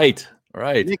England. Right.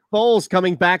 Nick Foles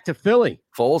coming back to Philly.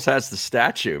 Foles has the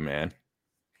statue, man.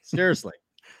 Seriously.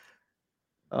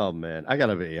 Oh, man. I got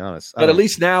to be honest. But at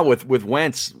least now with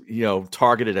Wentz,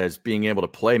 targeted as being able to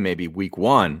play maybe week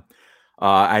 1,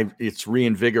 it's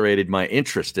reinvigorated my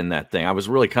interest in that thing. I was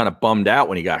really kind of bummed out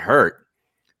when he got hurt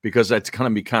because that's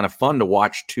going to be kind of fun to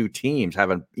watch 2 teams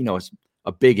have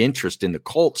a big interest in the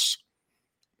Colts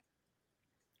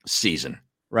season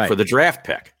for the draft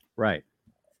pick. Right.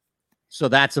 So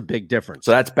that's a big difference.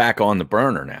 So that's back on the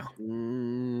burner now.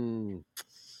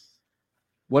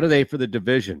 What are they for the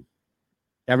division?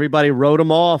 Everybody wrote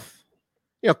them off.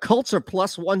 Colts are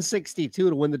plus 162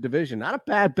 to win the division. Not a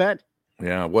bad bet.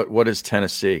 Yeah. What is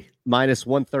Tennessee? Minus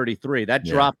 133. That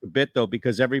dropped a bit, though,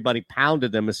 because everybody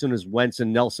pounded them as soon as Wentz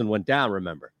and Nelson went down,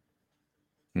 remember?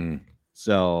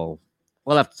 So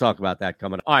we'll have to talk about that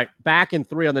coming up. All right, back in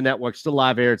 3 on the network, still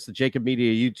live here. It's the Jacob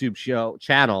Media YouTube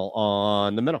channel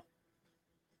on the middle.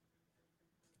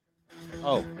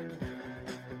 Oh.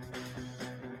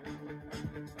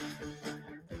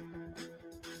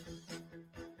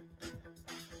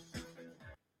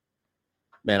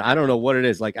 Man, I don't know what it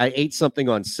is. Like, I ate something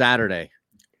on Saturday.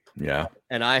 Yeah.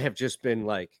 And I have just been,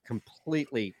 like,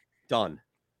 completely done.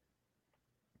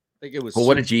 I think it was. Well,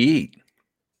 what did you eat?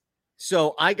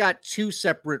 So I got 2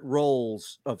 separate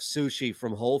rolls of sushi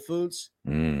from Whole Foods.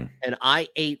 And I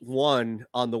ate one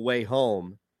on the way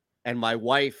home, and my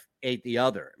wife ate the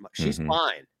other. She's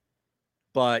fine.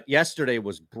 But yesterday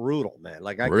was brutal, man.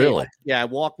 Like, I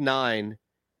walked 9.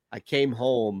 I came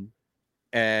home,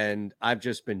 and I've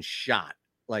just been shot.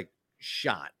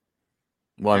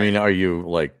 Well, I mean, are you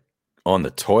like on the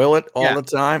toilet all the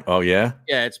time? Oh, yeah?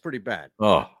 Yeah, it's pretty bad.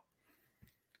 Oh.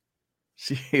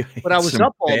 But I was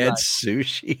up all night.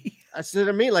 Sushi. That's what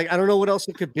I mean. Like, I don't know what else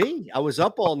it could be. I was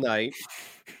up all night,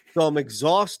 so I'm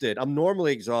exhausted. I'm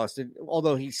normally exhausted,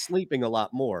 although he's sleeping a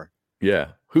lot more. Yeah.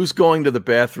 Who's going to the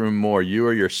bathroom more, you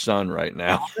or your son right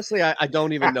now? Honestly, I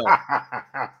don't even know.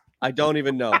 I don't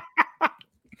even know.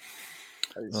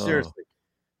 Seriously.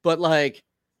 But, like,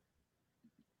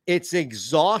 it's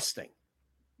exhausting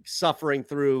suffering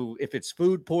through, if it's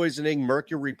food poisoning,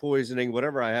 mercury poisoning,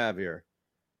 whatever I have here.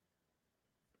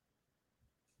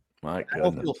 My I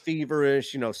don't feel goodness.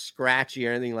 feverish, scratchy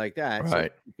or anything like that. So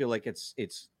Right. I feel like it's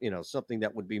something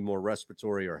that would be more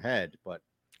respiratory or head, but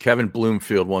Kevin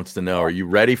Bloomfield wants to know, are you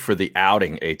ready for the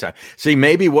outing, Eytan? See,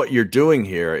 maybe what you're doing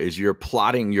here is you're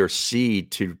plotting your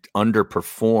seed to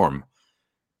underperform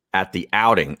at the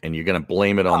outing, and you're going to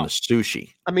blame it on the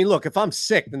sushi. I mean, look, if I'm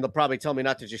sick, then they'll probably tell me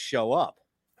not to just show up.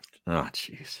 Oh,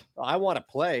 jeez. I want to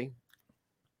play.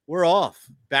 We're off.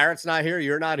 Barrett's not here.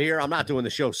 You're not here. I'm not doing the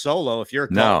show solo. If you're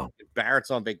No.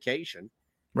 Barrett's on vacation.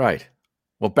 Right.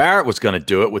 Well, Barrett was going to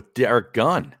do it with Derek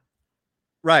Gunn.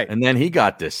 Right. And then he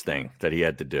got this thing that he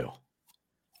had to do.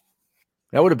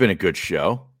 That would have been a good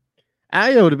show.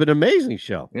 It would have been an amazing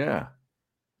show. Yeah.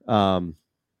 I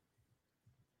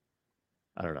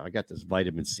don't know. I got this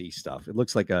vitamin C stuff. It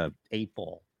looks like a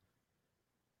 8-ball.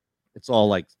 It's all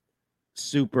like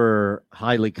super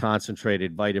highly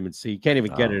concentrated vitamin C. You can't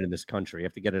even get it in this country. You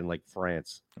have to get it in like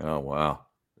France. Oh, wow.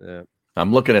 Yeah.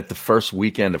 I'm looking at the first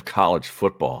weekend of college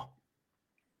football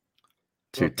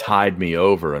to tide me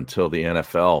over until the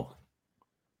NFL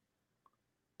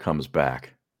comes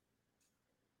back.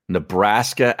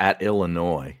 Nebraska at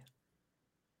Illinois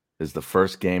is the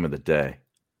first game of the day.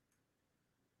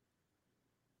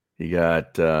 You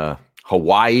got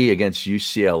Hawaii against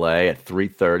UCLA at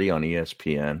 3:30 on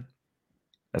ESPN.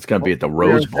 That's going to be at the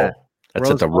Rose Bowl. That's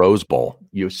at the Rose Bowl.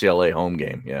 UCLA home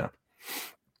game. Yeah.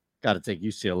 Got to take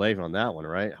UCLA on that one,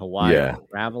 right? Hawaii,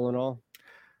 travel and all.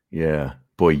 Yeah.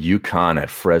 Boy, UConn at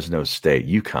Fresno State.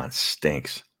 UConn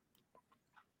stinks.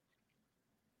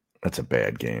 That's a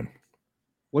bad game.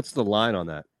 What's the line on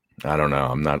that? I don't know.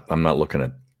 I'm not looking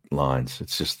at lines.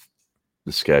 It's just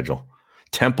the schedule.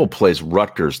 Temple plays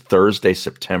Rutgers Thursday,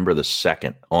 September the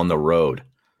 2nd on the road.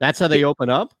 That's how they open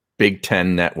up? Big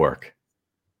Ten Network.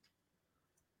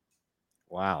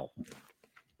 Wow.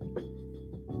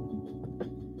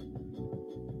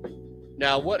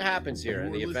 Now, what happens here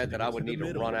in the event that I would need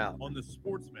to run out? On the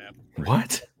sports map.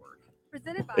 What?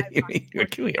 Presented by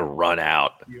Can we run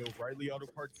out? O'Reilly Auto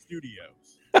Parts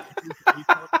Studios.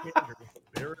 Shander,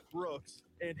 Barrett Brooks,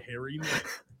 and Harry May.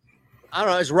 I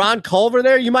don't know. Is Ron Culver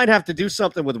there? You might have to do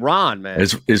something with Ron, man.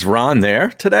 Is Ron there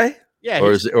today? Yeah.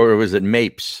 Or was it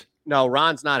Mapes? No,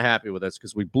 Ron's not happy with us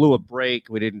because we blew a break.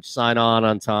 We didn't sign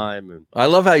on time. And I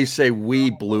love how you say we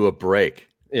blew a break.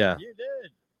 Yeah. You did.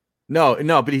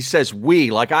 No, but he says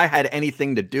we like I had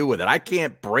anything to do with it. I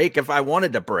can't break if I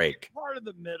wanted to break. Part of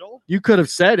the middle. You could have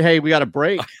said, hey, we got a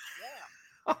break.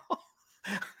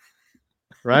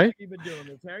 Right? You've been doing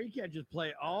this, Harry. You can't just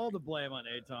play all the blame on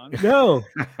Eytan. No.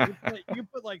 You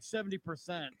put like 70%,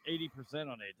 80%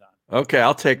 on Eytan. Okay,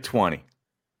 I'll take 20.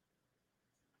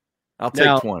 I'll take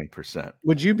 20%.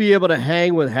 Would you be able to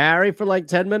hang with Harry for like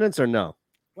 10 minutes or no?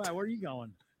 Wow, where are you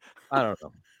going? I don't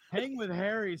know. Hang with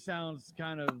Harry sounds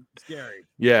kind of scary.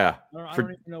 Yeah. I don't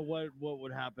even know what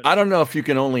would happen. I don't know if you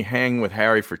can only hang with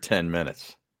Harry for 10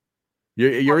 minutes.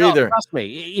 You're either. Trust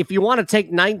me. If you want to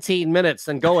take 19 minutes,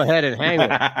 then go ahead and hang with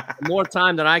him. The more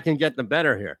time that I can get, the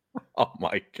better here. Oh,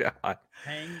 my God.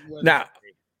 Hang with now,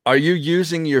 are you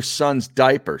using your son's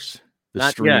diapers? The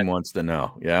Not stream yet. wants to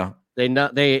know. Yeah.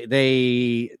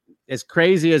 They as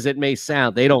crazy as it may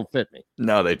sound, they don't fit me.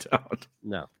 No, they don't.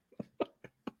 No.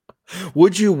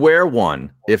 Would you wear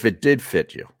one if it did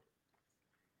fit you?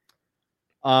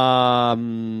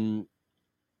 For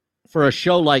a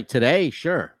show like today,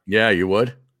 sure. Yeah, you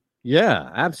would? Yeah,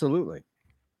 absolutely.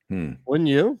 Wouldn't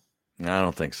you? I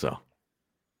don't think so.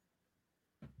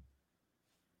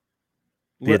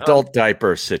 The adult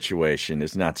diaper situation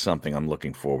is not something I'm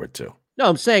looking forward to. No,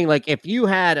 I'm saying like if you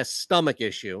had a stomach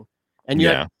issue and you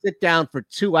had to sit down for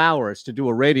 2 hours to do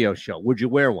a radio show, would you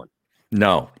wear one?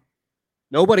 No.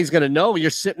 Nobody's going to know. You're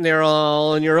sitting there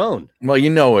all on your own. Well,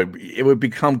 it would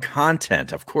become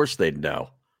content. Of course they'd know.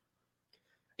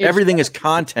 Everything is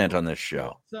content on this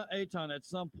show. So, Eytan, at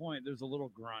some point, there's a little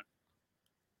grunt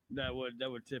that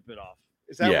would tip it off.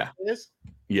 Is that what it is?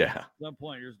 Yeah. At some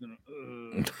point, you're just gonna,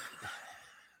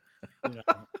 and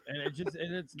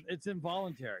it's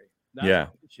involuntary. That's the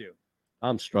issue.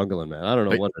 I'm struggling, man. I don't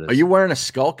know what it is. Are you wearing a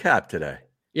skull cap today?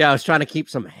 Yeah, I was trying to keep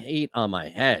some heat on my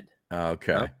head.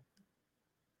 Okay.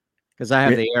 Because I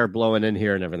have the air blowing in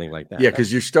here and everything like that. Yeah,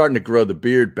 because you're starting to grow the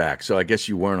beard back. So I guess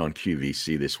you weren't on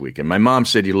QVC this week. And my mom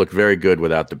said you look very good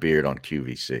without the beard on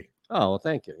QVC. Oh, well,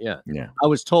 thank you. Yeah. Yeah. I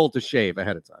was told to shave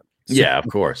ahead of time. Yeah, of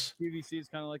course. QVC is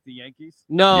kind of like the Yankees.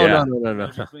 No.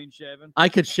 Clean shaven. I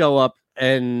could show up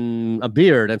and a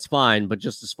beard, that's fine. But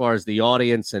just as far as the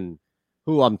audience and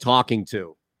who I'm talking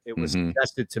to, it was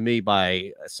suggested to me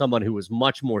by someone who was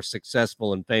much more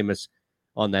successful and famous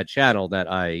on that channel that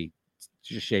I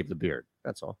just shave the beard.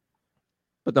 That's all.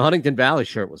 But the Huntington Valley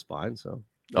shirt was fine. So.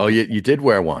 Oh, you did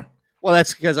wear one. Well,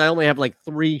 that's because I only have like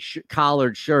 3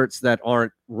 collared shirts that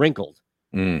aren't wrinkled.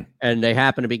 Mm. And they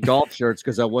happen to be golf shirts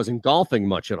because I wasn't golfing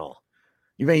much at all.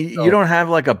 You mean you don't have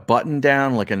like a button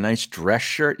down, like a nice dress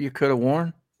shirt you could have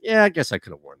worn? Yeah, I guess I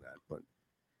could have worn that, but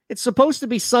it's supposed to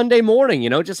be Sunday morning,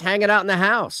 just hanging out in the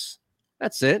house.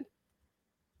 That's it.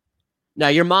 Now,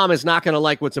 your mom is not going to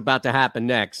like what's about to happen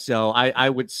next. So I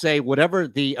would say whatever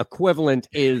the equivalent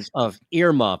is of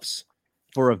earmuffs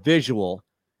for a visual,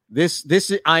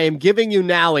 I am giving you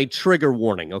now a trigger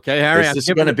warning. Okay, Harry? Is this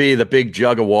going to be the big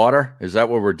jug of water? Is that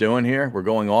what we're doing here? We're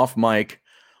going off mic,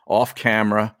 off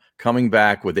camera, coming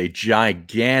back with a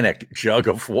gigantic jug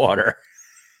of water.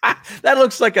 That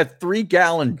looks like a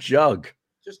 3-gallon jug.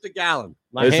 Just a gallon.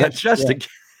 Is that just a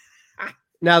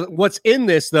Now, what's in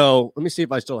this, though, let me see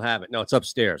if I still have it. No, it's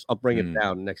upstairs. I'll bring it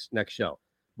down next show.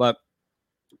 But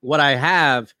what I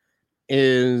have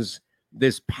is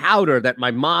this powder that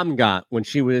my mom got when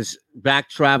she was back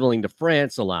traveling to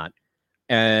France a lot.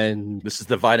 And this is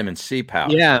the vitamin C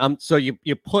powder. Yeah. So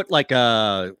you put like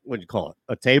what do you call it?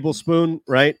 A tablespoon,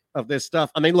 right, of this stuff.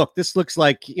 I mean, look, this looks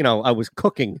like, I was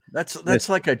cooking. That's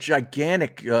like a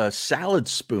gigantic salad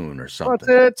spoon or something.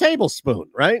 Well, it's a tablespoon,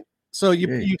 right? So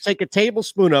you take a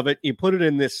tablespoon of it, you put it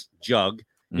in this jug,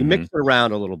 you mix it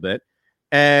around a little bit,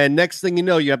 and next thing you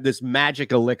know, you have this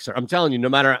magic elixir. I'm telling you, no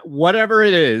matter whatever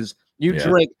it is, you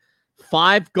drink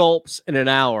 5 gulps in an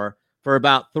hour for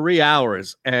about 3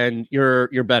 hours, and you're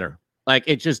better. Like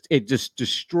it just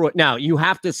destroys. Now you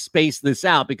have to space this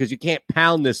out because you can't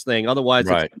pound this thing, otherwise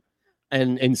it's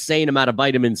an insane amount of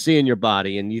vitamin C in your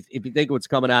body. And if you think what's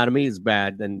coming out of me is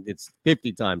bad, then it's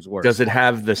 50 times worse. Does it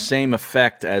have the same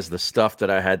effect as the stuff that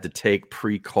I had to take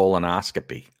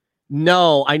pre-colonoscopy?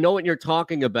 No, I know what you're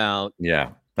talking about. Yeah.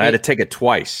 I had to take it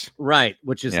twice. Right,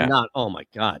 which is not, oh my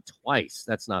God, twice.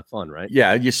 That's not fun, right?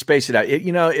 Yeah, you space it out.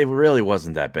 It really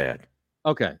wasn't that bad.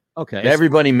 Okay.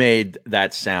 Everybody made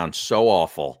that sound so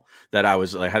awful that I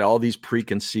had all these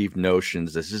preconceived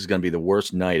notions. This is going to be the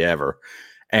worst night ever.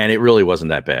 And it really wasn't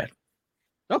that bad.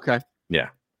 Okay. Yeah.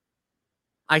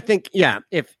 I think,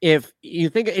 if you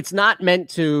think it's not meant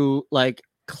to like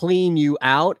clean you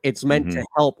out, it's meant to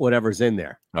help whatever's in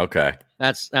there. Okay.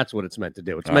 That's what it's meant to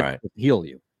do. It's meant to heal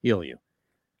you.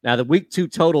 Now, the week 2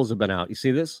 totals have been out. You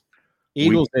see this?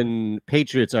 Eagles and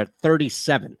Patriots are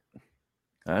 37.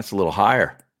 That's a little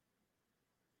higher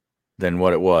than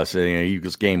what it was.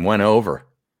 Eagles game went over.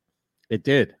 It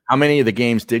did. How many of the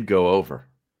games did go over?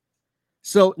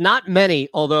 So not many,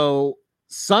 although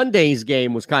Sunday's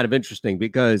game was kind of interesting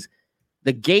because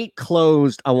the gate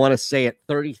closed, I want to say, at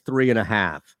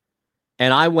 33.5.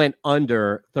 And I went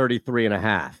under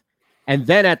 33.5. And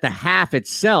then at the half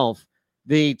itself,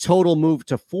 the total moved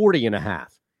to 40.5.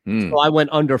 So I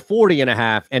went under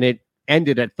 40.5, and it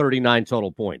ended at 39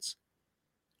 total points.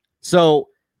 So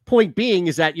point being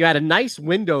is that you had a nice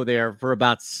window there for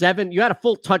about 7. You had a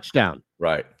full touchdown.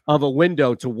 Right. Of a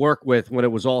window to work with when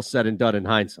it was all said and done in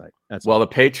hindsight. The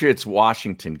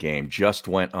Patriots-Washington game just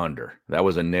went under. That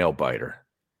was a nail biter.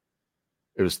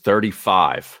 It was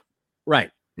 35.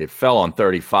 Right. It fell on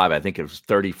 35. I think it was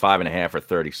 35.5 or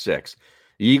 36.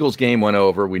 The Eagles game went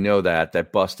over. We know that.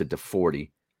 That busted to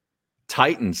 40.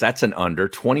 Titans, that's an under.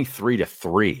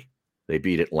 23-3. They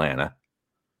beat Atlanta.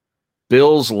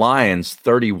 Bills-Lions,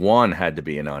 31 had to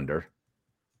be an under.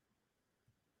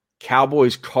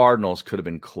 Cowboys Cardinals could have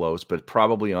been close, but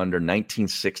probably under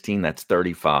 19-16. That's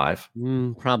 35.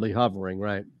 Probably hovering,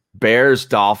 right? Bears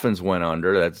Dolphins went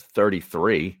under. That's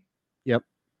 33. Yep.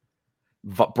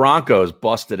 Broncos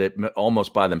busted it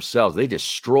almost by themselves. They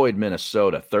destroyed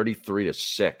Minnesota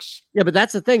 33-6. Yeah, but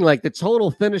that's the thing. Like the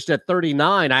total finished at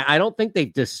 39. I don't think they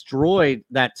destroyed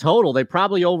that total. They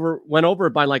probably went over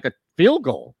it by like a field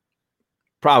goal.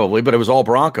 Probably, but it was all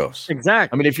Broncos.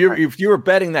 Exactly. I mean, if you were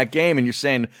betting that game and you're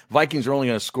saying Vikings are only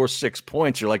going to score 6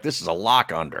 points, you're like, this is a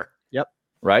lock under. Yep.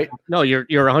 Right? No, you're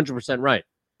 100% right.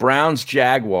 Browns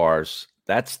Jaguars,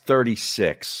 that's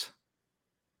 36.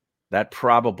 That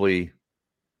probably,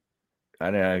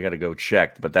 I got to go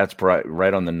check, but that's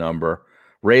right on the number.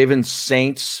 Ravens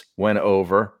Saints went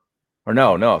over, or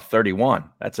no,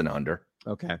 31. That's an under.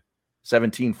 Okay.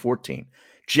 17-14.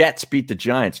 Jets beat the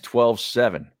Giants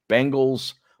 12-7.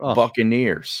 Bengals,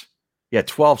 Buccaneers. Yeah,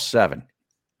 12-7.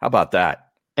 How about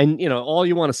that? And, all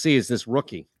you want to see is this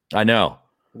rookie. I know.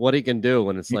 What he can do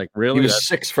when it's like, really? He was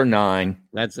 6 for 9.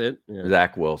 That's it? Yeah.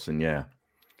 Zach Wilson, yeah.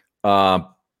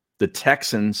 The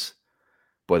Texans,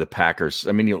 the Packers.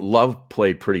 I mean, Love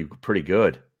played pretty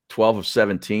good. 12 of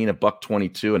 17, a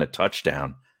 $122, and a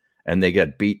touchdown. And they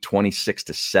got beat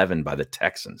 26-7 by the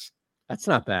Texans. That's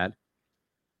not bad.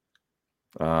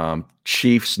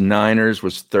 Chiefs Niners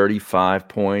was 35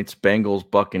 points. Bengals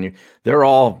Buccaneers. They're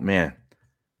all, man,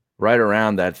 right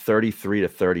around that 33 to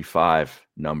 35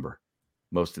 number.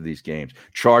 Most of these games.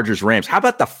 Chargers Rams. How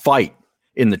about the fight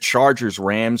in the Chargers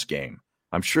Rams game?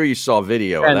 I'm sure you saw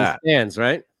video of that. Stands,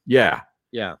 right? Yeah.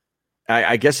 Yeah.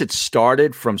 I guess it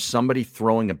started from somebody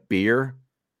throwing a beer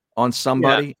on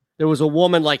somebody. Yeah. There was a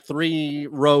woman like 3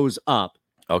 rows up.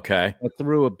 Okay. That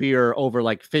threw a beer over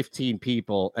like 15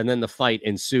 people, and then the fight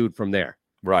ensued from there.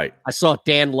 Right. I saw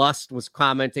Dan Lust was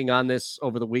commenting on this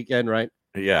over the weekend, right?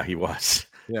 Yeah, he was.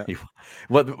 Yeah.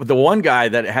 Well, the one guy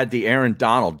that had the Aaron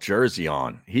Donald jersey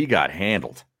on, he got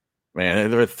handled. Man,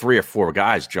 there were 3 or 4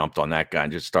 guys jumped on that guy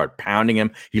and just started pounding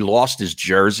him. He lost his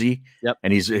jersey,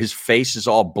 and his face is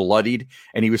all bloodied,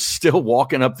 and he was still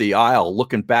walking up the aisle,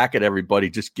 looking back at everybody,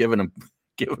 just giving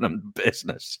them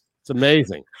business. It's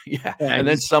amazing. Yeah. And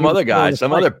then some other guy,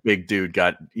 some other big dude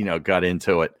got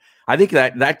into it. I think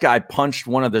that guy punched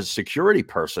one of the security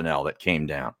personnel that came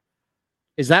down.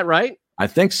 Is that right? I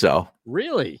think so.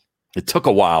 Really? It took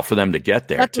a while for them to get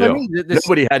there, That's too. what I mean.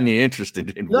 Nobody had any interest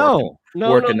in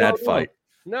working that fight.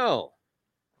 No.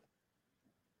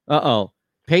 Uh-oh.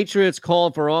 Patriots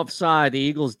called for offside. The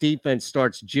Eagles defense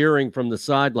starts jeering from the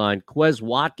sideline. Quez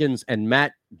Watkins and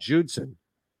Matt Judson.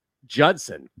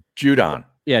 Judon.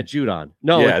 Yeah, Judon.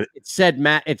 No, Yeah. it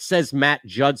says Matt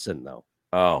Judson, though.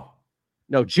 Oh.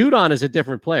 No, Judon is a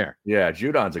different player. Yeah,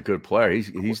 Judon's a good player.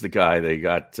 He's the guy they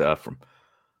got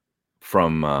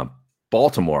from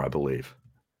Baltimore, I believe.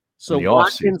 So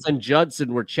Watkins and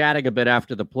Judson were chatting a bit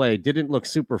after the play. Didn't look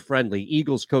super friendly.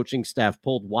 Eagles coaching staff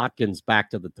pulled Watkins back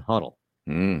to the huddle.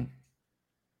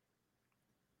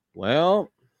 Well,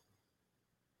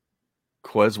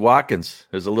 Quez Watkins,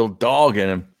 there's a little dog in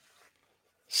him.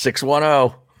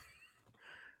 610.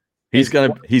 He's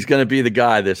gonna be the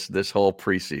guy this whole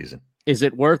preseason. Is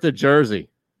it worth a jersey?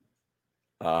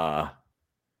 I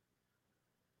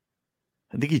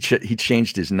think he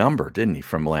changed his number, didn't he,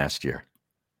 from last year?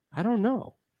 I don't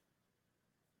know.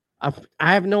 I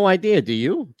have no idea. Do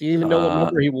you? Do you even know what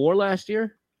number he wore last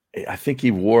year? I think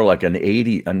he wore like a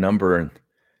number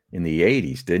in the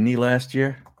 80s, didn't he, last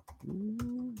year?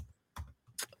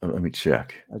 Let me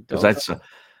check. Because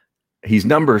he's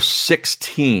number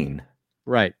 16.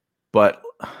 Right. But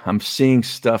I'm seeing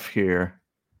stuff here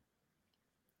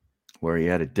where he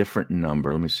had a different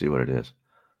number. Let me see what it is.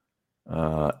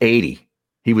 80.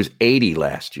 He was 80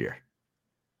 last year.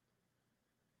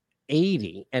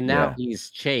 80, and now he's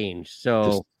changed.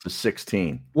 So to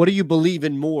 16. What do you believe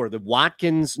in more, the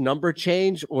Watkins number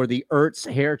change or the Ertz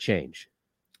hair change?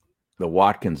 The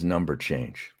Watkins number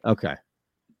change. Okay.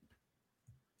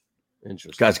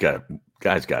 Interesting.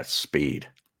 Guy's got speed.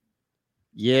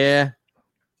 Yeah,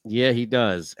 he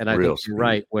does. And I Real think you're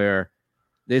right, where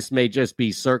this may just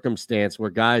be circumstance where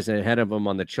guys ahead of him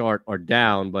on the chart are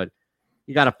down, but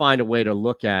you got to find a way to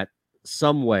look at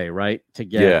some way, right, to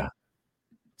get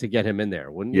him in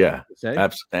there, wouldn't you? Yeah,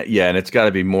 absolutely. Yeah, and it's got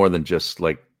to be more than just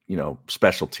like,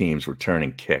 special teams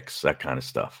returning kicks, that kind of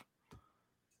stuff.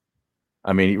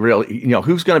 I mean, really,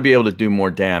 who's going to be able to do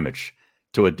more damage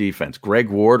to a defense, Greg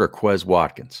Ward or Quez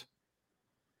Watkins?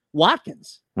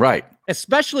 Watkins. Right.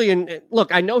 Especially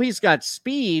look, I know he's got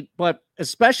speed, but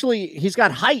especially he's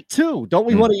got height too. Don't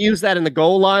we want to use that in the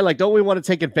goal line? Like, don't we want to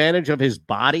take advantage of his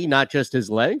body, not just his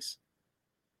legs?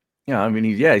 Yeah, I mean,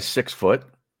 he's 6 foot.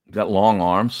 He's got long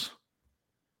arms.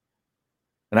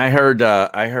 And I heard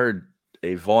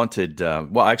a vaunted,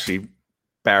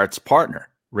 Barrett's partner,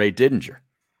 Ray Didinger,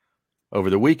 over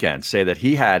the weekend say that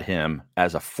he had him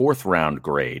as a 4th round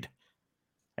grade.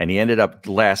 And he ended up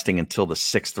lasting until the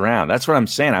 6th round. That's what I'm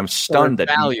saying. I'm stunned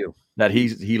that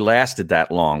he lasted that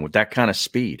long with that kind of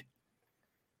speed.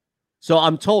 So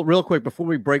I'm told, real quick, before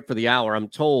we break for the hour, I'm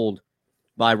told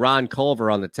by Ron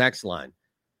Culver on the text line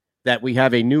that we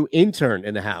have a new intern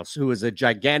in the house who is a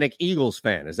gigantic Eagles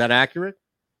fan. Is that accurate?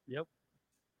 Yep.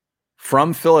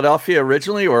 From Philadelphia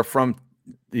originally or from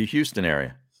the Houston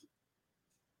area?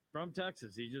 From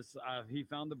Texas. He just he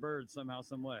found the bird somehow,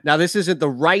 some way. Now, this isn't the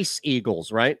Rice Eagles,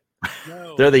 right?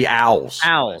 No. They're the Owls.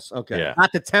 Owls, okay. Yeah.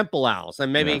 Not the Temple Owls.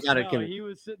 And maybe Yeah. he got No, a... he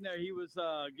was sitting there. He was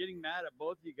getting mad at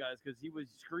both of you guys because he was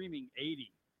screaming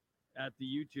 80 at the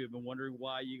YouTube and wondering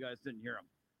why you guys didn't hear him.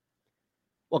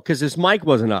 Well, because his mic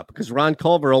wasn't up, because Ron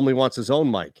Culver only wants his own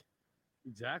mic.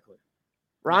 Exactly.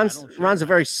 Ron's a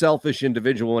very selfish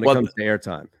individual when it comes to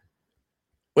airtime.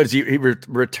 What is he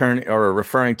referring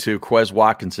to Quez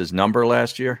Watkins' number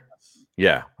last year?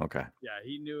 Yeah. Okay. Yeah,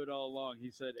 he knew it all along.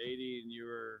 He said 80, and you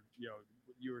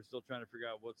were still trying to figure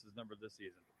out what's his number this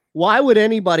season. Why would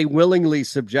anybody willingly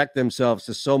subject themselves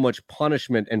to so much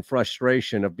punishment and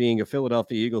frustration of being a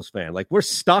Philadelphia Eagles fan? Like, we're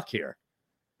stuck here.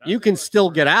 You can still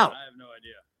get out. I have no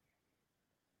idea.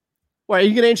 Well, are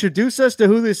you going to introduce us to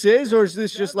who this is, or is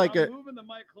this just like I'm moving the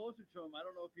mic closer to him. I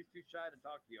don't know if he's too shy to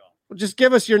talk to y'all. Well, just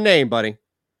give us your name, buddy.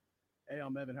 Hey,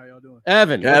 I'm Evan. How y'all doing?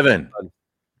 Evan.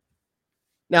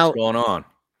 Now, what's going on?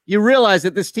 You realize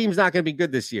that this team's not going to be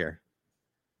good this year.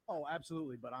 Oh,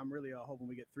 absolutely. But I'm really hoping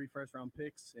we get 3 first-round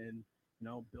picks and,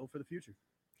 build for the future.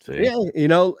 See? Yeah,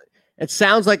 it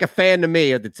sounds like a fan to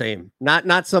me of the team.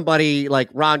 Not somebody like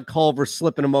Ron Culver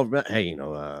slipping him over. Hey,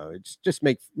 just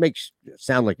make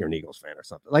sound like you're an Eagles fan or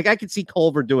something. Like I could see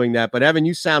Culver doing that, but Evan,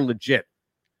 you sound legit.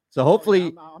 So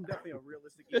hopefully, I'm definitely a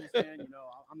realistic Eagles fan.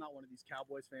 I'm not one of these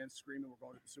Cowboys fans screaming we're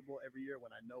going to the Super Bowl every year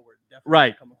when I know we're definitely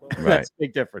right. coming close. That's a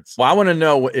big difference. Well, I want to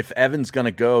know if Evan's going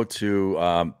to go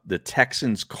to the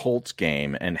Texans Colts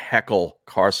game and heckle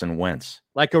Carson Wentz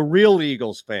like a real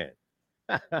Eagles fan.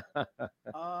 No,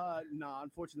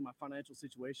 unfortunately, my financial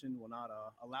situation will not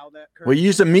allow that. Well,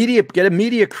 get a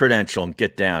media credential and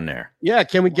get down there. Yeah,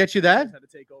 can we get you that? Had to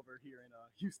take over here in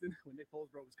Houston when Nick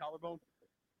Foles broke his collarbone.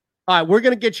 All right, we're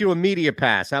going to get you a media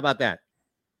pass. How about that?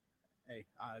 Hey,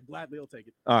 gladly will take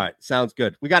it. All right, sounds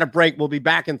good. We got a break. We'll be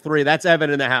back in 3. That's Evan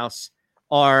in the house.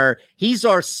 He's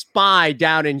our spy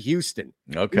down in Houston.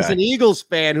 Okay. He's an Eagles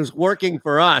fan who's working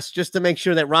for us just to make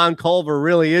sure that Ron Culver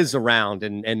really is around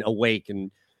and awake and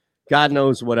God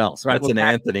knows what else. Right? That's an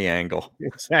Anthony angle.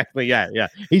 Exactly. Yeah.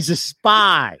 He's a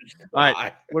spy. All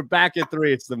right, we're back at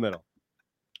 3. It's the middle.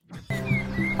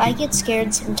 I get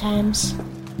scared sometimes.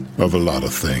 Of a lot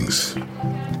of things.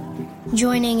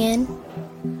 Joining in.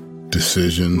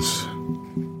 Decisions.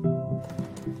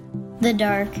 The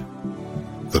dark.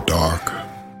 The dark.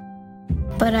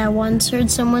 But I once heard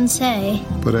someone say,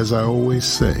 But as I always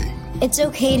say, it's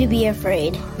okay to be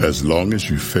afraid. As long as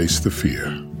you face the fear.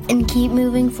 And keep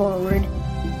moving forward.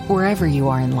 Wherever you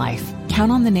are in life,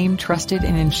 count on the name trusted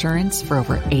in insurance for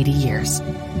over 80 years.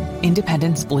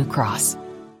 Independence Blue Cross.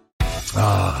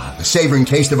 The savoring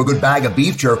taste of a good bag of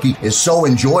beef jerky is so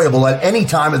enjoyable at any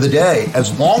time of the day,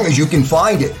 as long as you can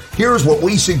find it. Here's what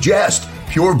we suggest.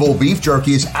 Pure Bull Beef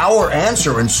Jerky is our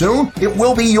answer, and soon it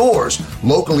will be yours.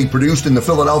 Locally produced in the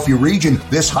Philadelphia region,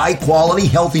 this high-quality,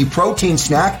 healthy protein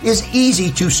snack is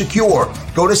easy to secure.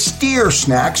 Go to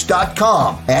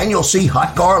steersnacks.com, and you'll see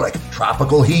hot garlic,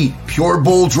 tropical heat, Pure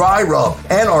Bull dry rub,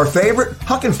 and our favorite,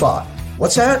 Huck and Fod.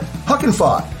 What's that? Huck and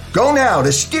Fod. Go now to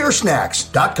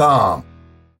steersnacks.com.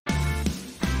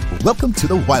 Welcome to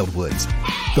the Wildwoods,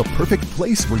 the perfect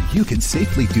place where you can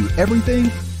safely do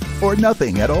everything or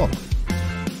nothing at all.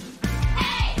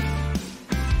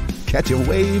 Catch a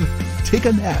wave, take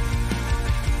a nap,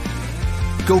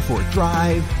 go for a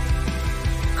drive,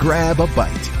 grab a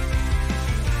bite.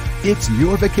 It's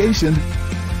your vacation,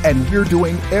 and we're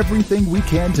doing everything we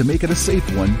can to make it a safe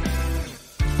one.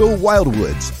 The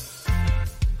Wildwoods.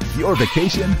 Your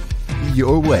vacation,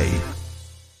 your way.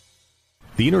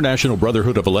 The International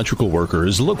Brotherhood of Electrical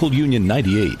Workers, Local Union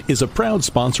 98, is a proud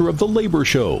sponsor of The Labor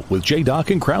Show with J.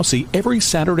 Doc and Krause every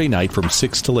Saturday night from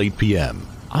 6 till 8 p.m.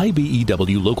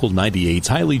 IBEW Local 98's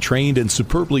highly trained and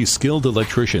superbly skilled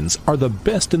electricians are the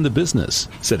best in the business,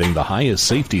 setting the highest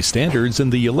safety standards in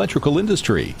the electrical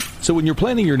industry. So when you're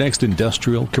planning your next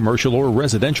industrial, commercial, or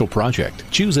residential project,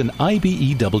 choose an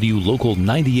IBEW Local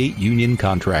 98 union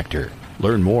contractor.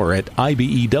 Learn more at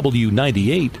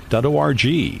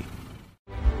ibew98.org.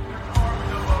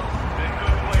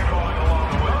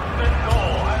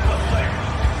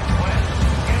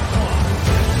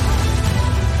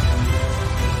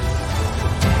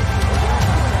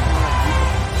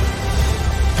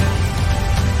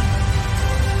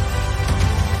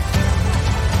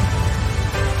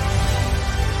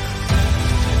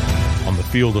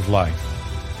 Field of life,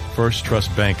 First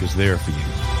Trust Bank is there for you.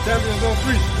 Champions on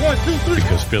 3. 1, 2, 3.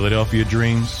 Because Philadelphia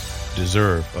dreams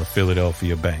deserve a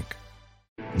Philadelphia bank.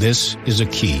 This is a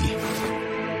key.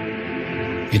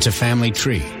 It's a family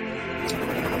tree.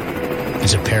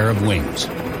 It's a pair of wings.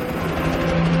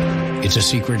 It's a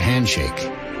secret handshake.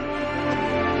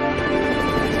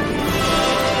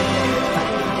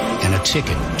 And a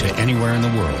ticket to anywhere in the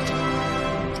world.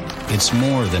 It's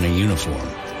more than a uniform.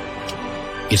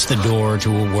 It's the door to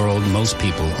a world most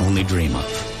people only dream of.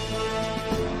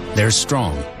 There's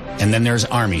Strong, and then there's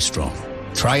Army Strong.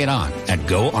 Try it on at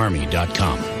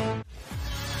GoArmy.com.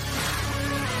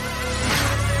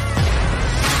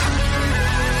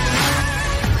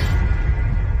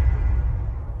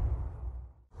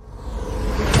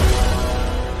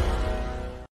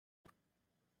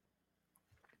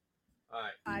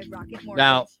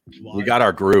 Now, we got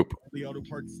our group. The Auto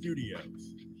Parts Studios.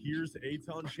 Here's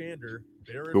Eytan Shander,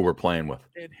 Barrett, who we're playing with.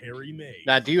 and Harry Mays.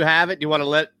 Now, do you have it? Do you want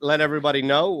to let everybody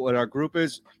know what our group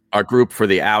is? Our group for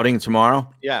the outing tomorrow?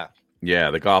 Yeah. Yeah,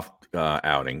 the golf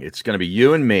outing. It's going to be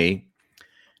you and me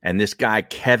and this guy,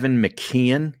 Kevin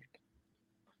McKeon.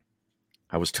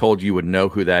 I was told you would know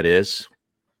who that is.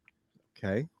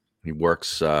 Okay. He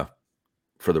works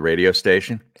for the radio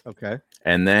station. Okay.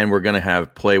 And then we're going to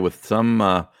play with some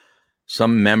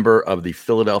member of the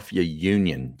Philadelphia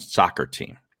Union soccer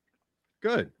team.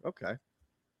 Good. Okay.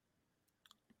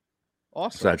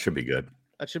 Awesome. So that should be good.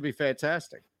 That should be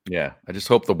fantastic. Yeah. I just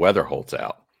hope the weather holds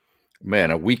out. Man,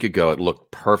 a week ago, it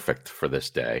looked perfect for this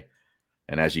day.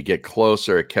 And as you get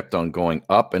closer, it kept on going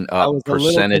up and up.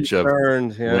 Percentage of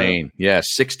rain. Yeah,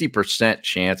 60%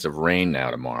 chance of rain now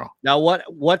tomorrow. Now,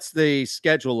 what's the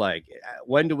schedule like?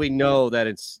 When do we know that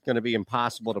it's going to be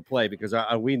impossible to play? Because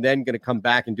are we then going to come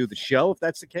back and do the show if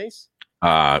that's the case?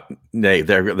 They're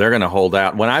going to hold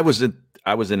out. When I was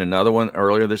in another one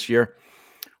earlier this year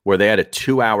where they had a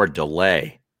 2-hour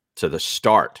delay to the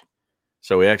start.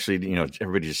 So we actually,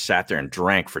 everybody just sat there and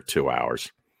drank for 2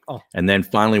 hours. Oh. And then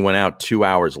finally went out 2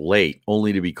 hours late,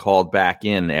 only to be called back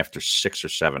in after 6 or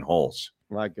 7 holes.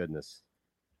 My goodness.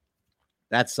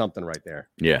 That's something right there.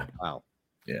 Yeah. Wow.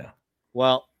 Yeah.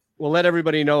 Well, we'll let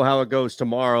everybody know how it goes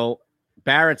tomorrow.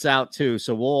 Barrett's out too,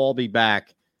 so we'll all be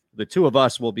back. The two of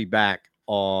us will be back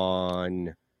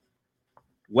on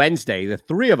Wednesday. The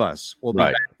three of us will be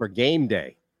back for game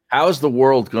day. How is the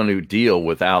world going to deal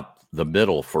without the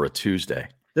middle for a Tuesday?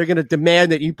 They're going to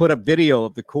demand that you put up video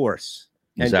of the course.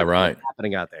 Is that right? What's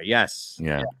happening out there? Yes.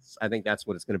 Yeah. Yes. I think that's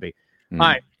what it's going to be. All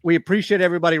right. We appreciate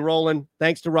everybody rolling.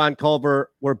 Thanks to Ron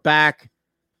Culver. We're back.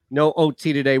 No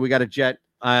OT today. We got a jet.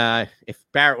 If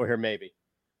Barrett were here, maybe.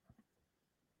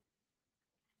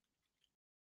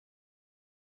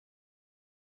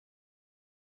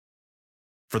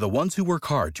 For the ones who work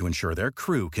hard to ensure their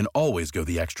crew can always go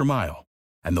the extra mile,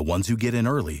 and the ones who get in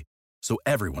early so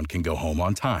everyone can go home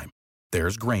on time,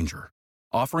 there's Grainger,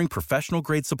 offering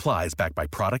professional-grade supplies backed by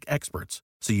product experts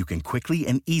so you can quickly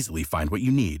and easily find what you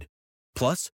need.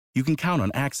 Plus, you can count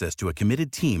on access to a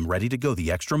committed team ready to go the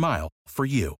extra mile for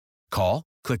you. Call,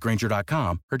 click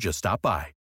Grainger.com, or just stop by.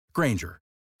 Grainger,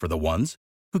 for the ones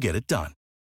who get it done.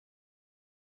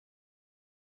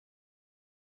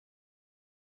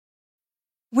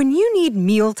 When you need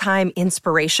mealtime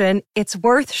inspiration, it's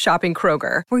worth shopping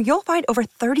Kroger, where you'll find over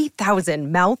 30,000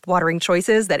 mouth-watering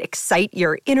choices that excite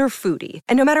your inner foodie.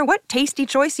 And no matter what tasty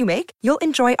choice you make, you'll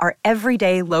enjoy our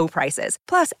everyday low prices,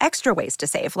 plus extra ways to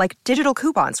save, like digital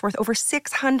coupons worth over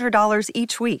 $600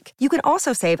 each week. You can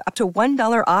also save up to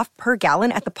 $1 off per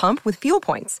gallon at the pump with fuel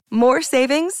points. More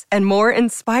savings and more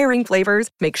inspiring flavors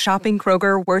make shopping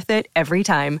Kroger worth it every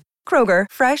time. Kroger,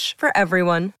 fresh for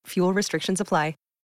everyone. Fuel restrictions apply.